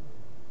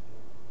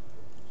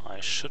 I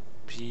should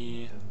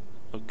be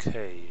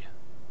okay.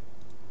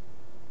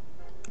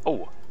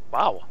 Oh,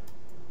 wow!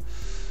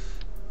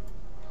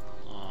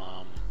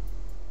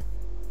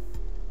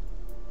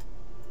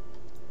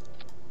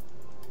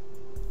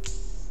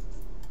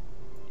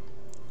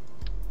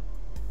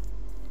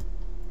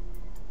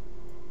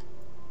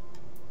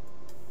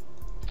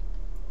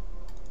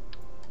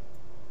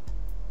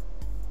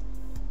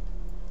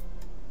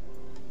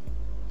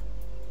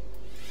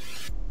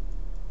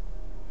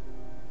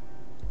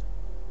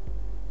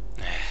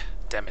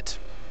 Damn it.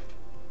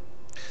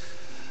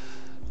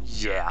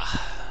 Yeah.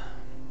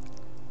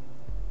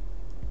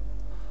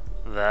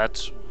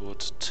 That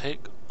would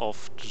take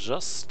off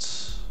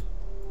just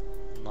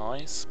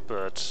nice,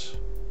 but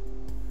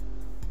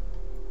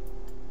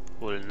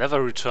will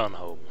never return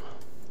home.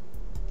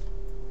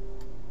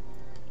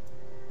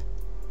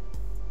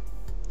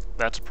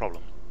 That's a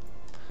problem.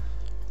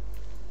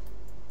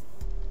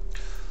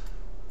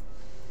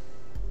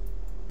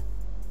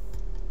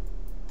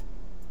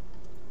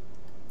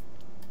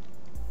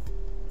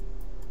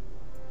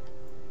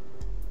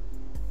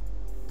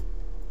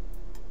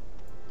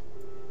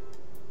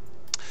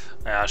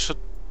 Yeah, I should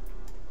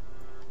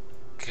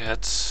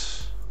get...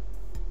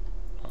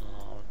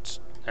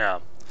 yeah,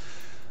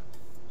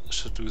 I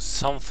should do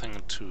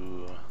something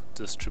to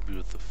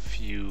distribute the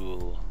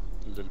fuel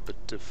a little bit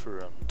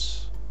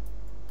different.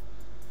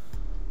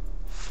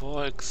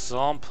 For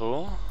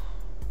example,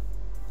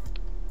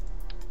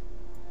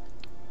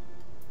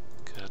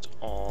 get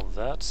all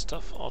that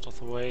stuff out of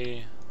the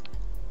way,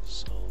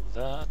 so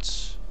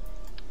that...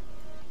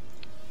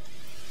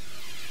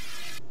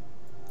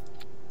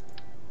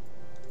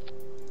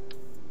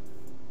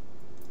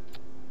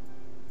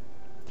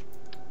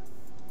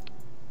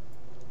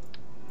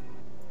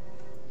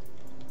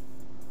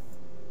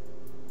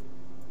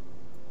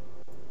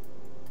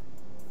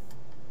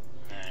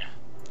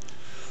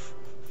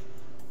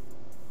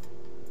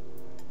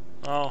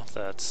 Oh,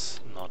 that's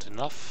not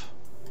enough.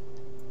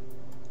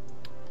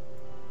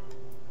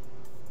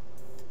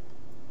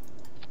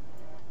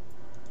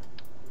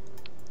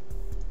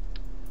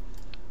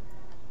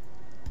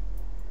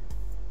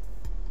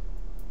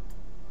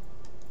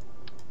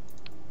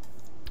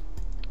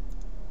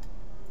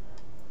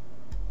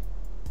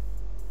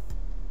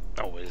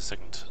 Oh, wait a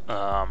second.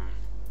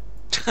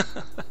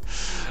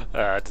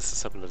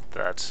 Disassembled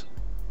that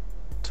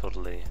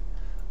totally.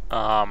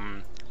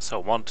 So I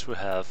want to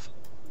have...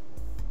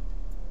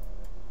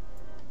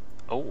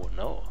 Oh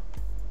no.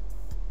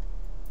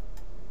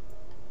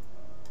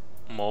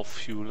 More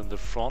fuel in the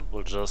front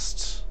will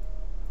just...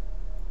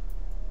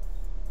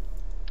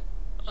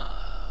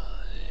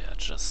 yeah,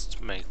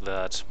 just make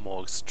that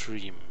more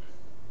extreme.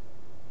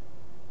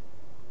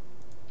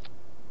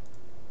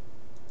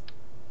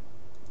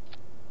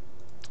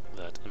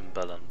 That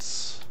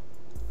imbalance.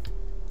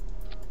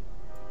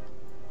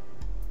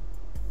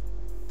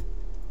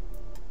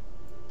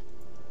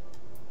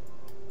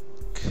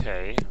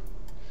 Okay.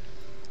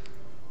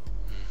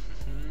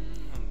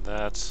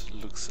 That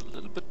looks a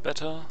little bit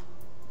better.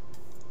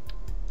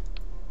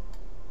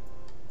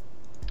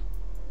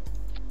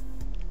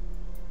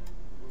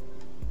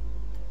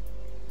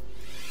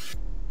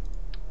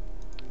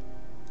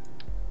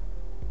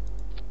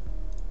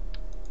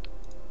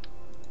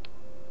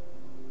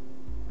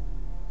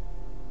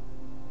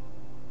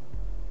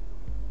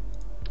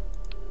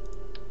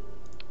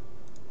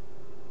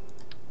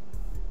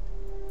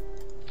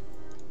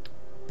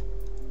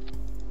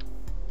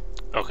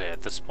 Okay,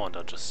 at this point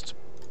I'm just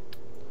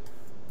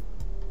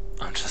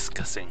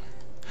guessing.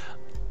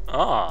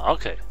 Ah,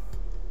 okay.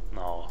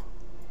 Now,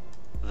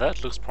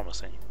 that looks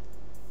promising.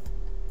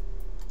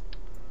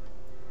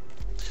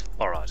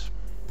 Alright.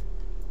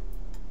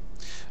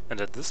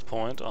 And at this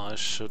point I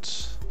should...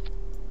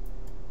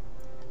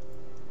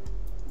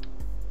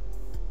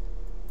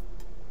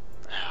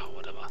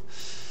 whatever.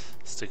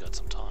 Still got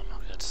some time.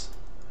 Let's...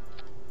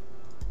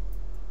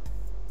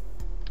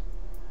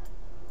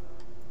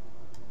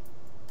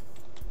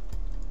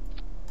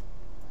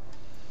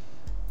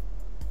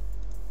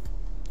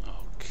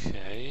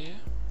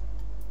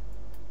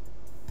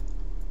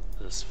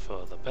 this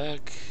further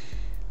back,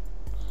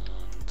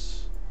 and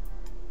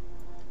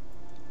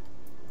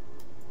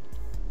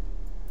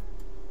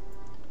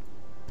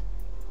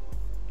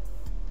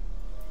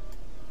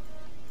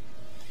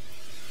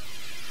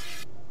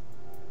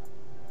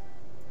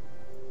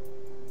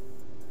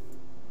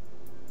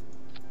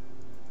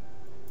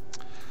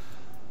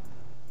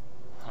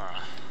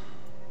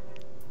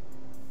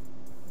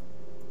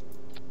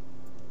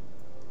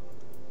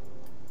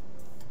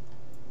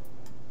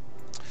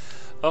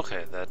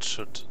okay, that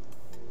should...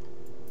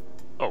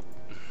 Oh.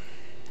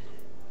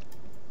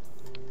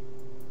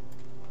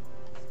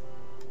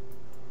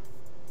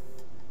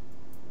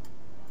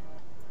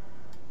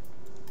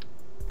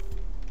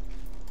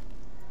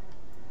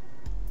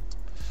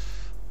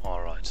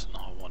 Alright,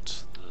 now I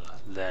want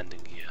the landing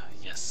gear,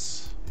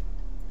 yes.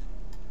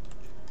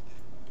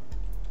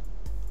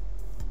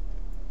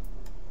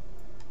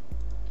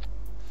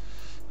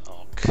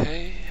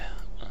 Okay,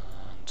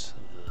 and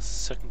the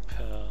second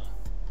pair...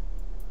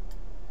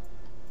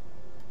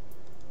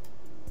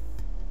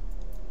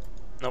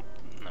 Nope,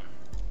 no.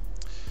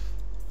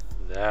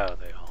 There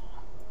they are.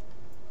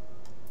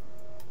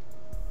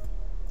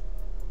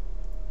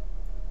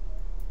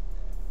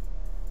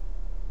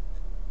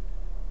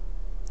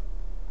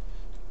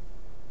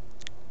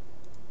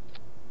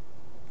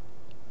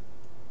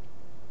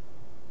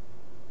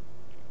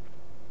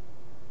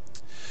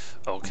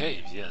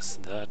 Okay, yes,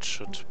 that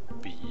should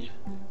be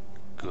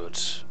good.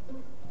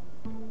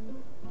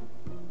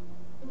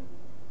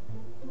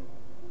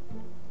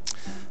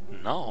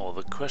 Now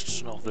the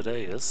question of the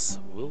day is,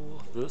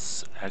 will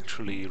this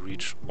actually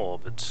reach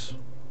orbit?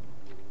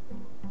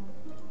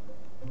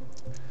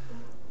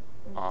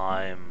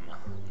 I'm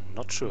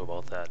not sure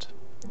about that.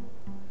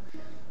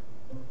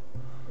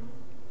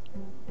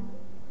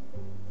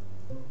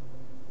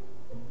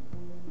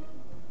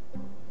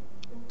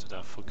 Did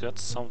I forget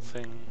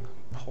something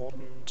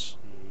important?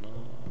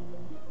 No.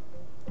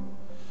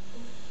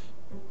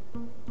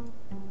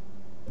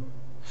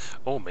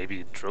 Oh,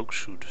 maybe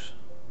RealChute.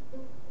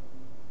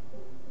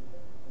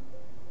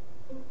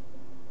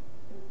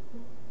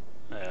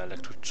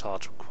 Electric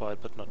charge required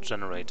but not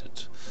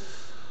generated.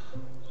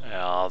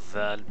 Yeah,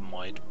 that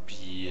might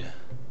be...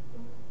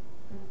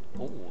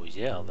 Oh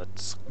yeah,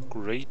 that's a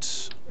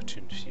great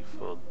opportunity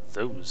for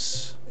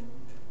those,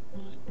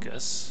 I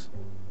guess.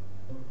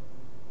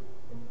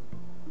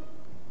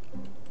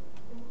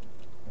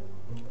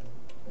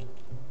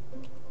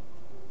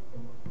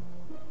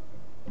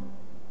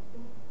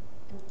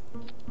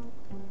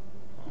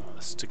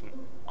 Sticking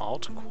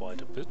out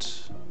quite a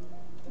bit.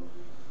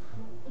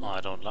 I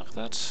don't like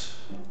that.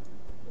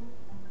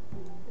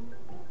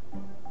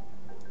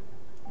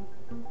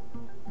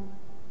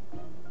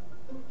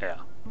 Yeah,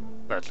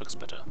 that looks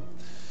better.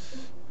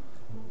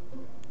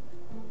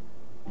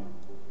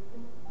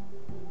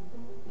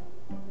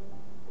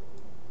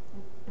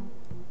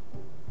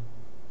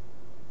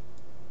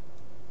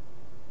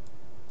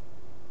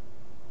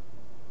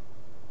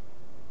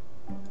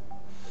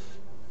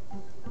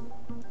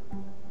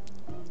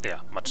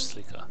 Yeah, much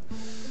sleeker.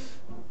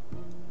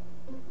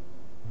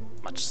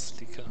 Much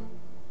sleeker?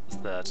 Is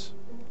that...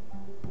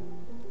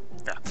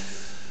 Yeah.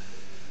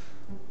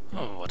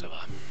 Oh, whatever.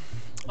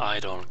 I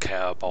don't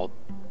care about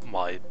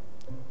my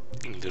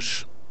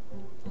English.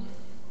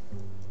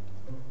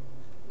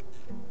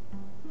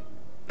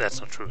 That's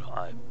not true.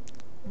 I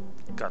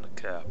kinda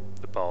care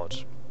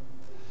about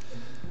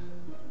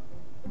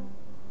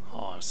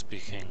how I'm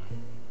speaking.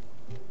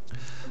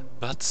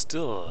 But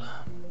still...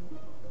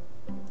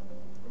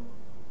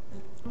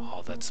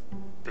 Oh, that's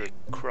big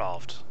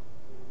craft.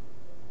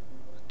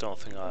 I don't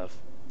think I've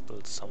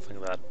built something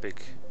that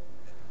big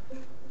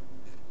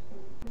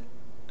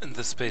in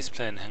the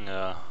spaceplane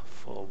hangar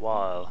for a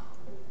while.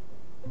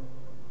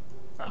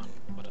 Ah,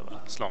 whatever,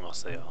 as long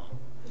as they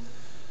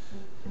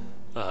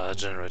are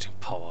generating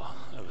power,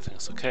 everything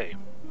is okay.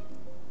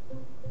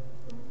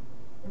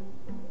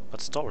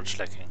 But storage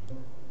lacking.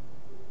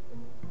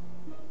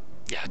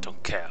 Yeah, I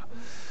don't care.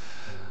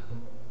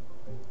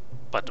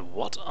 But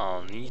what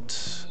I'll need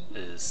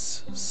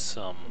is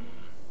some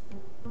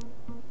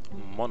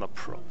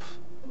monoprop.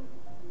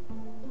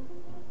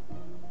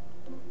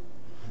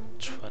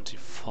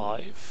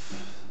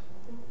 25.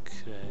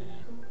 Okay.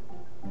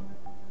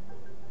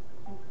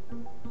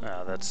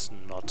 Ah, that's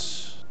not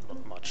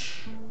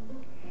much.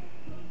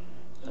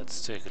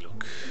 Let's take a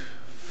look.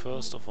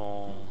 First of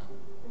all,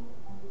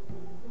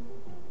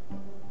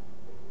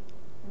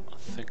 I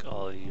think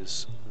I'll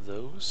use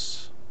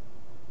those.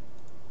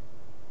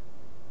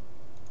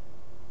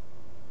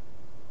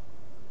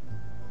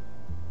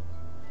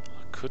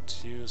 I could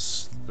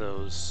use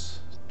those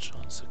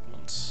joint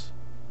segments.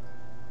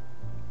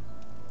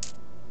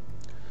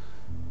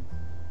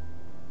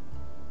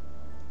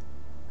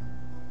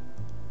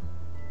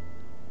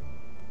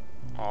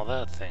 Oh,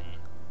 that thing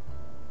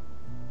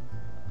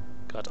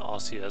got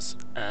RCS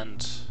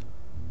and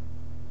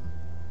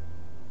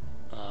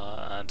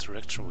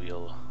direction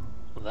wheel.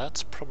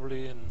 That's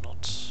probably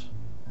not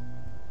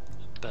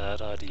a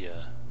bad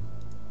idea.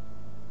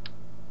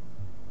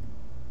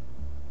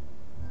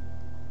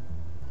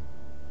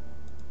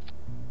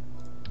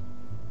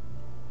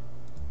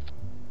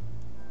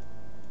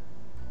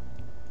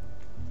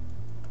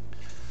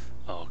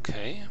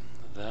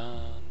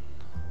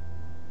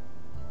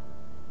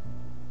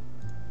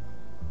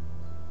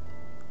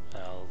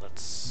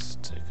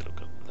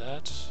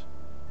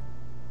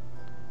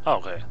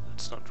 Okay,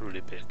 that's not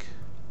really big.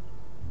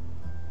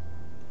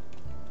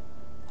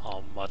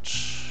 How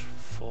much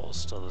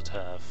force does it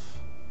have?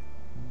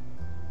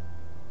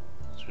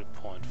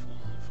 3.5.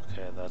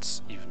 Okay,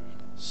 that's even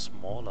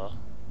smaller.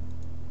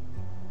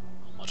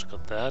 How much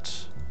got that?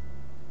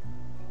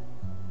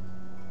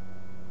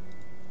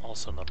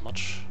 Also not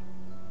much.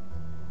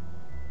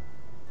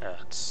 Yeah,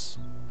 it's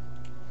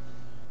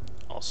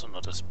also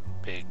not as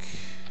big.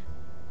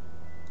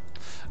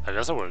 I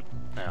guess I will,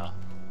 yeah,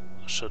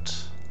 I should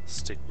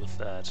stick with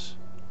that.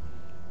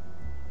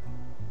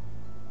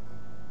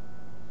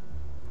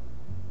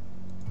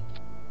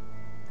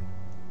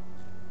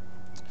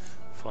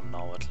 For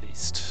now at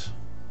least.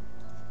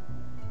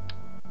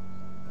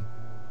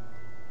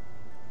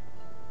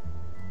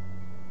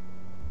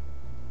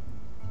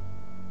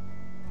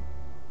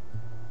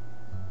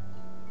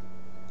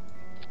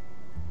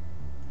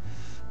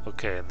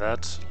 Okay,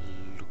 that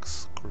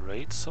looks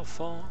great so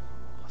far.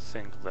 I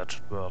think that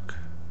should work.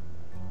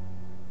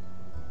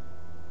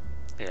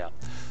 Yeah,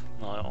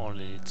 now I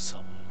only need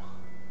some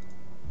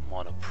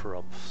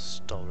monoprop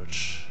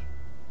storage.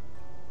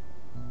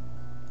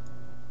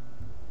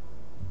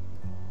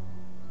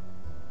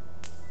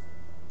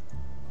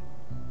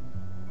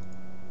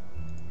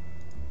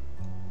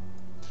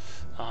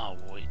 Ah,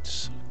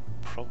 wait,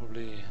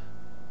 probably...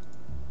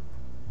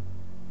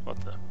 What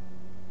the?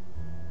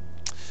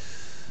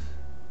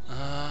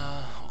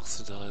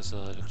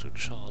 Oxidizer, electric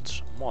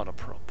charge,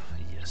 monoprop,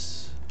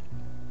 yes.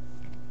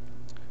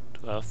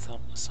 Do I have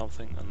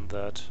something in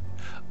that?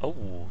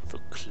 Oh, the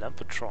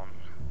Clampetron.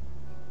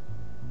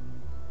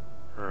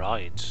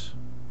 Right.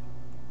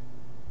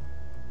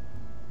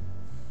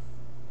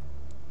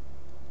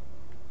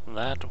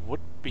 That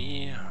would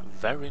be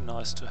very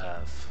nice to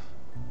have.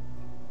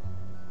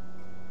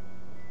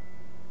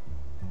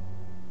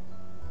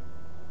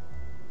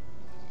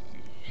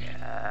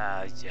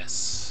 Yeah,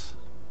 yes.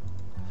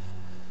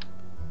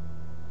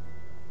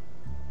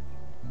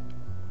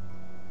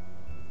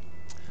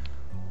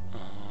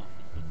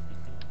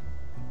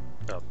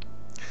 Yep.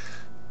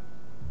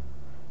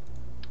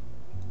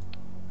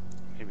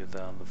 Maybe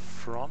there on the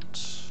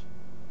front.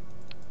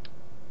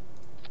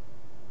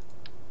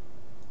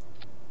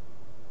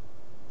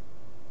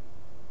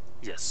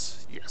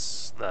 Yes,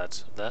 yes,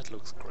 that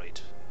looks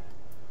great.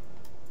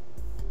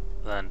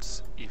 And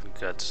even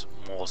get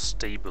more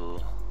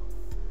stable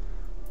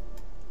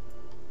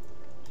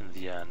in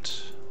the end.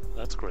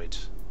 That's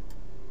great.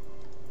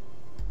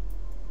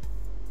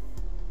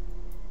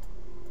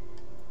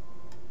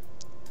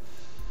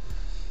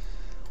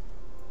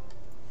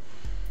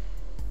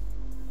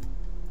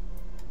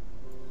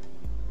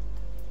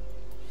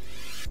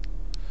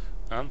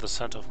 And the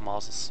center of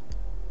mass is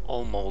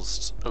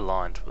almost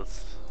aligned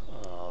with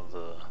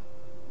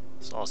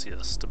this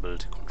RCS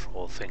stability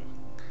control thing.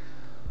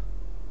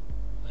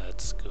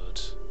 That's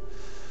good.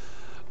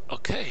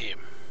 Okay.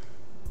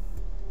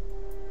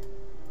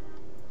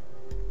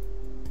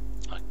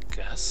 I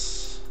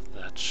guess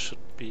that should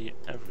be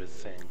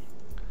everything.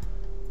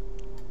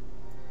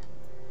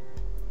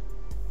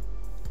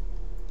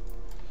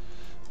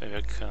 Maybe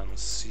I can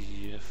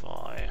see if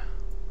I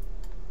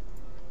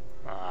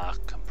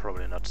can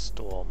probably not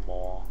store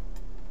more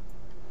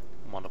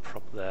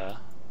monoprop there.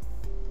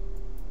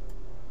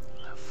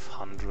 I have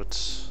 100.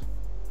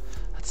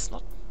 That's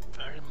not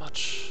very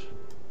much.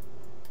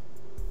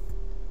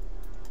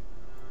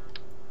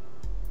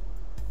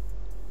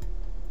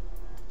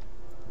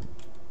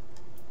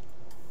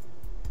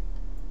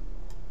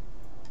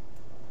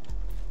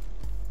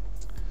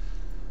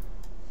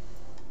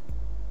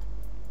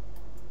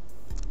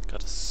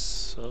 Got a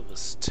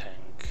service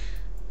tank.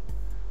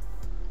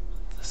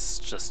 This is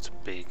just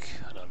big.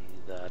 I don't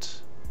need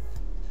that.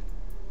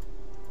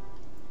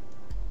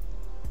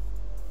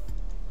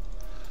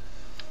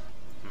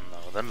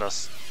 No, then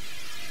let's...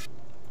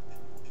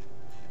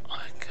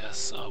 I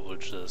guess I will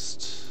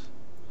just...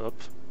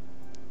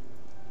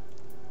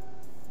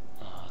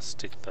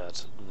 stick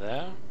that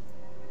there.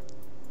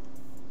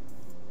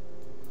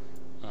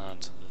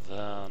 And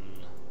then...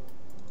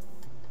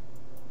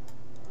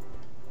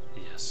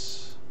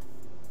 Yes.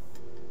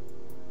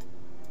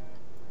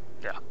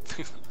 Yeah,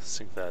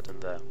 sink that in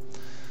there.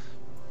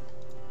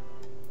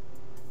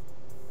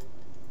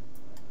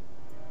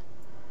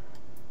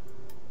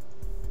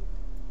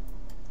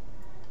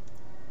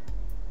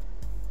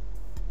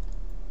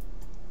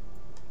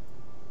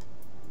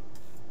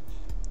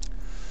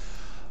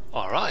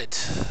 Alright,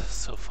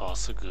 so far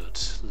so good.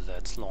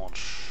 Let's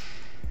launch.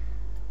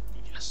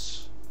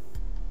 Yes.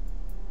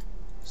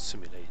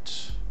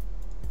 Simulate.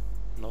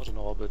 Not in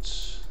orbit,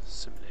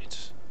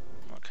 simulate.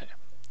 Okay.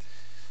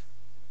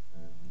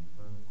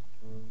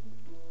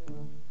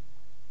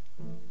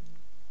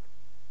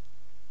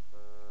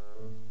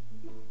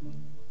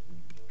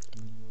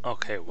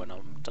 Okay, when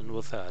I'm done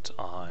with that,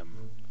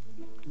 I'm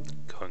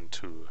going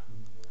to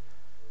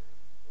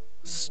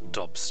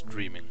stop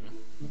streaming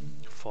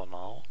for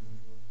now.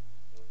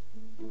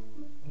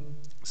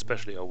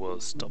 Especially I will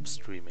stop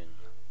streaming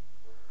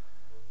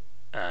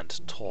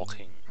and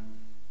talking.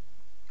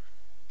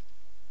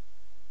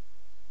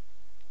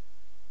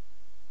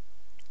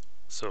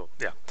 So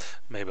yeah,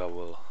 maybe I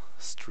will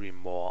stream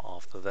more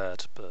after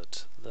that,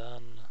 but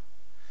then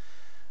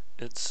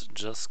it's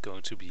just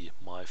going to be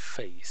my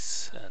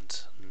face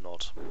and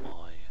not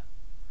my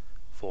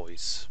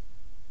voice.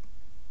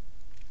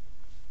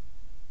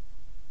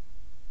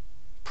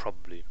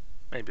 Probably.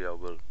 Maybe I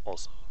will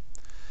also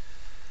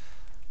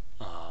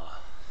oh.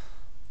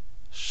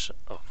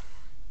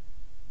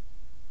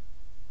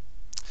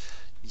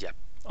 Yep,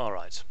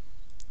 alright.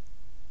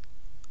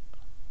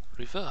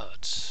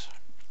 Revert.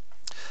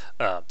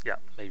 Yeah,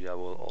 maybe I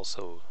will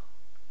also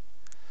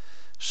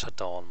shut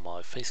down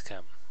my face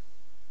cam.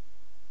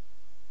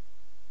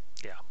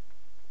 Yeah,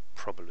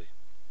 probably.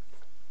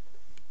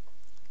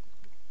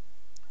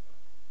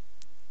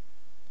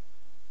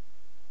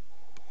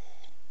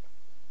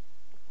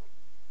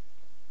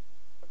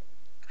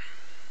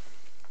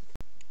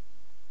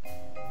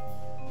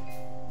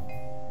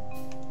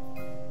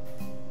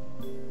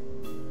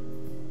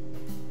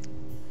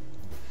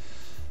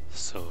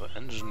 So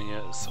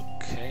engineer is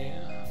okay.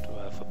 Do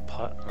I have a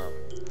pilot?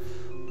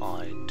 No.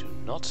 I do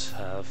not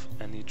have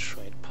any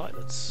trained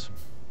pilots.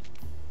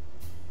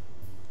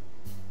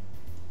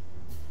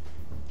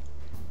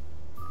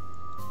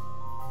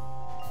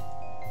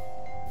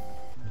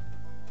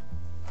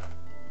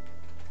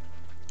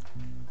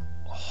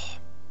 Oh.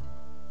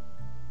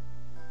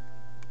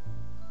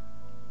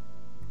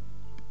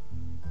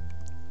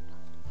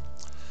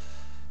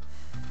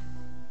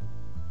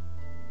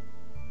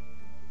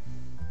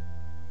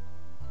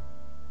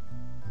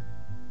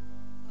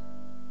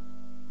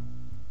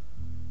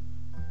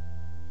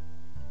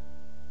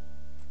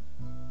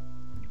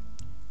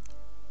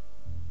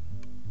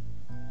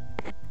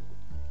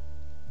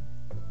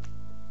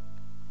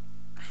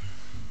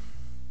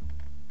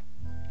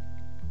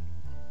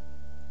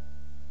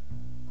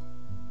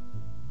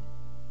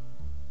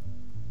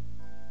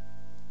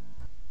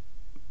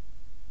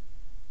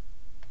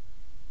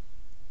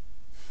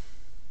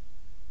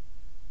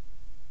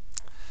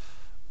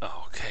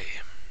 Okay.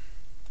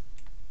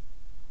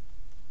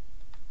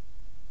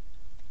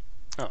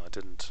 Oh, I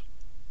didn't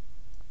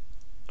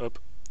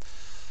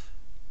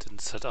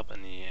set up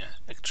any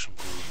action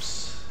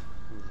groups.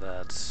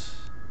 That's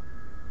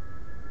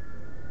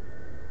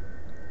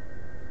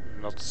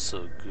not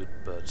so good,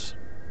 but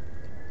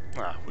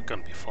we're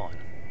gonna be fine.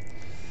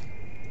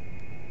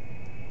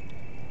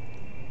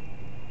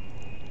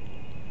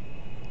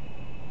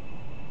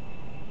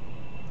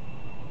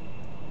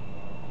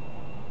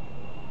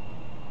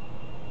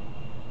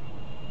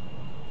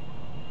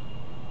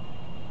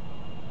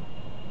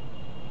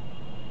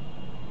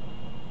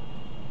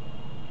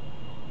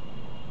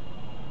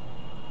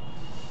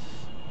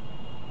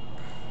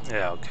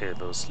 Yeah, okay,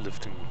 those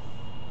lifting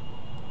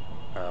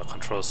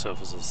control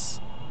surfaces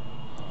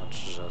are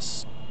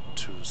just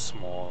too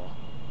small.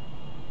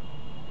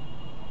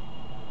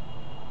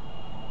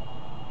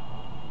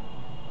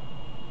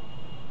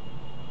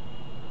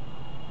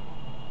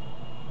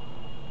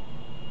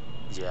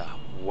 Yeah,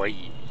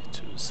 way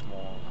too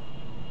small.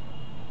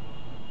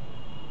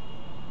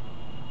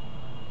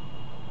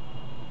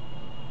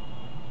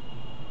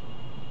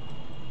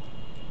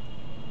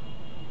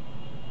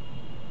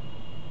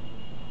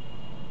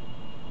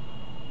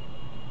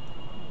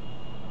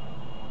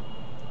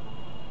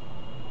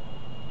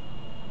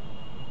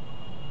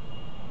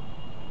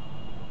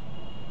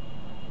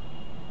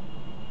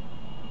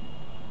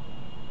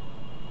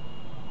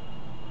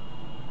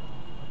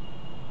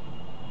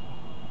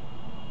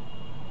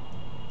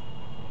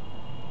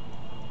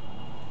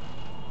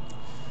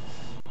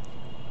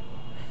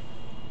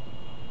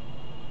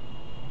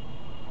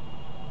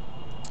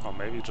 Or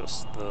maybe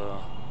just the...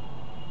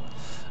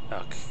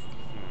 Okay.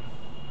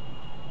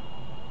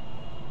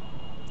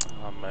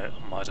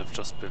 Might have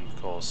just been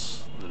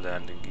because the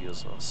landing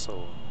gears are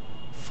so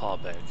far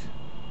back.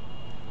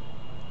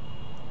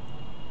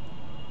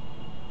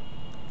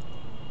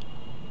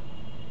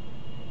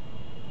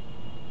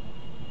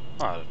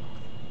 I don't know.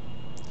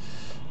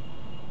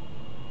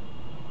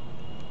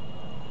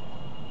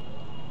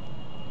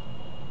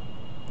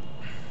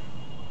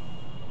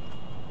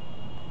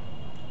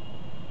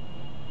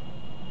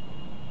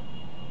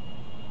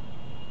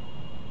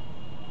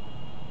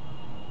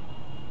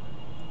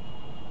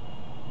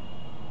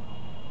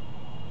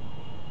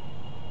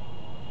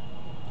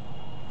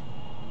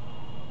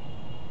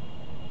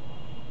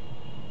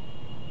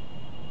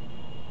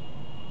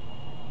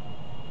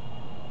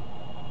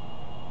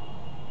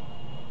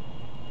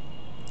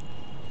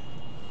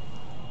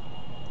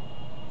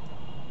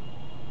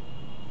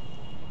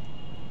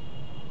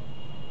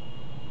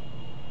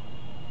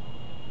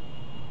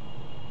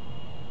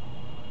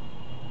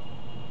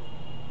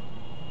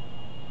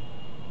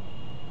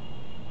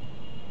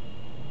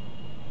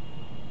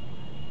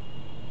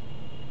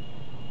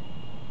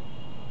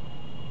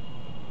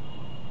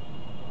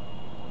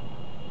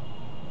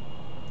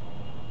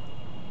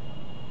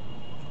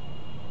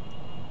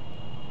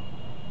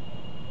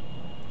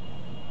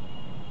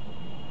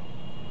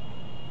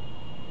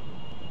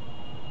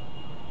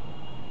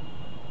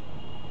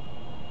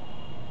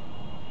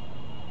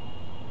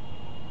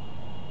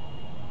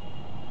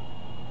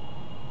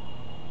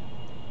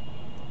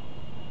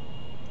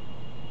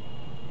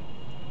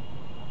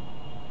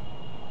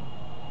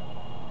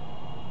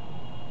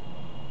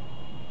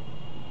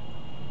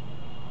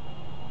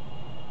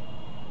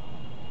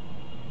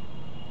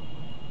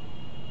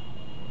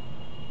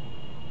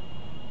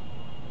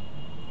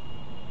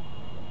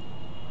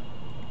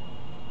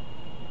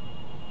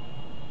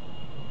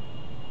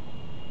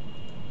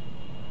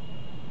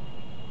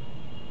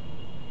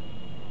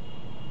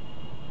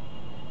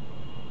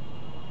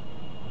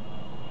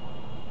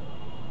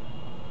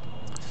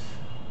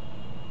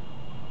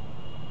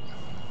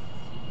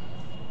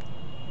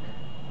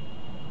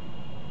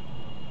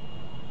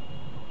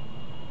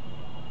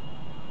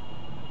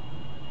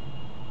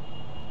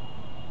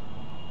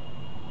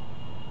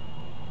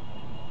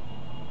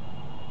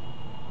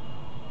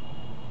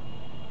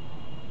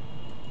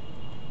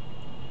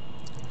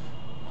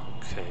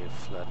 Okay,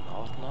 flatten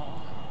out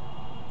now.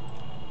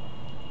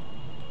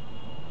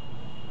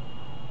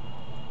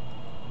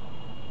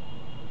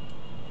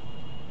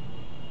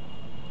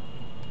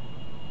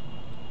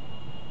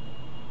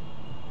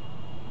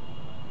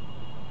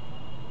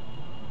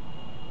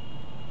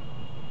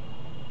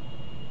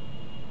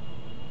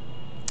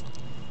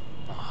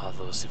 Ah,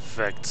 those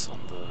effects on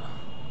the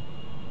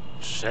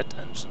jet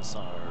engines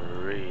are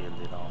really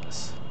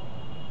nice.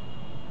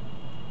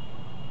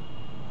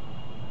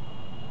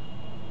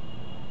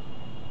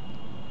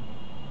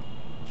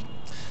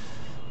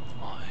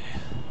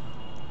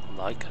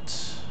 I like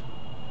it.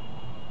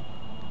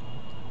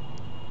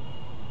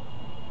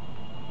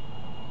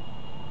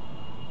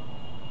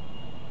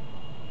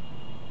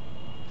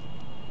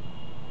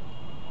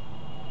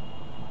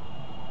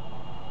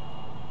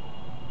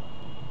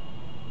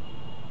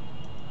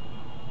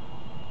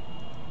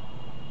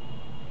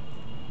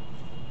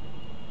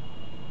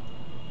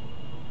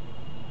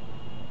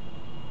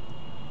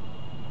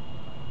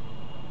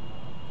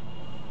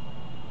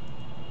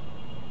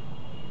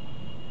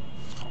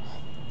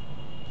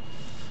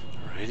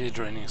 Really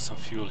draining some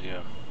fuel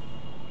here.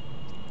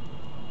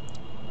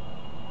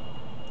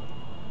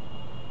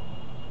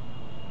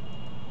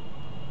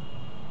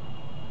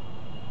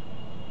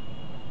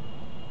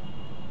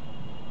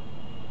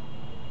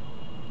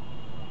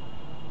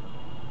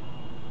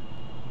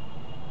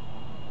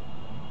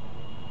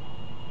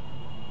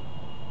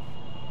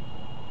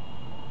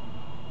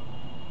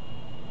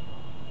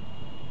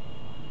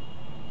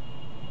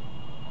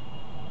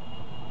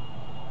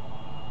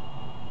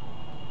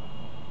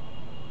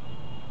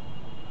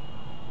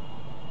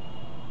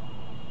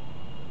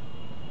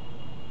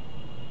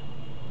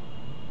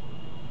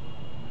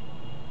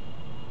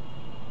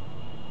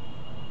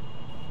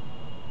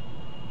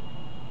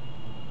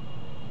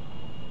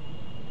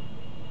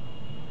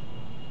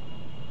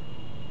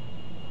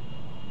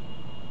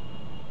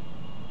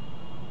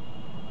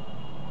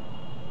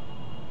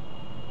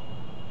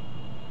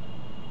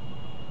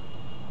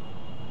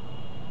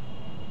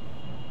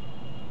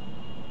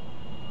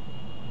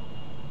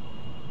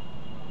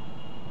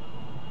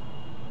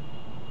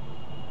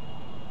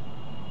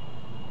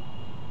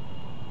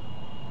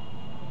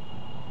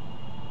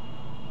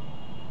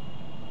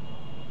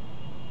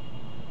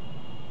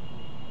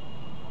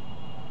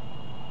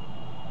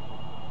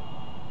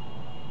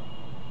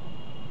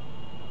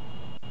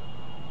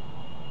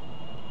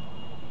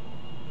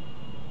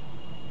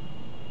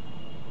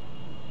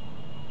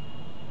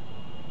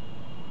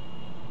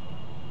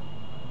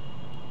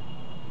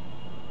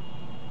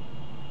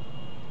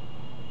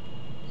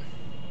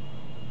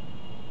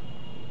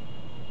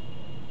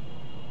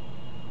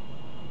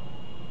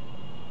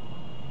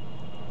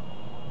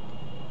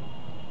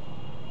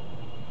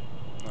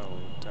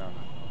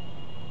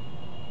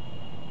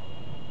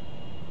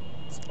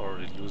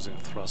 Already losing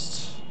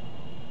thrust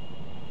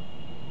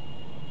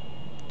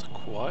at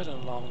quite an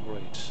alarming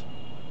rate.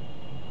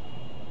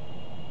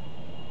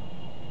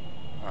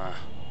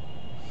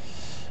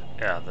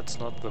 Yeah, that's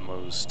not the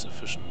most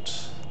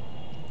efficient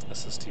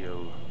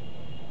SSTO.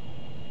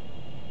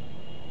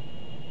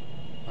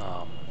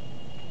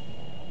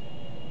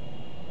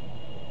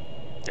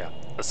 Yeah,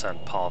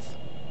 ascent path.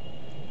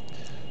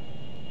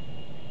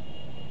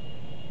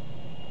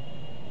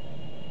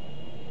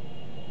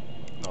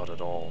 Not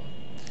at all.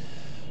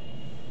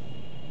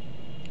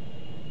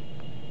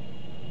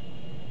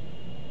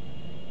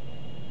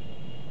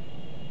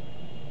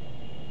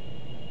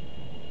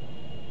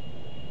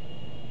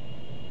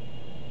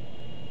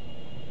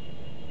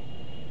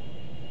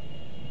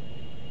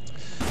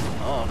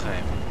 Oh, okay.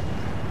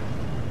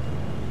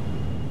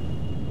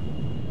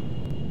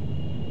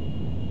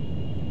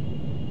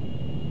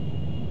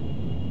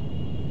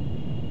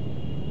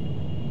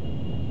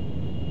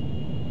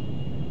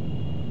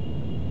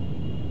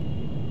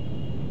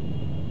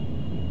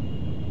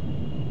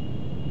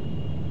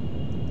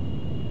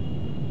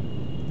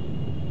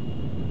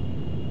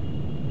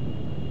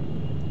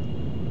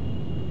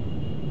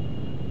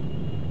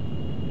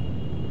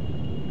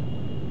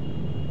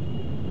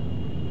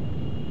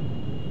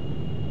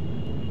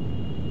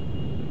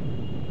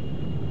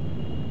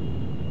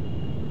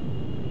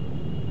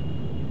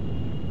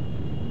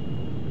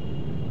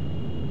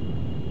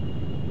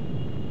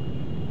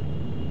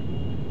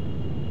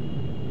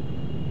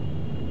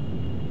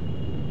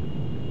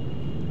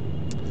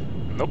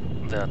 Nope,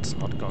 that's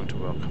not going to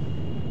work.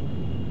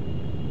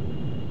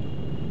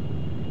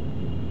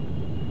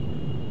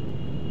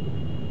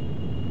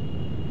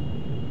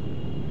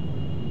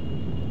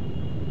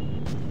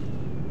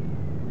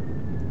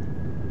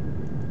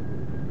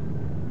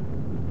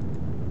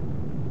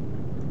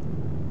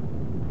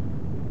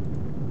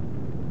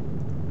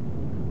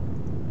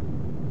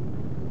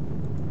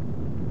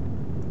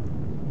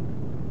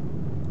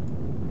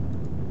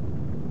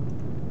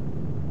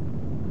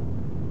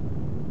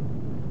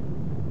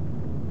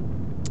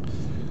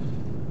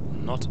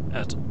 Not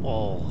at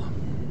all.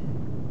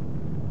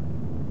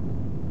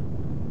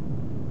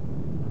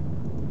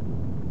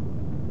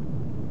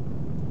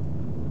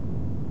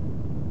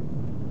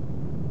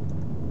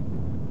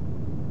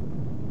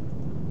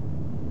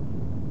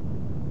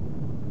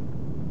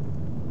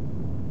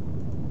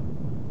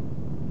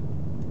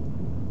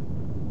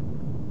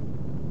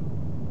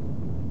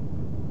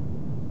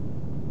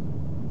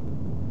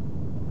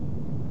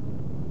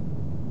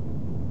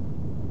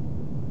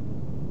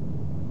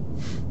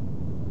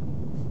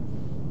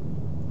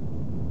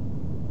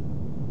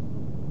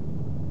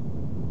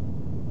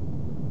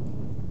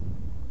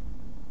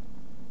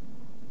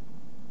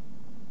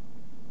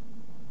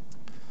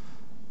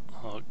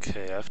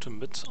 Okay, I have to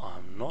admit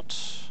I'm not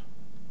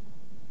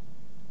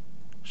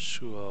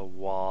sure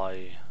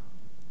why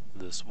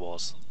this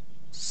was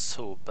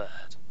so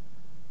bad.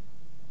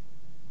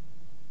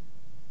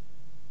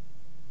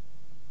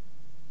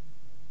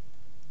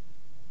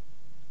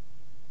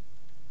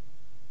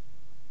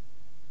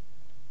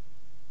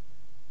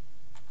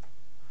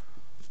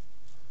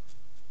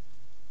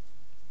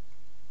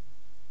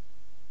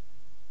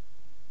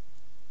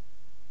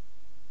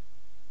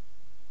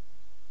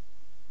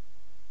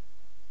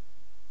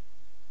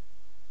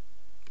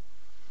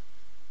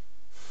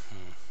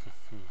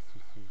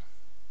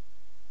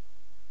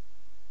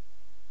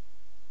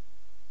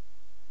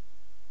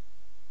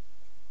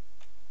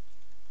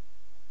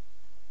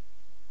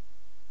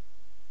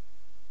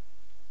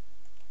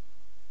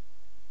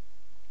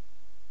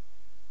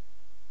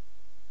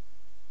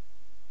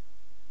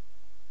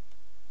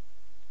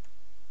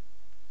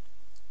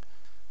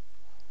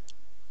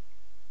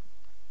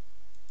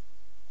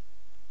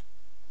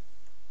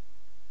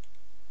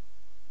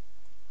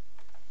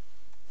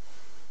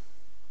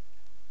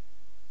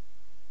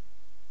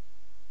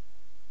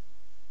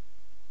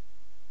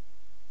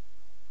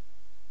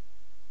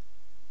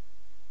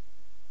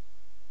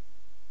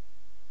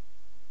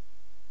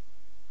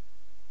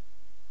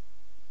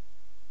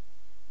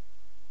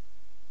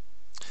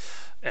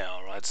 Yeah,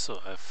 alright, so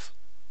I have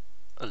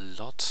a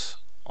lot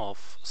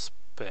of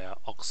spare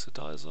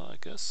oxidizer, I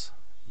guess.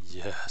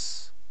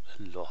 Yes,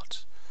 a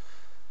lot.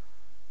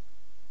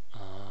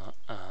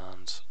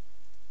 And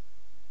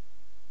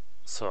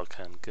so I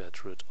can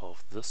get rid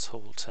of this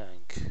whole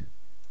tank.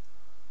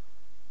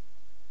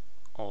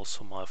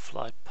 Also my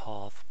flight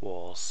path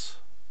was,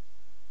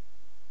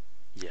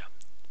 yeah,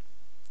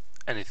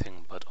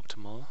 anything but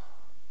optimal.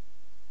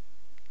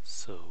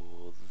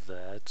 So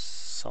that's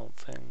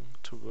something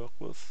to work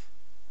with.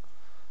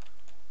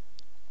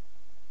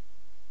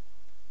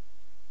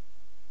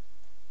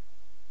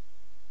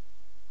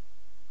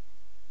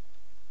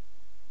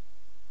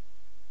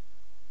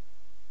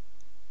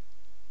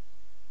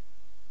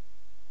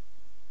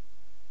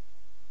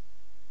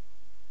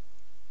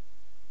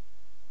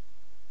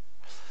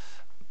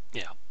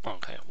 Yeah,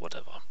 okay,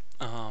 whatever.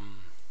 I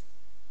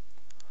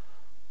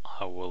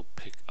will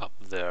pick up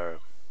there,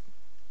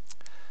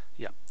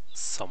 yeah,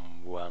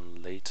 somewhere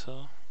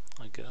later,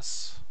 I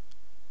guess.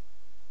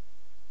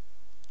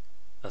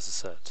 As I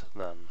said,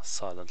 then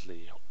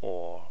silently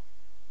or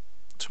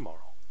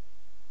tomorrow.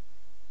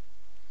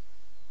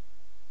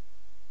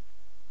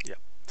 Yeah.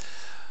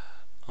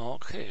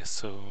 Okay,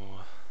 so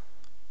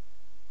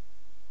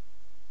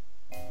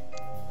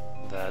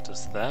that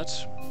is that.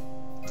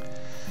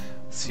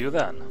 See you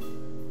then.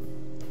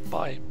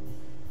 Bye.